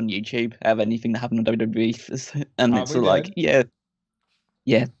most views on YouTube out of anything that happened on WWE, and it's like, yeah.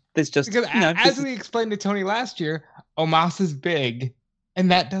 There's just because as we explained to Tony last year, Omos is big, and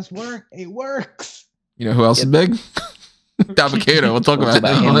that does work. It works. You know who else is big? Dabakato. We'll talk about him.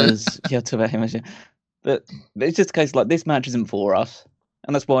 Talk about him. But it's just a case like this match isn't for us,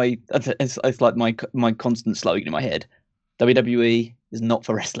 and that's why it's like my constant slogan in my head. WWE is not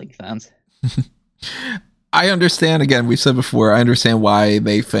for wrestling fans. I understand. Again, we've said before. I understand why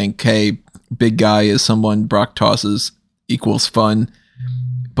they think, hey, big guy is someone Brock tosses equals fun.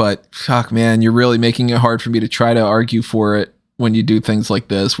 But fuck, man, you're really making it hard for me to try to argue for it when you do things like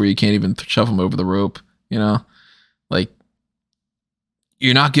this, where you can't even shove them over the rope. Like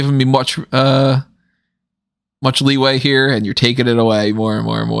you're not giving me much leeway here, and you're taking it away more and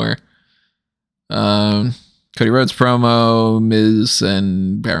more and more. Cody Rhodes promo, Miz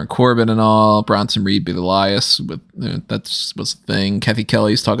and Baron Corbin and all. Bronson Reed beat Elias with that's was the thing. Kathy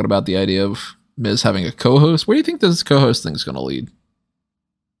Kelly's talking about the idea of Miz having a co-host. Where do you think this co-host thing's going to lead?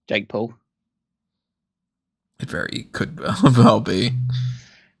 Jake Paul. It very could well be.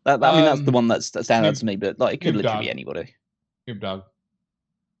 I mean, that's the one that stands out to me, but like, it could literally be anybody. Snoop Dogg.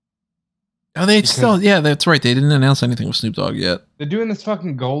 Oh, that's right. They didn't announce anything with Snoop Dogg yet. They're doing this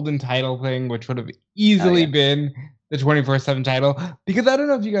fucking golden title thing, which would have easily been the 24/7 title. Because I don't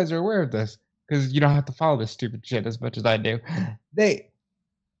know if you guys are aware of this, because you don't have to follow this stupid shit as much as I do. They're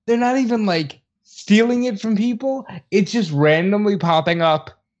not even like stealing it from people. It's just randomly popping up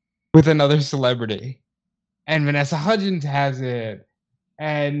with another celebrity. And Vanessa Hudgens has it.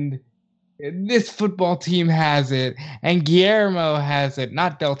 And this football team has it. And Guillermo has it.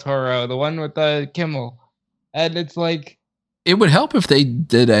 Not Del Toro, the one with the Kimmel. And it's like... It would help if they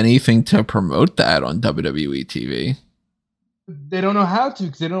did anything to promote that on WWE TV. They don't know how to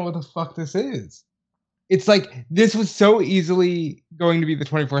because they don't know what the fuck this is. It's like, this was so easily going to be the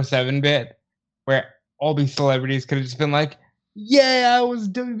 24/7 bit where all these celebrities could have just been like, yeah, I was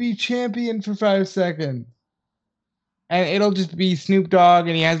WWE champion for 5 seconds. And it'll just be Snoop Dogg,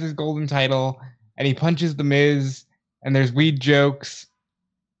 and he has his golden title, and he punches The Miz, and there's weed jokes.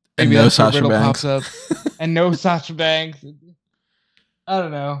 And no Sasha Banks. Pops up, and no Sasha Banks. I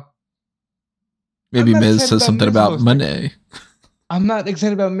don't know. Maybe Miz says something about money. I'm not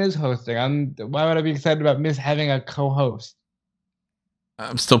excited about Miz hosting. Why would I be excited about Miz having a co-host?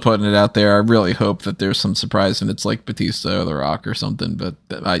 I'm still putting it out there. I really hope that there's some surprise and it's like Batista or The Rock or something, but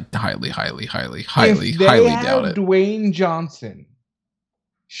I highly doubt it. Dwayne Johnson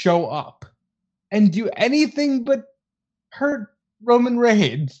show up and do anything but hurt Roman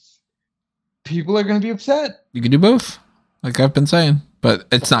Reigns, people are going to be upset. You can do both. like I've been saying, but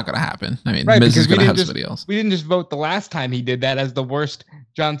it's not going to happen. I mean, Right, Miz is because we going to didn't have just somebody else. we didn't just vote the last time he did that as the worst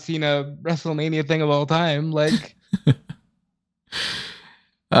John Cena WrestleMania thing of all time. Like,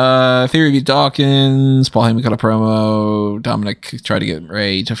 Theory beat Dawkins. Paul Heyman got a promo. Dominic tried to get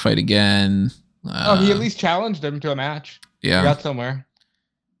Ray to fight again. he at least challenged him to a match. Yeah. He got somewhere.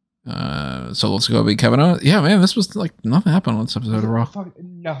 So let's go beat Kevin Owens. Yeah, man, this was like nothing happened on this episode of Raw.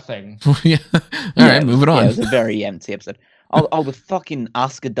 Nothing. Yeah. All right, moving on. Yeah, it was a very empty episode. Oh, the fucking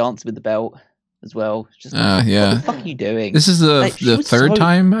Asuka dance with the belt as well. Just yeah. What the fuck are you doing? This is the third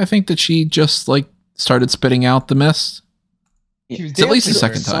time I think that she just like started spitting out the mist. She was It's at least the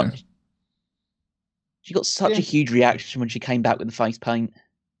dancing second with her. time. She got such a huge reaction when she came back with the face paint.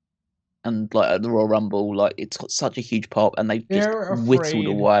 And like at the Royal Rumble, like it's got such a huge pop, and they've just whittled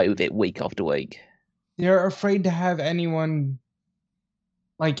away with it week after week. They're afraid to have anyone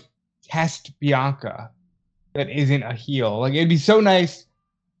like test Bianca that isn't a heel. Like it'd be so nice.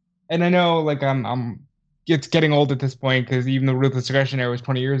 And I know, like I'm it's getting old at this point because even the Ruthless Aggression era was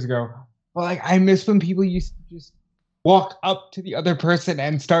 20 years ago. But like I miss when people used to just walk up to the other person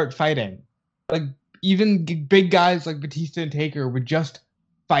and start fighting. Like even big guys like Batista and Taker would just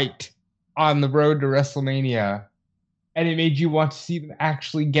fight on the road to WrestleMania, and it made you want to see them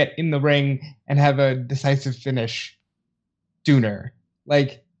actually get in the ring and have a decisive finish sooner.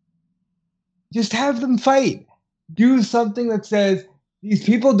 Like, just have them fight. Do something that says these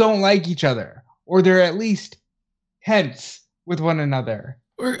people don't like each other, or they're at least tense with one another.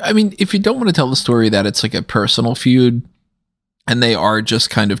 Or, I mean, if you don't want to tell the story that it's like a personal feud, and they are just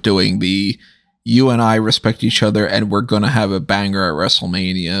kind of doing the you and I respect each other and we're going to have a banger at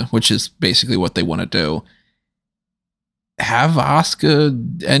WrestleMania, which is basically what they want to do. Have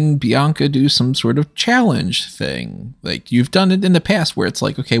Asuka and Bianca do some sort of challenge thing. Like you've done it in the past where it's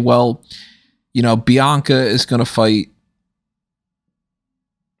like, okay, well, you know, Bianca is going to fight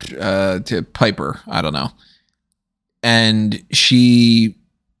to Piper. I don't know. And she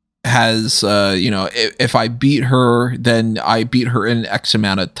has, if I beat her, then I beat her in X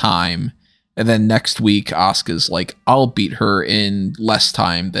amount of time. And then next week, Asuka's like, I'll beat her in less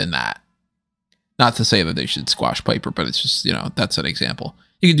time than that. Not to say that they should squash Piper, but it's just, that's an example.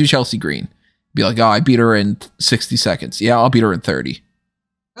 You can do Chelsea Green. Be like, oh, I beat her in 60 seconds. Yeah, I'll beat her in 30.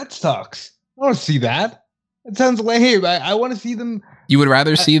 That sucks. I don't see that. It sounds lame. I want to see them. You would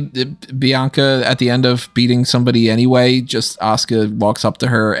rather see Bianca at the end of beating somebody anyway, just Asuka walks up to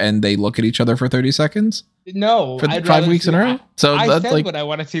her and they look at each other for 30 seconds? No. For 5 weeks in a row? So I that's said like what I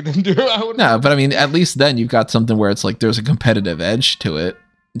want to see them do. No, but I mean, at least then you've got something where it's like there's a competitive edge to it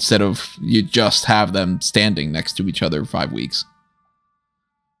instead of you just have them standing next to each other 5 weeks.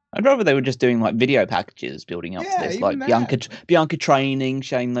 I'd rather they were just doing like video packages building up to this, like Bianca training,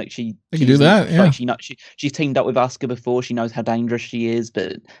 showing like she can do that. Yeah, like she's teamed up with Asuka before. She knows how dangerous she is,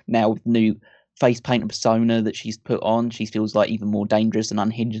 but now with new face paint and persona that she's put on, she feels like even more dangerous and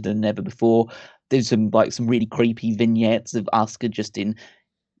unhinged than ever before. There's some really creepy vignettes of Asuka just in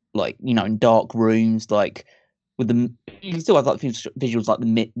like in dark rooms, like with the you can still have like visuals like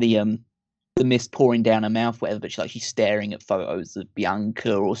the mist pouring down her mouth, whatever, but she's staring at photos of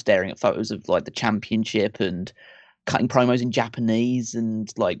Bianca or staring at photos of like the championship and cutting promos in Japanese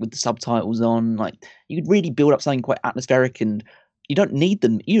and like with the subtitles on. Like you could really build up something quite atmospheric, and you don't need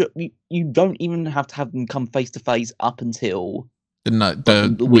them. You don't even have to have them come face to face up until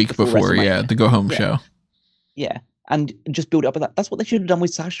the week before, the go home show. Yeah, and just build up with that. That's what they should have done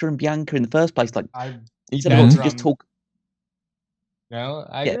with Sasha and Bianca in the first place. Like instead of just talk. No,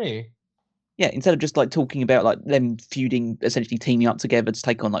 I agree. Yeah, instead of just like talking about like them feuding, essentially teaming up together to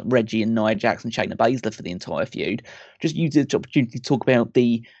take on like Reggie and Nia Jax and Shayna Baszler for the entire feud, just use the opportunity to talk about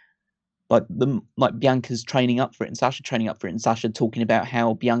Bianca's training up for it and Sasha training up for it, and Sasha talking about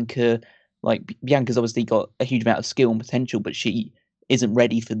how Bianca's obviously got a huge amount of skill and potential, but she isn't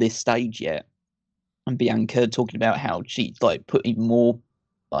ready for this stage yet. And Bianca talking about how she put even more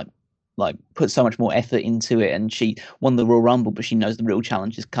put so much more effort into it, and she won the Royal Rumble, but she knows the real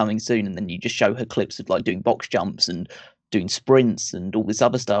challenge is coming soon. And then you just show her clips of like doing box jumps and doing sprints and all this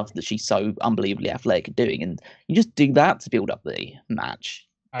other stuff that she's so unbelievably athletic at doing, and you just do that to build up the match.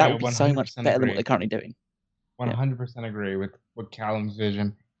 That would be so much better than what they're currently doing. 100% agree with Callum's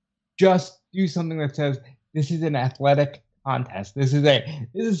vision. Just do something that says this is an athletic contest. This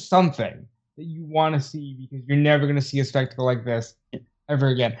is something that you want to see, because you're never going to see a spectacle like this ever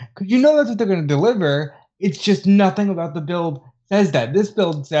again. Because that's what they're going to deliver. It's just nothing about the build says that. This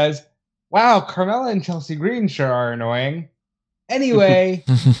build says, wow, Carmella and Chelsea Green sure are annoying. Anyway,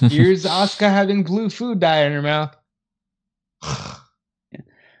 here's Asuka having blue food dye in her mouth.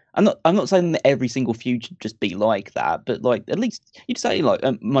 I'm not saying that every single feud should just be like that, but like at least you'd say like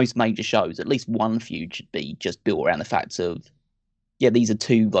most major shows, at least one feud should be just built around the fact of these are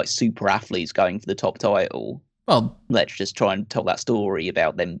two like super athletes going for the top title. Well, let's just try and tell that story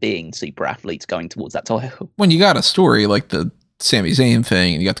about them being super athletes going towards that title. When you got a story like the Sami Zayn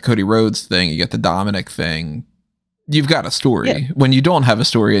thing, and you got the Cody Rhodes thing, you got the Dominic thing, you've got a story. Yeah. When you don't have a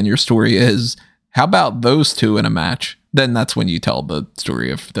story and your story is, how about those two in a match? Then that's when you tell the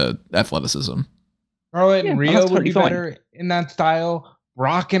story of the athleticism. Charlotte and Rio would be better in that style.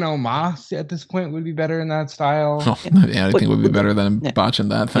 Brock and Omos at this point would be better in that style. Oh, yeah, I think it would be better than botching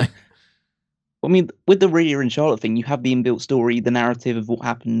that thing. I mean, with the Rhea and Charlotte thing, you have the inbuilt story, the narrative of what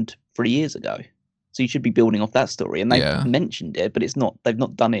happened 3 years ago. So you should be building off that story. And they've mentioned it, but they've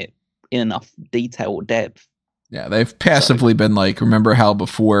not done it in enough detail or depth. Yeah, they've passively been like, remember how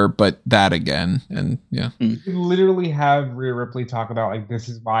before, but that again. And You literally have Rhea Ripley talk about, like, this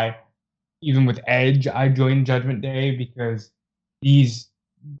is why, even with Edge, I joined Judgment Day, because the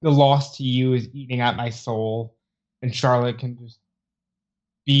loss to you is eating at my soul. And Charlotte can just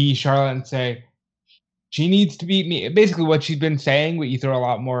be Charlotte and say, she needs to beat me. Basically what she's been saying, but you throw a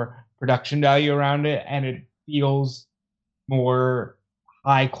lot more production value around it, and it feels more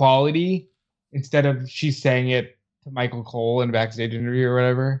high quality instead of she's saying it to Michael Cole in a backstage interview or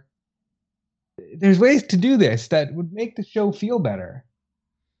whatever. There's ways to do this that would make the show feel better.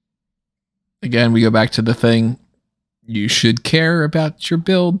 Again, we go back to the thing. You should care about your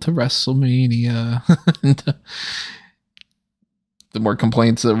build to WrestleMania. The more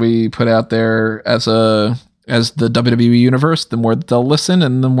complaints that we put out there as the WWE universe, the more that they'll listen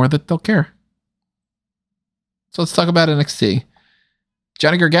and the more that they'll care. So let's talk about NXT.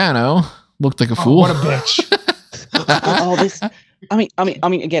 Johnny Gargano looked like a fool. What a bitch. I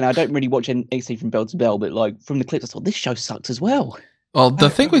mean, again, I don't really watch NXT from bell to bell, but like from the clips I saw, this show sucks as well. Well, the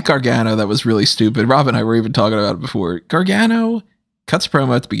thing with Gargano that was really stupid, Rob and I were even talking about it before. Gargano cuts a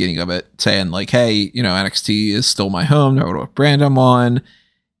promo at the beginning of it saying like, hey, NXT is still my home, no matter what brand I'm on.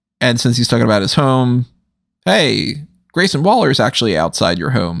 And since he's talking about his home, hey, Grayson Waller's actually outside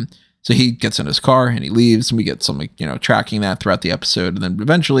your home. So he gets in his car and he leaves, and we get some, tracking that throughout the episode. And then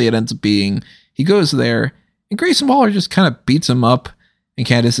eventually it ends up being, he goes there and Grayson Waller just kind of beats him up. And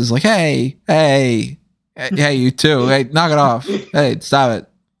Candice is like, hey, you too. Hey, knock it off. Hey, stop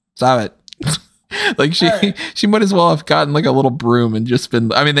it. Like she might as well have gotten like a little broom and just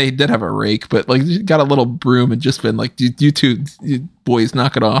been, I mean, they did have a rake, but like she got a little broom and just been like, you two boys,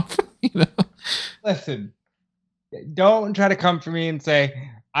 knock it off. Listen, don't try to come for me and say,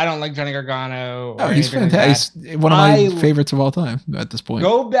 I don't like Johnny Gargano. Oh, he's fantastic. Like one of my favorites of all time at this point.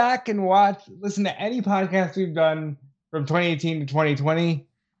 Go back and listen to any podcast we've done from 2018 to 2020.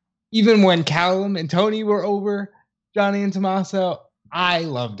 Even when Callum and Tony were over Johnny and Tommaso, I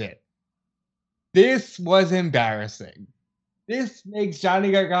loved it. This was embarrassing. This makes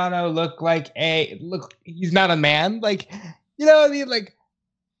Johnny Gargano look like he's not a man. Like, like,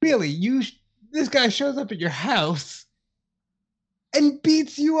 really, this guy shows up at your house and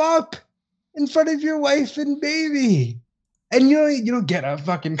beats you up in front of your wife and baby. And you don't get a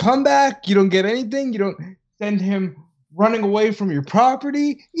fucking comeback. You don't get anything. You don't send him running away from your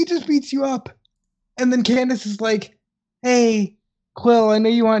property. He just beats you up. And then Candice is like, hey, Quill, I know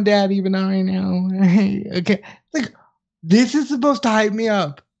you want Daddy, but now I know. Hey, okay. Like, this is supposed to hype me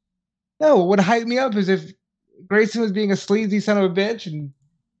up. No, what would hype me up is if Grayson was being a sleazy son of a bitch and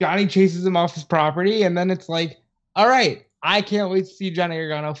Johnny chases him off his property, and then it's like, all right, I can't wait to see Johnny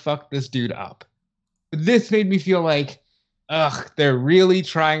Gargano fuck this dude up. But this made me feel like, they're really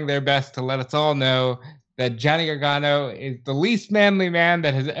trying their best to let us all know that Johnny Gargano is the least manly man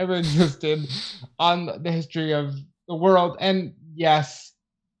that has ever existed on the history of the world. And yes,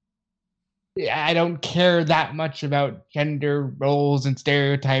 I don't care that much about gender roles and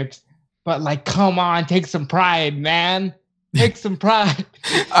stereotypes, but like, come on, take some pride, man. Take some pride.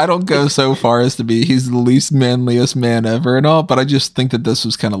 I don't go so far as to be he's the least manliest man ever and all, but I just think that this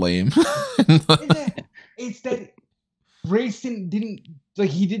was kind of lame. It's that Grayson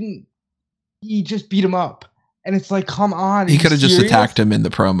he just beat him up. And it's like, come on. He could have just attacked him in the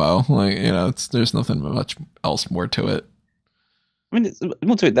promo. Like, there's nothing much else more to it. I mean, it's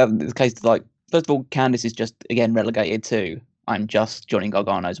more to it that the case, like, first of all, Candice is just, again, relegated to, I'm just Johnny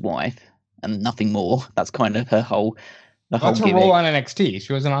Gargano's wife and nothing more. That's kind of her whole That's her role on NXT.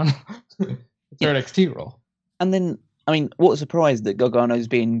 She wasn't on it's her NXT role. And then, I mean, what a surprise that Gargano's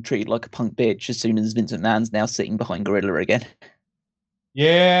being treated like a punk bitch as soon as Vincent McMahon's now sitting behind Gorilla again.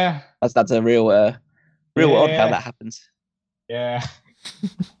 Yeah. That's a real odd how that happens. Yeah.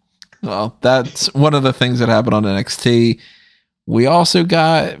 Well, that's one of the things that happened on NXT. We also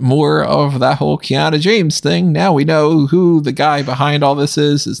got more of that whole Kiana James thing. Now we know who the guy behind all this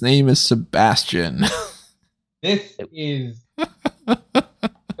is. His name is Sebastian. This is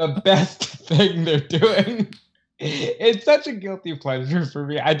the best thing they're doing. It's such a guilty pleasure for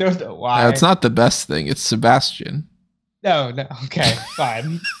me. I don't know why. No, it's not the best thing. It's Sebastian. No. Okay,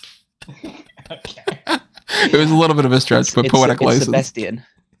 fine. Okay. It was a little bit of a stretch, but poetic license. Sebastian.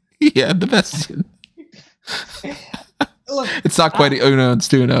 Yeah, the best. Look, it's not quite Uno and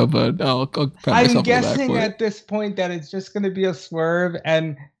Stuno, but I'll pat myself I'm on the back guessing for at it. this point that it's just going to be a swerve,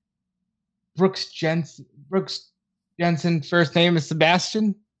 and Brooks Jensen, first name is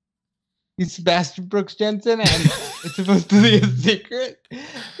Sebastian. He's Sebastian Brooks Jensen, and it's supposed to be a secret.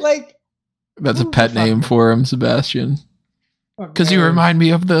 Like, That's a pet name for him, Sebastian. Because okay. you remind me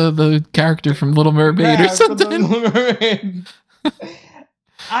of the character from Little Mermaid or something. Little Mermaid.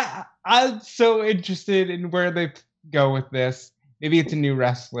 I'm so interested in where they go with this. Maybe it's a new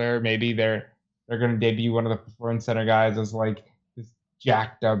wrestler. Maybe they're going to debut one of the Performance Center guys as like this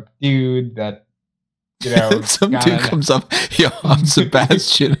jacked up dude that, you know, some dude comes up. Yo, I'm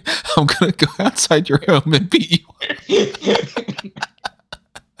Sebastian. I'm gonna go outside your home and beat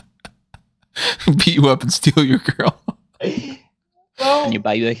you up and steal your girl. Well, and your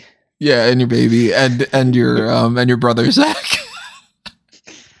baby. Yeah, and your baby, and your brother Zach.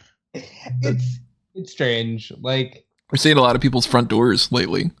 It's strange. Like, we're seeing a lot of people's front doors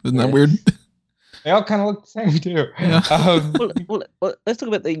lately. Isn't that weird? They all kind of look the same too. Yeah. Well, let's talk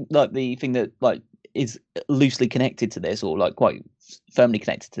about the thing that like is loosely connected to this, or like quite firmly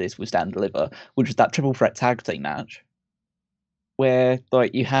connected to this with Stand and Deliver, which was that triple threat tag team match, where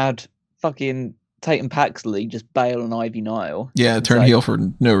like you had fucking Tatum Paxley just bail on Ivy Nile. Yeah, turn heel for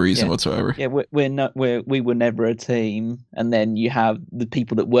no reason whatsoever. Yeah, we were never a team, and then you have the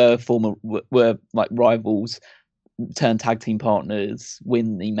people that were like rivals turn tag team partners,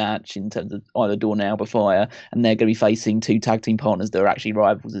 win the match in terms of either Dawn or Alba Fire, and they're going to be facing two tag team partners that are actually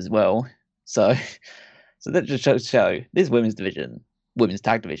rivals as well. So that just shows this women's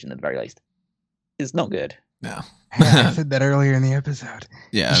tag division at the very least, it's not good. No. I said that earlier in the episode.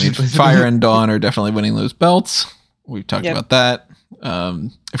 Yeah, I mean, Fire and Dawn are definitely winning those belts. We've talked about that.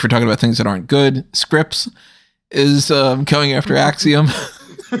 If we're talking about things that aren't good, Scripps is going after Axiom.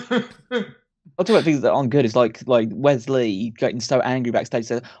 I'll talk about things that aren't good. It's like Wesley getting so angry backstage,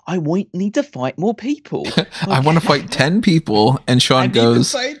 says, "I need to fight more people. I want to fight 10 people." And Sean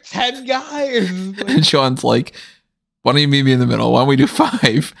goes, "I need to fight 10 guys." And Sean's like, "Why don't you meet me in the middle? Why don't we do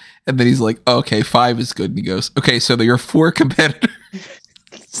 5?" And then he's like, oh, "Okay, 5 is good." And he goes, "Okay, so there are 4 competitors."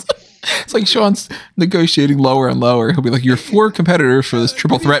 It's like Sean's negotiating lower and lower. He'll be like, "You're 4 competitors for this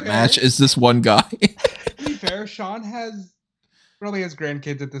triple threat match. Is this one guy?" To be fair, Sean probably has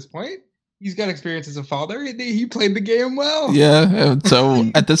grandkids at this point. He's got experience as a father. He played the game well. Yeah.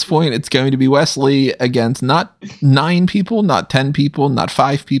 So at this point, it's going to be Wesley against not 9 people, not 10 people, not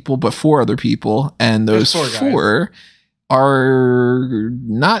 5 people, but 4 other people. And those 4 are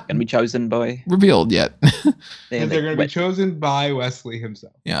not going to be chosen by revealed yet. They're going to be chosen by Wesley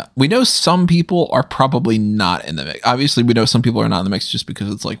himself. Yeah. We know some people are probably not in the mix. Obviously, we know some people are not in the mix just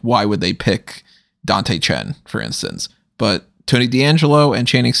because it's like, why would they pick Dante Chen, for instance? But Tony D'Angelo and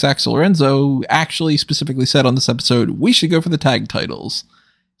Channing Sachs Lorenzo actually specifically said on this episode, we should go for the tag titles.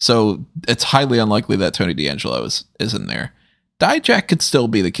 So it's highly unlikely that Tony D'Angelo is in there. Dijak could still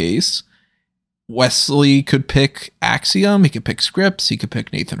be the case. Wesley could pick Axiom. He could pick Scripps. He could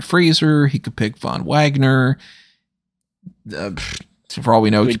pick Nathan Fraser. He could pick Von Wagner. For all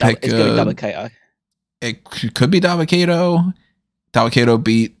we know, he could pick... It's going to be Dabba-Kato. It could be Dabba-Kato. Dabba-Kato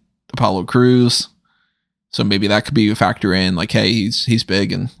beat Apollo Crews. So maybe that could be a factor in, like, hey, he's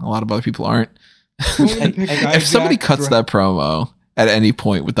big and a lot of other people aren't. If somebody cuts that promo at any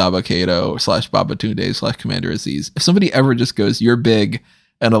point with Dabba-Kato / Babatunde / Commander Aziz, if somebody ever just goes, "You're big,"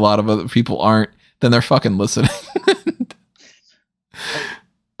 and a lot of other people aren't, then they're fucking listening.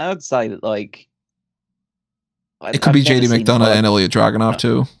 I would say that, like... It could be JD McDonough and Ilya Dragunov,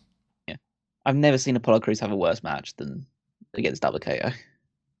 too. Yeah. I've never seen Apollo Crews have a worse match than against Dabba-Kato.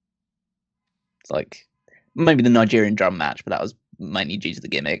 It's like... Maybe the Nigerian drum match, but that was mainly due to the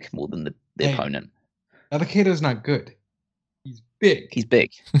gimmick more than the opponent. Dabba-Kato's not good. He's big. He's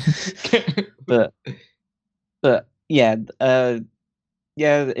big. but yeah, that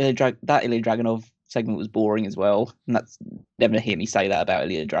Ilya Dragunov segment was boring as well. And that's never hear me say that about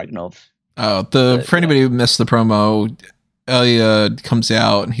Ilya Dragunov. Oh, for anybody who missed the promo, Ilya comes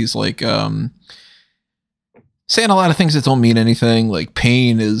out and he's like, saying a lot of things that don't mean anything, like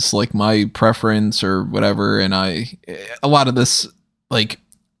pain is like my preference or whatever. And a lot of this like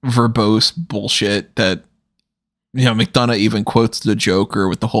verbose bullshit that McDonough even quotes the Joker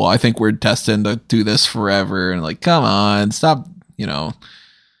with the whole, I think we're destined to do this forever. And like, come on, stop,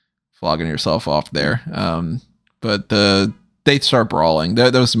 flogging yourself off there. But they start brawling.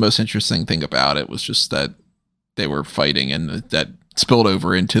 That was the most interesting thing about it, was just that they were fighting, and that spilled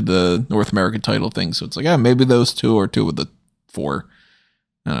over into the North American title thing. So it's like, maybe those two are two of the four.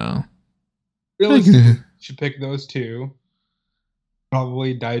 I don't know. Realistically, should pick those two.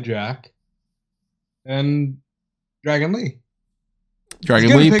 Probably Dijak and Dragon Lee.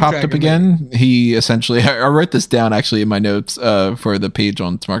 Dragon Lee popped up again. He essentially, I wrote this down actually in my notes for the page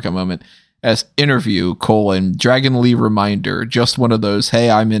on Smart Guy Moment as interview : Dragon Lee reminder. Just one of those, hey,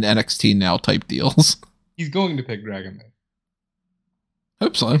 I'm in NXT now type deals. He's going to pick Dragon Lee.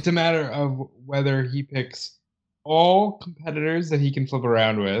 Hope so. It's a matter of whether he picks all competitors that he can flip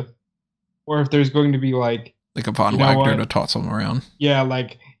around with, or if there's going to be like a Von Wagner to toss him around. Yeah,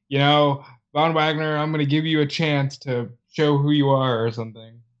 Von Wagner, I'm going to give you a chance to show who you are or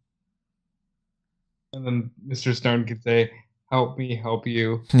something. And then Mr. Stone could say, help me, help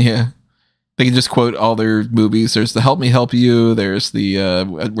you. Yeah. They can just quote all their movies. There's the Help Me, Help You. There's the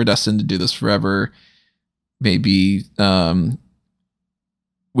We're Destined to Do This Forever. Maybe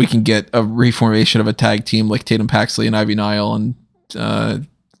we can get a reformation of a tag team like Tatum Paxley and Ivy Nile, and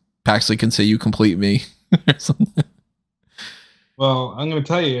Paxley can say, you complete me. Or something. Well, I'm going to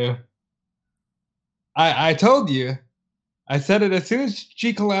tell you. I told you. I said it as soon as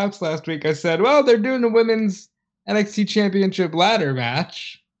she collapsed last week. I said, well, they're doing the women's NXT Championship ladder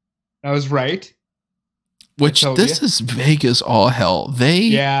match. I was right. Which this is vague as all hell.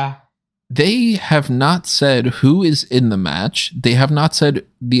 They have not said who is in the match. They have not said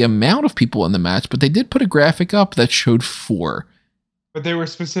the amount of people in the match, but they did put a graphic up that showed 4. But they were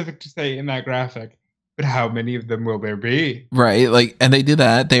specific to say in that graphic, but how many of them will there be? Right, and they did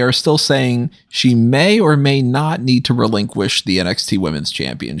that. They are still saying she may or may not need to relinquish the NXT Women's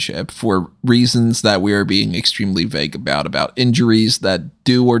Championship for reasons that we are being extremely vague about injuries that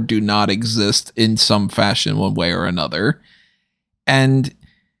do or do not exist in some fashion one way or another. And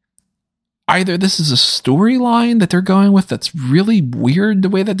either this is a storyline that they're going with that's really weird the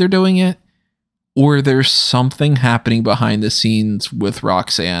way that they're doing it, or there's something happening behind the scenes with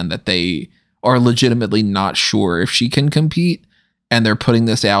Roxanne that they are legitimately not sure if she can compete, and they're putting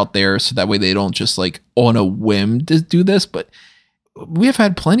this out there so that way they don't just on a whim do this. But we have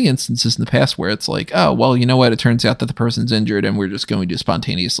had plenty of instances in the past where it's like, oh, well, you know what? It turns out that the person's injured and we're just going to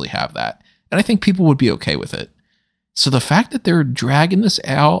spontaneously have that. And I think people would be okay with it. So the fact that they're dragging this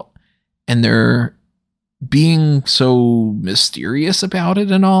out and they're being so mysterious about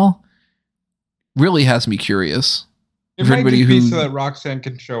it and all really has me curious. It might just be so that Roxanne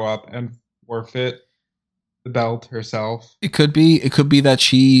can show up and forfeit the belt herself. It could be that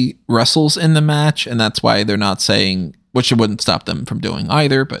she wrestles in the match, and that's why they're not saying, which it wouldn't stop them from doing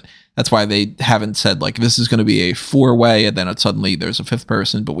either, but that's why they haven't said this is going to be a 4-way, and then suddenly there's a 5th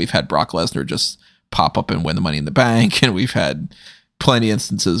person. But we've had Brock Lesnar just pop up and win the Money in the Bank, and we've had plenty of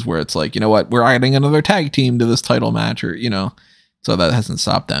instances where it's like, you know what, we're adding another tag team to this title match, or so that hasn't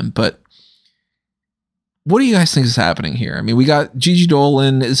stopped them. But what do you guys think is happening here? I mean, we got Gigi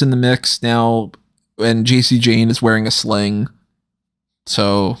Dolan is in the mix now, and JC Jane is wearing a sling.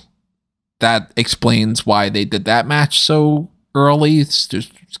 So that explains why they did that match so early. It's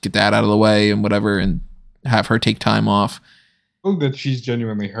just get that out of the way and whatever, and have her take time off. Oh, that she's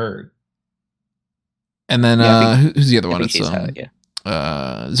genuinely hurt. And then who's the other one? It's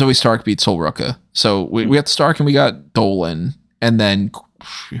hurt, Zoe Stark beat Sol Ruka. So we got Stark and we got Dolan, and then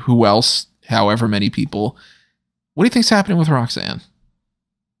who else? However many people. What do you think's happening with Roxanne?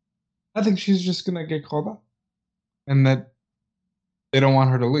 I think she's just gonna get called up, and that they don't want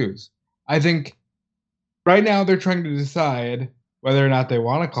her to lose. I think right now they're trying to decide whether or not they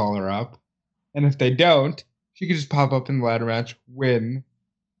want to call her up, and if they don't, she could just pop up in the ladder match, win,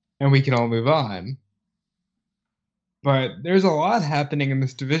 and we can all move on. But there's a lot happening in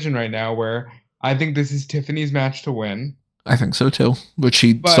this division right now where I think this is Tiffany's match to win. I think so too, but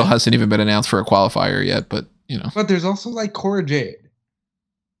still hasn't even been announced for a qualifier yet, but But there's also Cora Jade.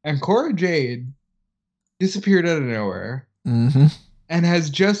 And Cora Jade disappeared out of nowhere and has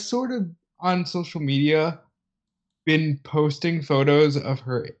just sort of on social media been posting photos of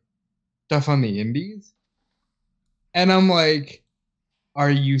her stuff on the indies. And I'm like, are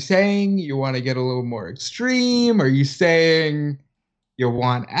you saying you want to get a little more extreme? Are you saying you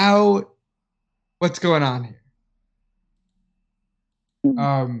want out? What's going on here?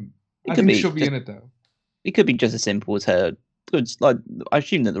 I think she'll be in it though. It could be just as simple as her. I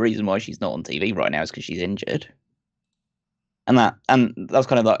assume that the reason why she's not on TV right now is because she's injured, And that was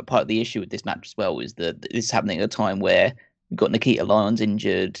kind of like part of the issue with this match as well, is that this is happening at a time where you've got Nikita Lyons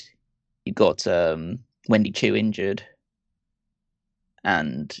injured, you've got Wendy Chu injured,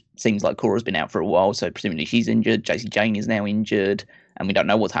 and seems like Cora's been out for a while, so presumably she's injured. Jacy Jane is now injured, and we don't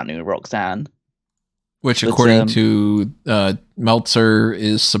know what's happening with Roxanne. Which, according to Meltzer,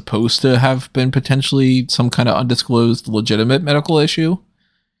 is supposed to have been potentially some kind of undisclosed legitimate medical issue.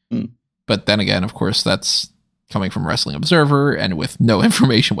 But then again, of course, that's coming from Wrestling Observer and with no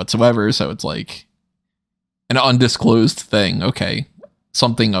information whatsoever. So it's like an undisclosed thing. Okay.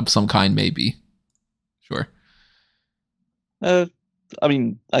 Something of some kind, maybe. Sure. I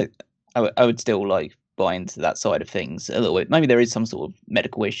mean, I would still like buy into that side of things a little bit. Maybe there is some sort of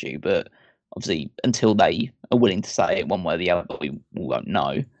medical issue, but obviously until they are willing to say it one way or the other, we won't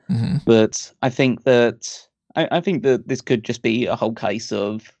know. Mm-hmm. But I think that this could just be a whole case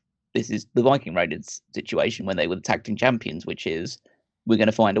of, this is the Viking Raiders situation when they were the tag team champions, which is we're going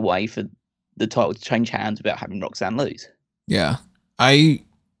to find a way for the title to change hands without having Roxanne lose. Yeah. I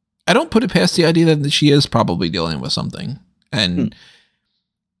don't put it past the idea that she is probably dealing with something. And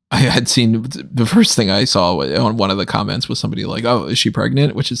I had seen, the first thing I saw on one of the comments was somebody like, oh, is she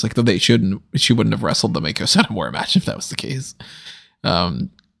pregnant? Which is like, she wouldn't have wrestled the Mako Satomura match if that was the case. I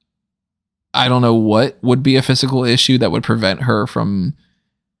don't know what would be a physical issue that would prevent her from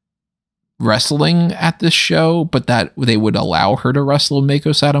wrestling at this show, but that they would allow her to wrestle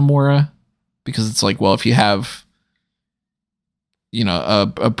Mako Satomura, because it's like, well, if you have,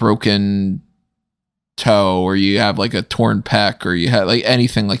 a broken toe, or you have like a torn pec, or you have like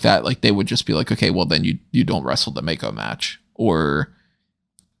anything like that, like they would just be like, okay, well then you don't wrestle the Mako match, or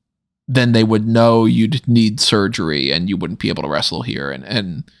then they would know you'd need surgery and you wouldn't be able to wrestle here,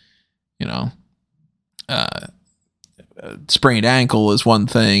 and sprained ankle is one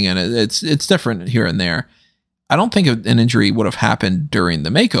thing, and it's different here and there. I don't think an injury would have happened during the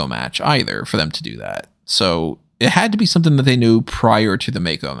Mako match either for them to do that. So it had to be something that they knew prior to the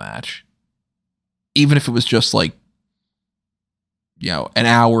Mako match, even if it was just like, an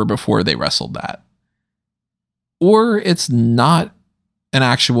hour before they wrestled that. Or it's not an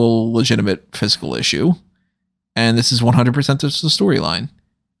actual legitimate physical issue, and this is 100% just the storyline.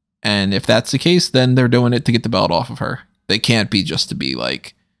 And if that's the case, then they're doing it to get the belt off of her. They can't be just to be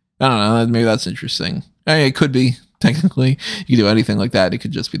like, I don't know, maybe that's interesting. It could be, technically. You can do anything like that. It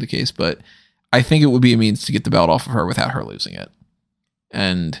could just be the case. But I think it would be a means to get the belt off of her without her losing it.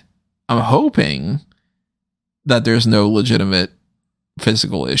 And I'm hoping that there's no legitimate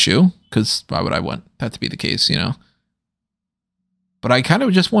physical issue, because why would I want that to be the case, But I kind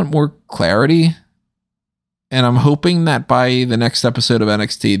of just want more clarity. And I'm hoping that by the next episode of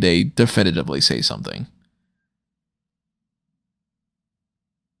NXT, they definitively say something.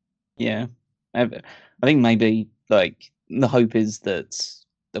 Yeah. I think maybe, like, the hope is that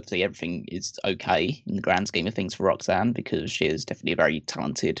obviously everything is okay in the grand scheme of things for Roxanne, because she is definitely a very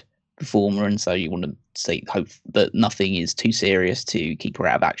talented performer, and so you want to hope that nothing is too serious to keep her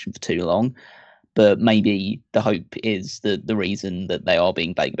out of action for too long. But maybe the hope is that the reason that they are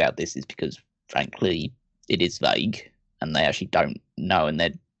being vague about this is because, frankly, it is vague and they actually don't know, and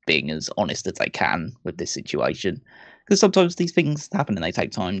they're being as honest as they can with this situation. Because sometimes these things happen and they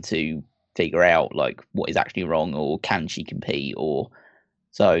take time to figure out like what is actually wrong, or can she compete, or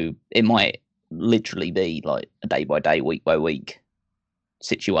so it might literally be like a day by day, week by week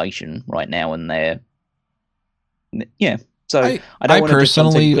situation right now, and so I don't want to just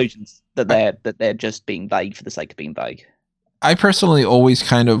jump to conclusions that they're just being vague for the sake of being vague. I personally always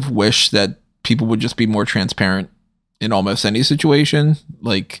kind of wish that people would just be more transparent in almost any situation.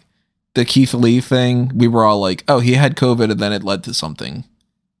 Like the Keith Lee thing, we were all like, oh, he had COVID and then it led to something,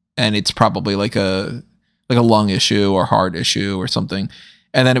 and it's probably like a lung issue or heart issue or something.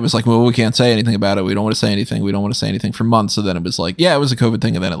 And then it was like, well, we can't say anything about it. We don't want to say anything. We don't want to say anything for months. So then it was like, yeah, it was a COVID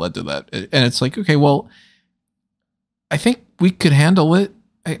thing, and then it led to that. And it's like, okay, well, I think we could handle it.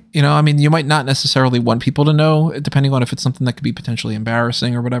 You might not necessarily want people to know, depending on if it's something that could be potentially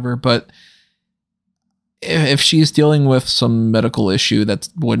embarrassing or whatever. But if she's dealing with some medical issue that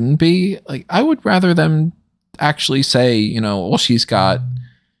wouldn't be, like, I would rather them actually say, well, she's got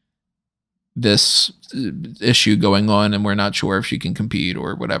this issue going on and we're not sure if she can compete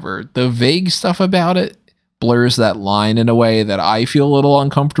or whatever. The vague stuff about it blurs that line in a way that I feel a little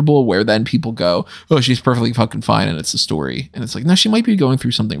uncomfortable, where then people go, oh, she's perfectly fucking fine and it's a story. And it's like, no, she might be going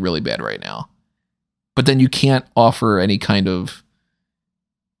through something really bad right now. But then you can't offer any kind of,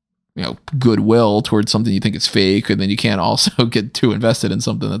 goodwill towards something you think is fake, and then you can't also get too invested in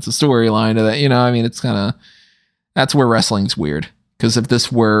something that's a storyline. That, it's kind of, that's where wrestling's weird. Because if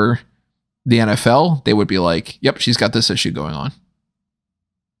this were the NFL, they would be like, yep, she's got this issue going on.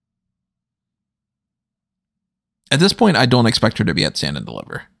 At this point, I don't expect her to be at Stand and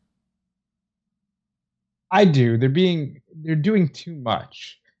Deliver. I do. They're doing too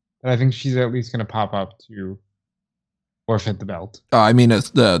much. But I think she's at least going to pop up to forfeit the belt. I mean,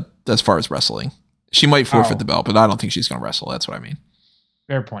 as far as wrestling, she might forfeit the belt, but I don't think she's going to wrestle. That's what I mean.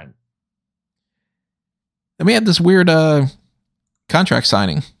 Fair point. Then we had this weird contract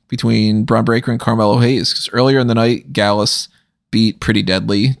signing between Braun Breaker and Carmelo Hayes, because earlier in the night, Gallus beat Pretty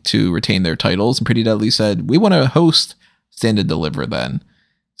Deadly to retain their titles, and Pretty Deadly said, we want to host Stand and Deliver then.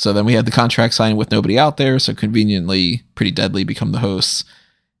 So then we had the contract signing with nobody out there, so conveniently Pretty Deadly become the hosts.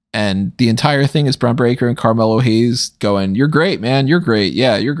 And the entire thing is Braun Breaker and Carmelo Hayes going, you're great, man, you're great.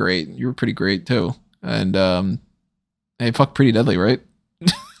 Yeah, you're great. You're pretty great too. And hey, fuck Pretty Deadly, right?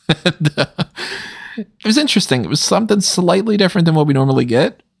 And, it was interesting. It was something slightly different than what we normally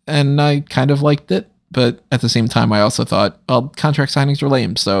get, and I kind of liked it. But at the same time, I also thought, well, contract signings are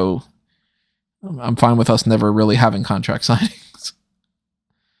lame, so I'm fine with us never really having contract signings.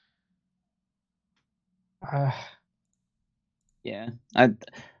 Yeah,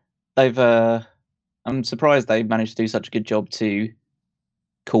 I'm surprised they've managed to do such a good job to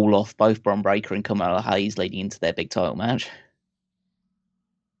call off both Braun Breaker and Carmelo Hayes leading into their big title match.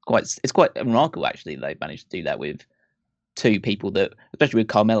 It's quite remarkable, actually, they've managed to do that with two people that, especially with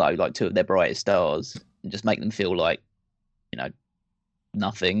Carmelo, like two of their brightest stars, and just make them feel like,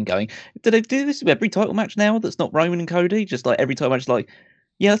 nothing going. Do they do this with every title match now that's not Roman and Cody? Just like every title match, like,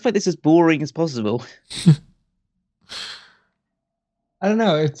 yeah, let's make this as boring as possible. I don't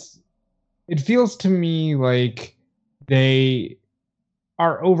know. It feels to me like they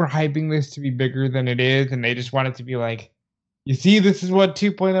are overhyping this to be bigger than it is, and they just want it to be like, you see, this is what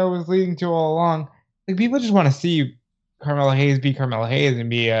 2.0 was leading to all along. Like, people just want to see Carmelo Hayes be Carmelo Hayes and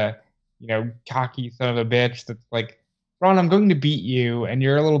be a, cocky son of a bitch that's like, Ron, I'm going to beat you, and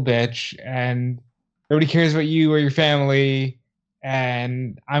you're a little bitch, and nobody cares about you or your family,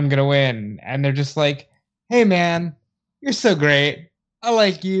 and I'm going to win. And they're just like, hey, man, you're so great. I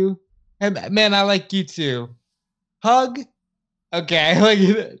like you. And man, I like you too. Hug? Okay. Like,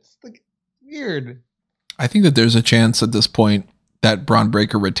 it's like weird. I think that there's a chance at this point that Braun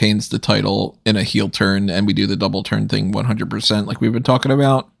Breaker retains the title in a heel turn, and we do the double turn thing 100%, like we've been talking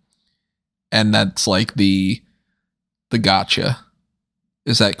about. And that's like the gotcha,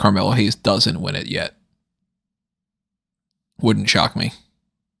 is that Carmelo Hayes doesn't win it yet. Wouldn't shock me.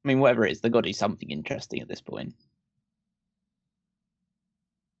 I mean, whatever it is, they've got to do something interesting at this point.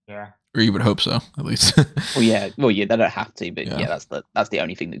 Yeah. Or you would hope so, at least. Well, yeah, they don't have to, but yeah, that's the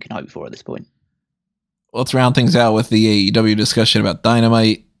only thing that we can hope for at this point. Let's round things out with the AEW discussion about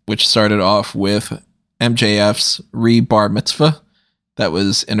Dynamite, which started off with MJF's re-bar mitzvah that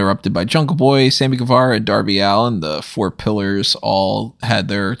was interrupted by Jungle Boy, Sammy Guevara, and Darby Allin. The four pillars all had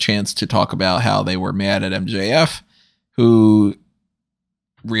their chance to talk about how they were mad at MJF, who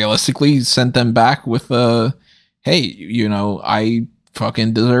realistically sent them back with hey, I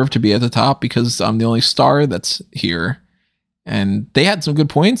fucking deserve to be at the top because I'm the only star that's here. And they had some good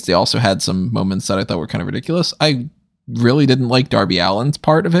points. They also had some moments that I thought were kind of ridiculous. I really didn't like Darby Allin's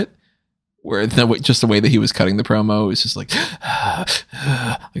part of it, where just the way that he was cutting the promo was just like,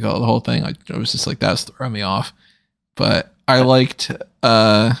 like all the whole thing. I was just like, that's throwing me off. But I liked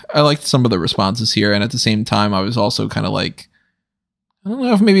some of the responses here, and at the same time, I was also kind of like, I don't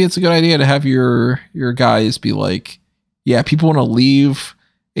know if maybe it's a good idea to have your guys be like, yeah, people want to leave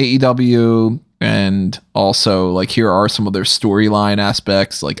AEW. And also, like, here are some of their storyline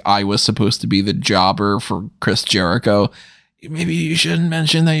aspects. Like, I was supposed to be the jobber for Chris Jericho. Maybe you shouldn't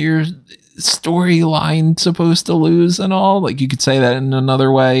mention that your storyline's supposed to lose and all. Like, you could say that in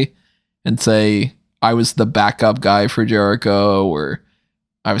another way and say, I was the backup guy for Jericho, or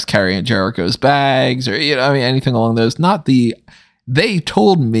I was carrying Jericho's bags, or, anything along those. Not they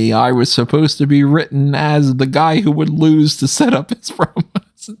told me I was supposed to be written as the guy who would lose to set up his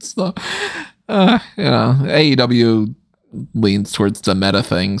promos and stuff. AEW leans towards the meta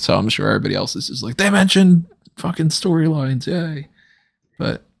thing, so I'm sure everybody else is just like, they mentioned fucking storylines, yay.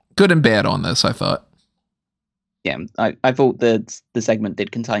 But good and bad on this, I thought. Yeah, I thought that the segment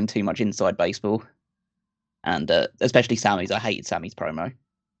did contain too much inside baseball, and especially Sammy's. I hated Sammy's promo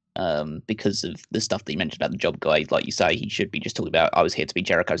because of the stuff that he mentioned about the job guy. Like you say, he should be just talking about, I was here to be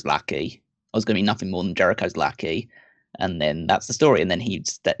Jericho's lackey. I was going to be nothing more than Jericho's lackey. And then that's the story. And then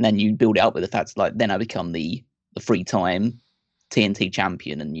then you build it up with the fact, like, then I become the free-time TNT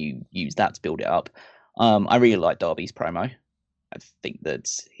champion, and you use that to build it up. I really like Darby's promo. I think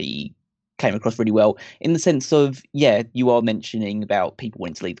that he came across really well in the sense of, yeah, you are mentioning about people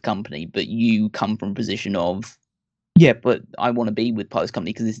wanting to leave the company, but you come from a position of, yeah, but I want to be with part of this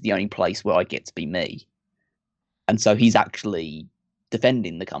company because this is the only place where I get to be me. And so he's actually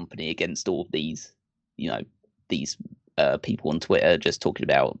defending the company against all of these, these people on Twitter just talking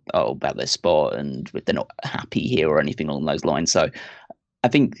about their spot and if they're not happy here or anything along those lines. So I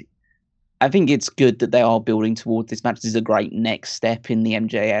think it's good that they are building towards this match. This is a great next step in the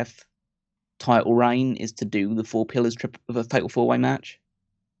MJF title reign, is to do the 4 pillars of a fatal 4-way match,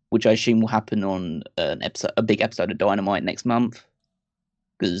 which I assume will happen on a big episode of Dynamite next month,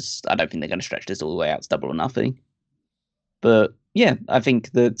 because I don't think they're going to stretch this all the way out to Double or Nothing. But yeah, I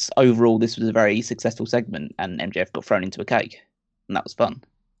think that overall this was a very successful segment, and MJF got thrown into a cake, and that was fun.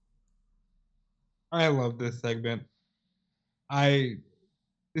 I love this segment.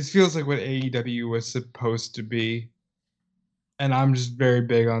 This feels like what AEW was supposed to be, and I'm just very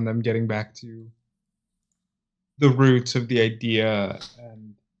big on them getting back to the roots of the idea,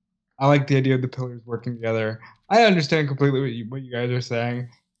 and I like the idea of the pillars working together. I understand completely what you guys are saying.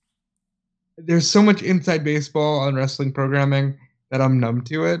 There's so much inside baseball on wrestling programming that I'm numb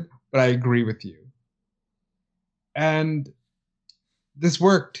to it, but I agree with you. And this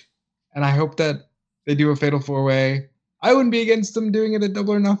worked, and I hope that they do a Fatal 4-Way. I wouldn't be against them doing it at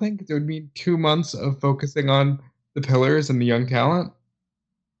Double or Nothing, because it would mean 2 months of focusing on the pillars and the young talent.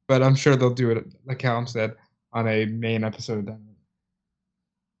 But I'm sure they'll do it, like Callum said, on a main episode of Dynamite.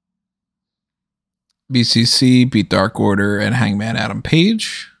 BCC beat Dark Order and Hangman Adam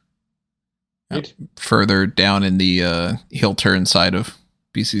Page. Further down in the heel turn side of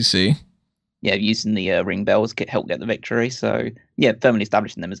BCC. Yeah, using the ring bells help get the victory. So yeah, firmly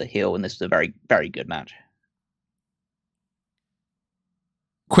establishing them as a heel, and this was a very, very good match.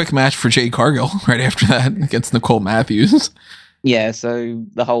 Quick match for Jade Cargill right after that against Nicole Matthews. Yeah, so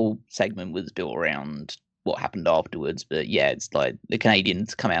the whole segment was built around what happened afterwards, but yeah, it's like the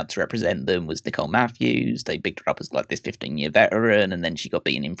Canadians come out to represent them was Nicole Matthews. They picked her up as like this 15-year veteran, and then she got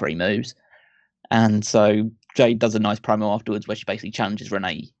beaten in 3 moves. And so Jade does a nice promo afterwards where she basically challenges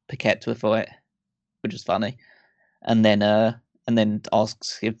Renee Paquette to a fight, which is funny. And then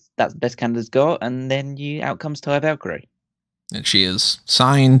asks if that's the best Canada's got, and then out comes Taya Valkyrie. And she is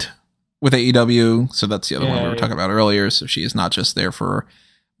signed with AEW, so that's the other one we were talking about earlier. So she is not just there for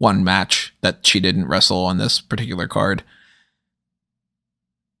one match that she didn't wrestle on this particular card.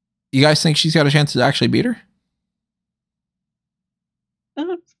 You guys think she's got a chance to actually beat her?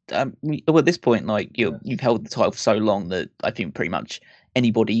 Well, at this point, like you've held the title for so long that I think pretty much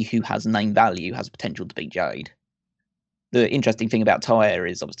anybody who has name value has potential to beat Jade. The interesting thing about Taya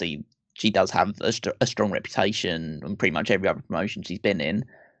is obviously she does have a strong reputation on pretty much every other promotion she's been in,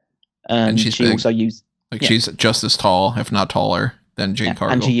 and she also used she's just as tall, if not taller, than Jade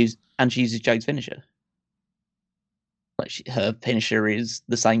Cargill, and she uses Jade's finisher. Like her finisher is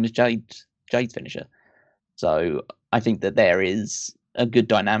the same as Jade's finisher, so I think that there is a good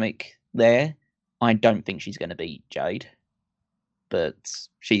dynamic there. I don't think she's going to beat Jade, but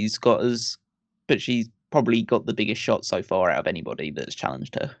she's probably got the biggest shot so far out of anybody that's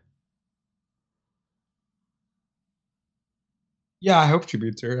challenged her. Yeah, I hope she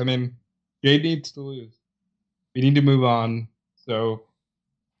beats her. I mean, Jade needs to lose. We need to move on. So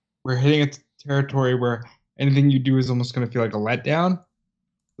we're hitting a territory where anything you do is almost going to feel like a letdown.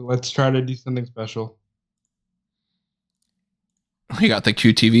 So let's try to do something special. We got the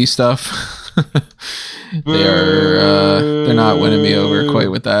QTV stuff. They're not winning me over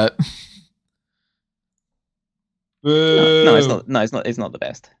quite with that. No, it's not. No, it's not the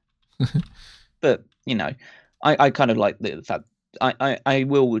best. But I kind of like the fact. I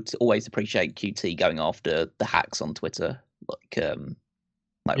will always appreciate QT going after the hacks on Twitter, like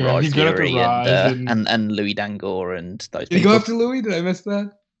Raj Fury and Louis Dangoor and those people. Did he go after Louis? Did I miss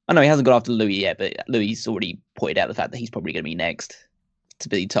that? I know he hasn't gone after Louis yet, but Louis already pointed out the fact that he's probably going to be next to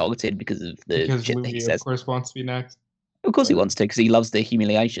be targeted because of the shit Louis, that he says. Of course, wants to be next. Of course he wants to, because he loves the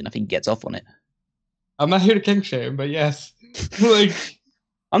humiliation. I think he gets off on it. I'm not here to king shame, but yes.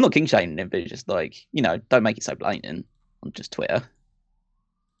 I'm not king shaming him, but it's just don't make it so blatant on just Twitter. At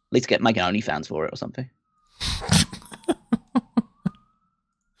least make an OnlyFans for it or something.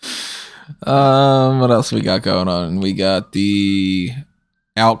 What else we got going on? We got the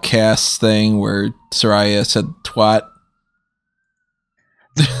Outcasts thing where Saraya said twat.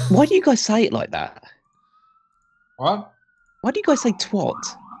 Why do you guys say it like that? What? Why do you guys say twat?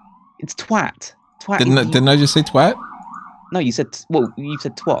 It's twat. Twat. Didn't I just say twat? No, you said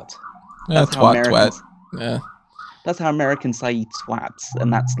twat. Yeah, twat. Yeah. Americans say twats,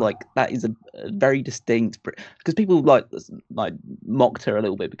 and that is a very distinct, because people like mocked her a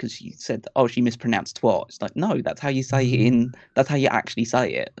little bit because she said, "Oh, she mispronounced twat." It's like, no, that's how you say it that's how you actually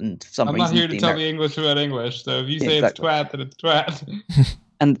say it. And for some I'm reason, not here to tell the English about English, so if you say exactly. it's twat, then it's twat.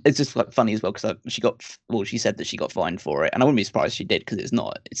 And it's just like funny as well because she said that she got fined for it, and I wouldn't be surprised if she did because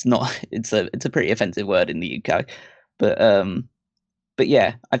it's a pretty offensive word in the UK, but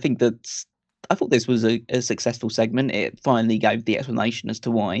yeah, I thought this was a successful segment. It finally gave the explanation as to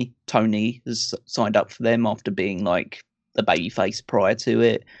why Tony has signed up for them after being like the babyface prior to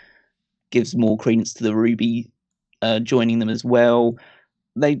it. Gives more credence to the Ruby joining them as well.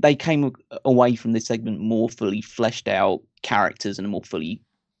 They came away from this segment more fully fleshed out characters and a more fully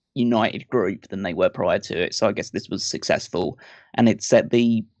united group than they were prior to it. So I guess this was successful, and it set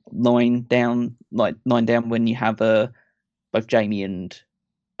the line down when you have both Jamie and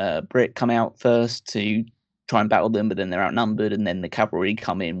Britt come out first to try and battle them, but then they're outnumbered, and then the cavalry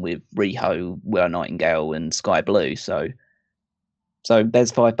come in with Riho, Will Nightingale, and Sky Blue. So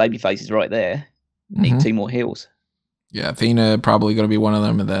there's 5 baby faces right there. Need 2 more heels. Yeah, Athena probably going to be one of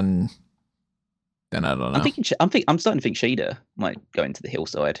them, and then I don't know. I'm starting to think Shida might go into the heel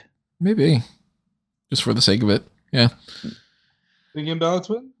side. Maybe, just for the sake of it. Yeah. Thinking Bella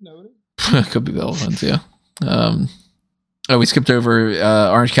Twins? Nobody. Could be Bella Twins. Yeah. We skipped over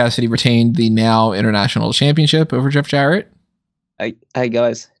Orange Cassidy retained the now International Championship over Jeff Jarrett. Hey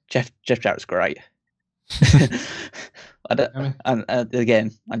guys, Jeff Jarrett's great.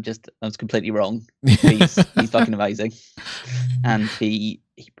 Again, I was completely wrong. He's fucking amazing, and he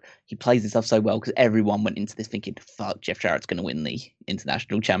plays himself so well because everyone went into this thinking, "Fuck, Jeff Jarrett's going to win the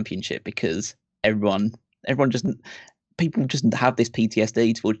International Championship," because people just have this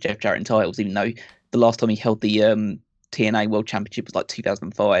PTSD towards Jeff Jarrett and titles, even though the last time he held the TNA World Championship was like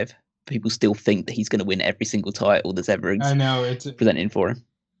 2005. People still think that he's going to win every single title that's ever presented for him.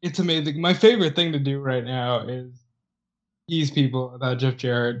 It's amazing. My favorite thing to do right now is tease people about Jeff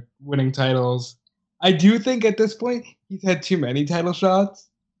Jarrett winning titles. I do think at this point he's had too many title shots,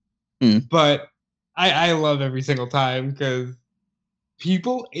 but I love every single time because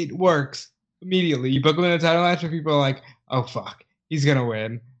it works immediately. You book him in a title match and people are like, oh fuck, he's going to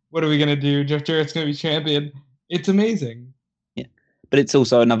win. What are we going to do? Jeff Jarrett's going to be champion. It's amazing. Yeah, but it's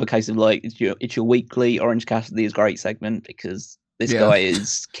also another case of like it's your weekly Orange Cassidy is great segment because this guy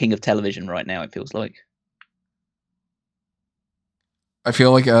is king of television right now. It feels like. I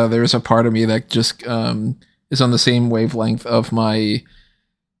feel like there's a part of me that just is on the same wavelength of my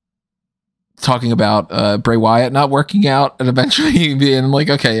talking about Bray Wyatt not working out and eventually being like,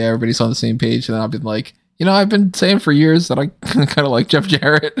 okay, yeah, everybody's on the same page, and then I've been like, I've been saying for years that I kind of like Jeff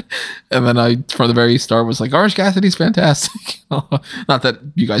Jarrett. And then I, from the very start, was like, Orange Cassidy's fantastic. Not that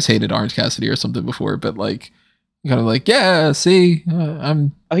you guys hated Orange Cassidy or something before, but like, kind of like, yeah, see,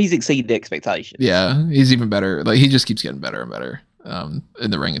 he's exceeded expectations. Yeah, he's even better. Like, he just keeps getting better and better in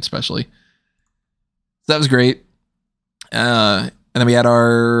the ring, especially. So that was great. And then we had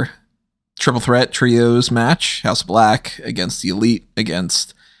our triple threat trios match, House of Black against the Elite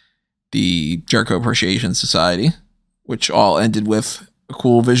against the Jericho Appreciation Society, which all ended with a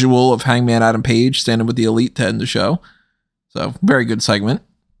cool visual of Hangman Adam Page standing with the Elite to end the show. So very good segment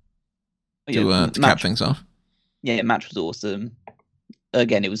to cap things off. Yeah, match was awesome.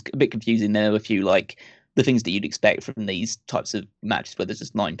 Again, it was a bit confusing. There were a few like the things that you'd expect from these types of matches where there's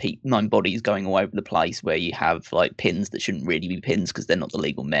just 9 bodies going all over the place, where you have like pins that shouldn't really be pins because they're not the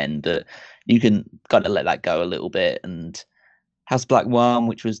legal men, but you can kind of let that go a little bit. And House Black won,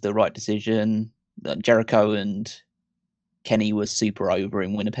 which was the right decision. Jericho and Kenny were super over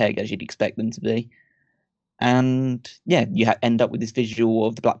in Winnipeg, as you'd expect them to be. And yeah, you end up with this visual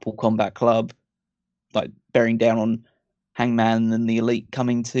of the Blackpool Combat Club like bearing down on Hangman and the Elite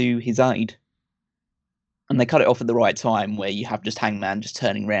coming to his aid. And they cut it off at the right time, where you have just Hangman just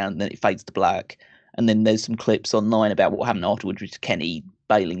turning around, and then it fades to black. And then there's some clips online about what happened afterwards, which is Kenny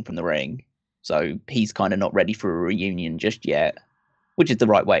bailing from the ring. So he's kind of not ready for a reunion just yet, which is the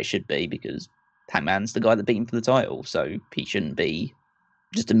right way it should be, because Hangman's the guy that beat him for the title. So he shouldn't be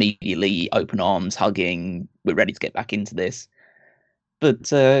just immediately open arms, hugging, we're ready to get back into this. But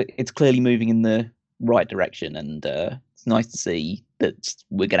it's clearly moving in the right direction, and it's nice to see that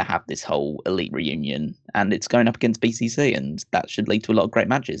we're going to have this whole Elite reunion, and it's going up against BCC, and that should lead to a lot of great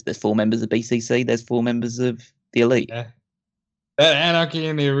matches. There's 4 members of BCC, there's 4 members of the Elite. Yeah. That Anarchy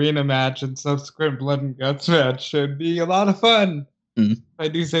in the Arena match and subsequent Blood and Guts match should be a lot of fun. If I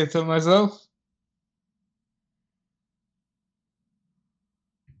do say so myself.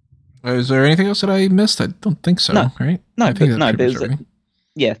 Is there anything else that I missed? I don't think so. No. Right? No, I think but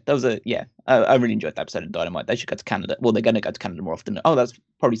yeah, that was I really enjoyed that episode of Dynamite. They should go to Canada. Well, they're going to go to Canada more often. Oh, that's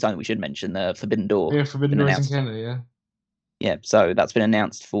probably something we should mention. Forbidden Door. Yeah, Forbidden Doors in Canada. Yeah. Yeah, so that's been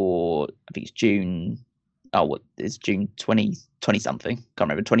announced for, I think it's June. Oh, what is June 20 something? Can't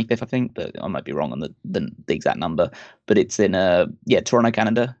remember, 25th, I think, but I might be wrong on the exact number. But it's in Toronto,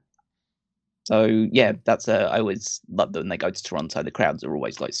 Canada. So yeah, that's I always love that when they go to Toronto, the crowds are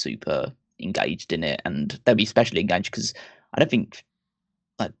always like super engaged in it, and they'll be especially engaged because I don't think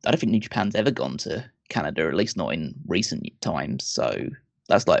New Japan's ever gone to Canada, at least not in recent times. So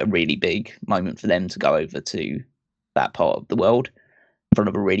that's like a really big moment for them to go over to that part of the world in front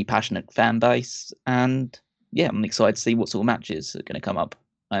of a really passionate fan base. And yeah, I'm excited to see what sort of matches are going to come up.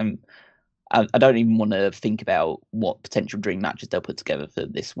 I don't even want to think about what potential dream matches they'll put together for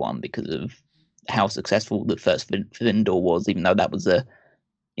this one because of how successful the first Forbidden Door was, even though that was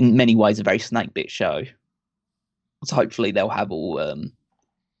in many ways a very snake bit show. So hopefully they'll have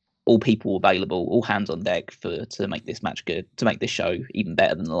all people available, all hands on deck to make this match good, to make this show even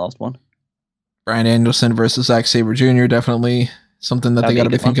better than the last one. Bryan Danielson versus Zack Sabre Jr. definitely something that they got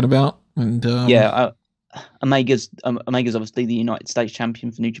to be thinking about. And Omega's obviously the United States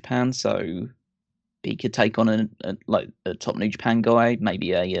champion for New Japan, so he could take on a top New Japan guy.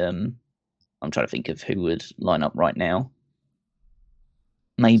 Maybe I'm trying to think of who would line up right now.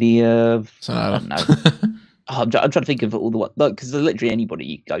 Maybe I don't know. I'm trying to think of all the because literally anybody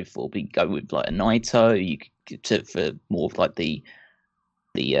you go for. But you go with like a Naito. You could for more of like the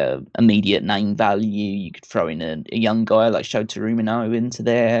immediate name value. You could throw in a young guy like Shota Umino into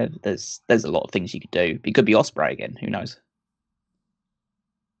there. There's a lot of things you could do. It could be Ospreay again. Who knows?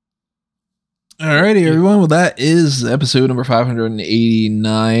 Alrighty, everyone. Well, that is episode number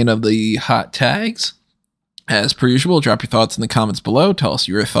 589 of the Hot Tags. As per usual, drop your thoughts in the comments below. Tell us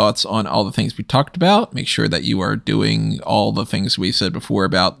your thoughts on all the things we talked about. Make sure that you are doing all the things we said before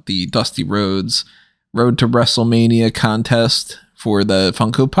about the Dusty Rhodes Road to WrestleMania contest for the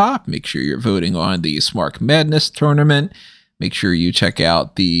Funko Pop. Make sure you're voting on the Smark Madness tournament. Make sure you check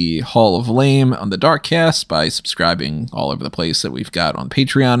out the Hall of Lame on the Darkcast by subscribing all over the place that we've got on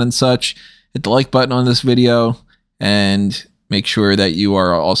Patreon and such. Hit the like button on this video and make sure that you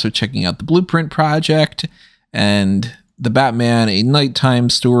are also checking out the Blueprint Project and the Batman A Nighttime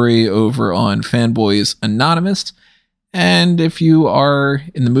story over on Fanboys Anonymous. And if you are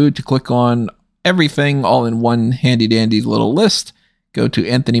in the mood to click on everything all in one handy dandy little list, go to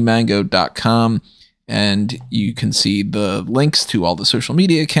anthonymango.com and you can see the links to all the social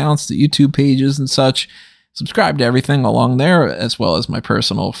media accounts, the YouTube pages and such. Subscribe to everything along there, as well as my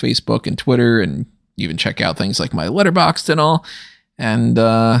personal Facebook and Twitter, and even check out things like my Letterboxd and all. And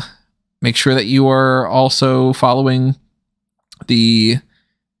make sure that you are also following the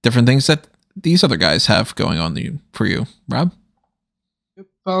different things that these other guys have going on for you. Rob? Yep,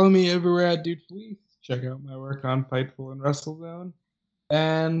 follow me everywhere at Dude Fleece. Check out my work on Fightful and WrestleZone.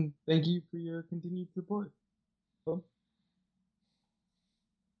 And thank you for your continued support. Cool.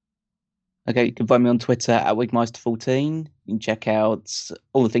 Okay, you can find me on Twitter at Wigmeister14. You can check out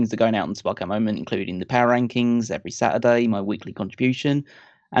all the things that are going out on Spark Out Moment, including the power rankings every Saturday, my weekly contribution,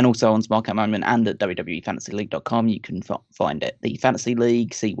 and also on Spark Out Moment and at WWEFantasyLeague.com. You can find it, the Fantasy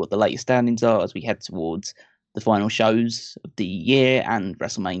League, see what the latest standings are as we head towards the final shows of the year and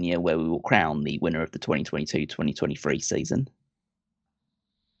WrestleMania, where we will crown the winner of the 2022-2023 season.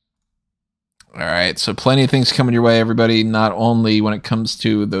 All right, so plenty of things coming your way, everybody, not only when it comes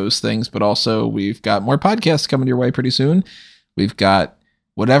to those things, but also we've got more podcasts coming your way pretty soon. We've got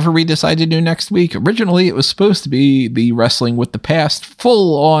whatever we decide to do next week. Originally, it was supposed to be the Wrestling with the Past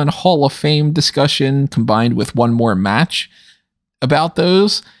full-on Hall of Fame discussion combined with one more match about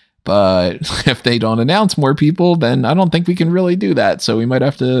those. But if they don't announce more people, then I don't think we can really do that. So we might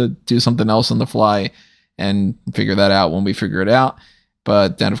have to do something else on the fly and figure that out when we figure it out.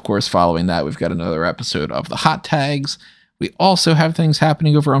 But then, of course, following that, we've got another episode of the Hot Tags. We also have things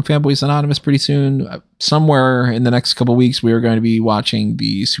happening over on Fanboys Anonymous pretty soon. Somewhere in the next couple weeks, we are going to be watching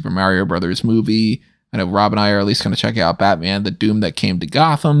the Super Mario Brothers movie. I know Rob and I are at least going to check out Batman, The Doom That Came to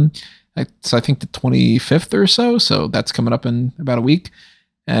Gotham. It's, I think, the 25th or so. So that's coming up in about a week.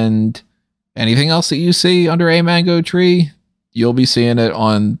 And anything else that you see under a mango tree, you'll be seeing it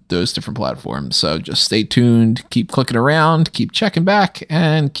on those different platforms. So just stay tuned, keep clicking around, keep checking back,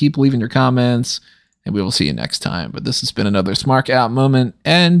 and keep leaving your comments. And we will see you next time. But this has been another Smark Out moment,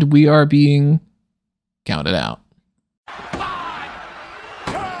 and we are being counted out.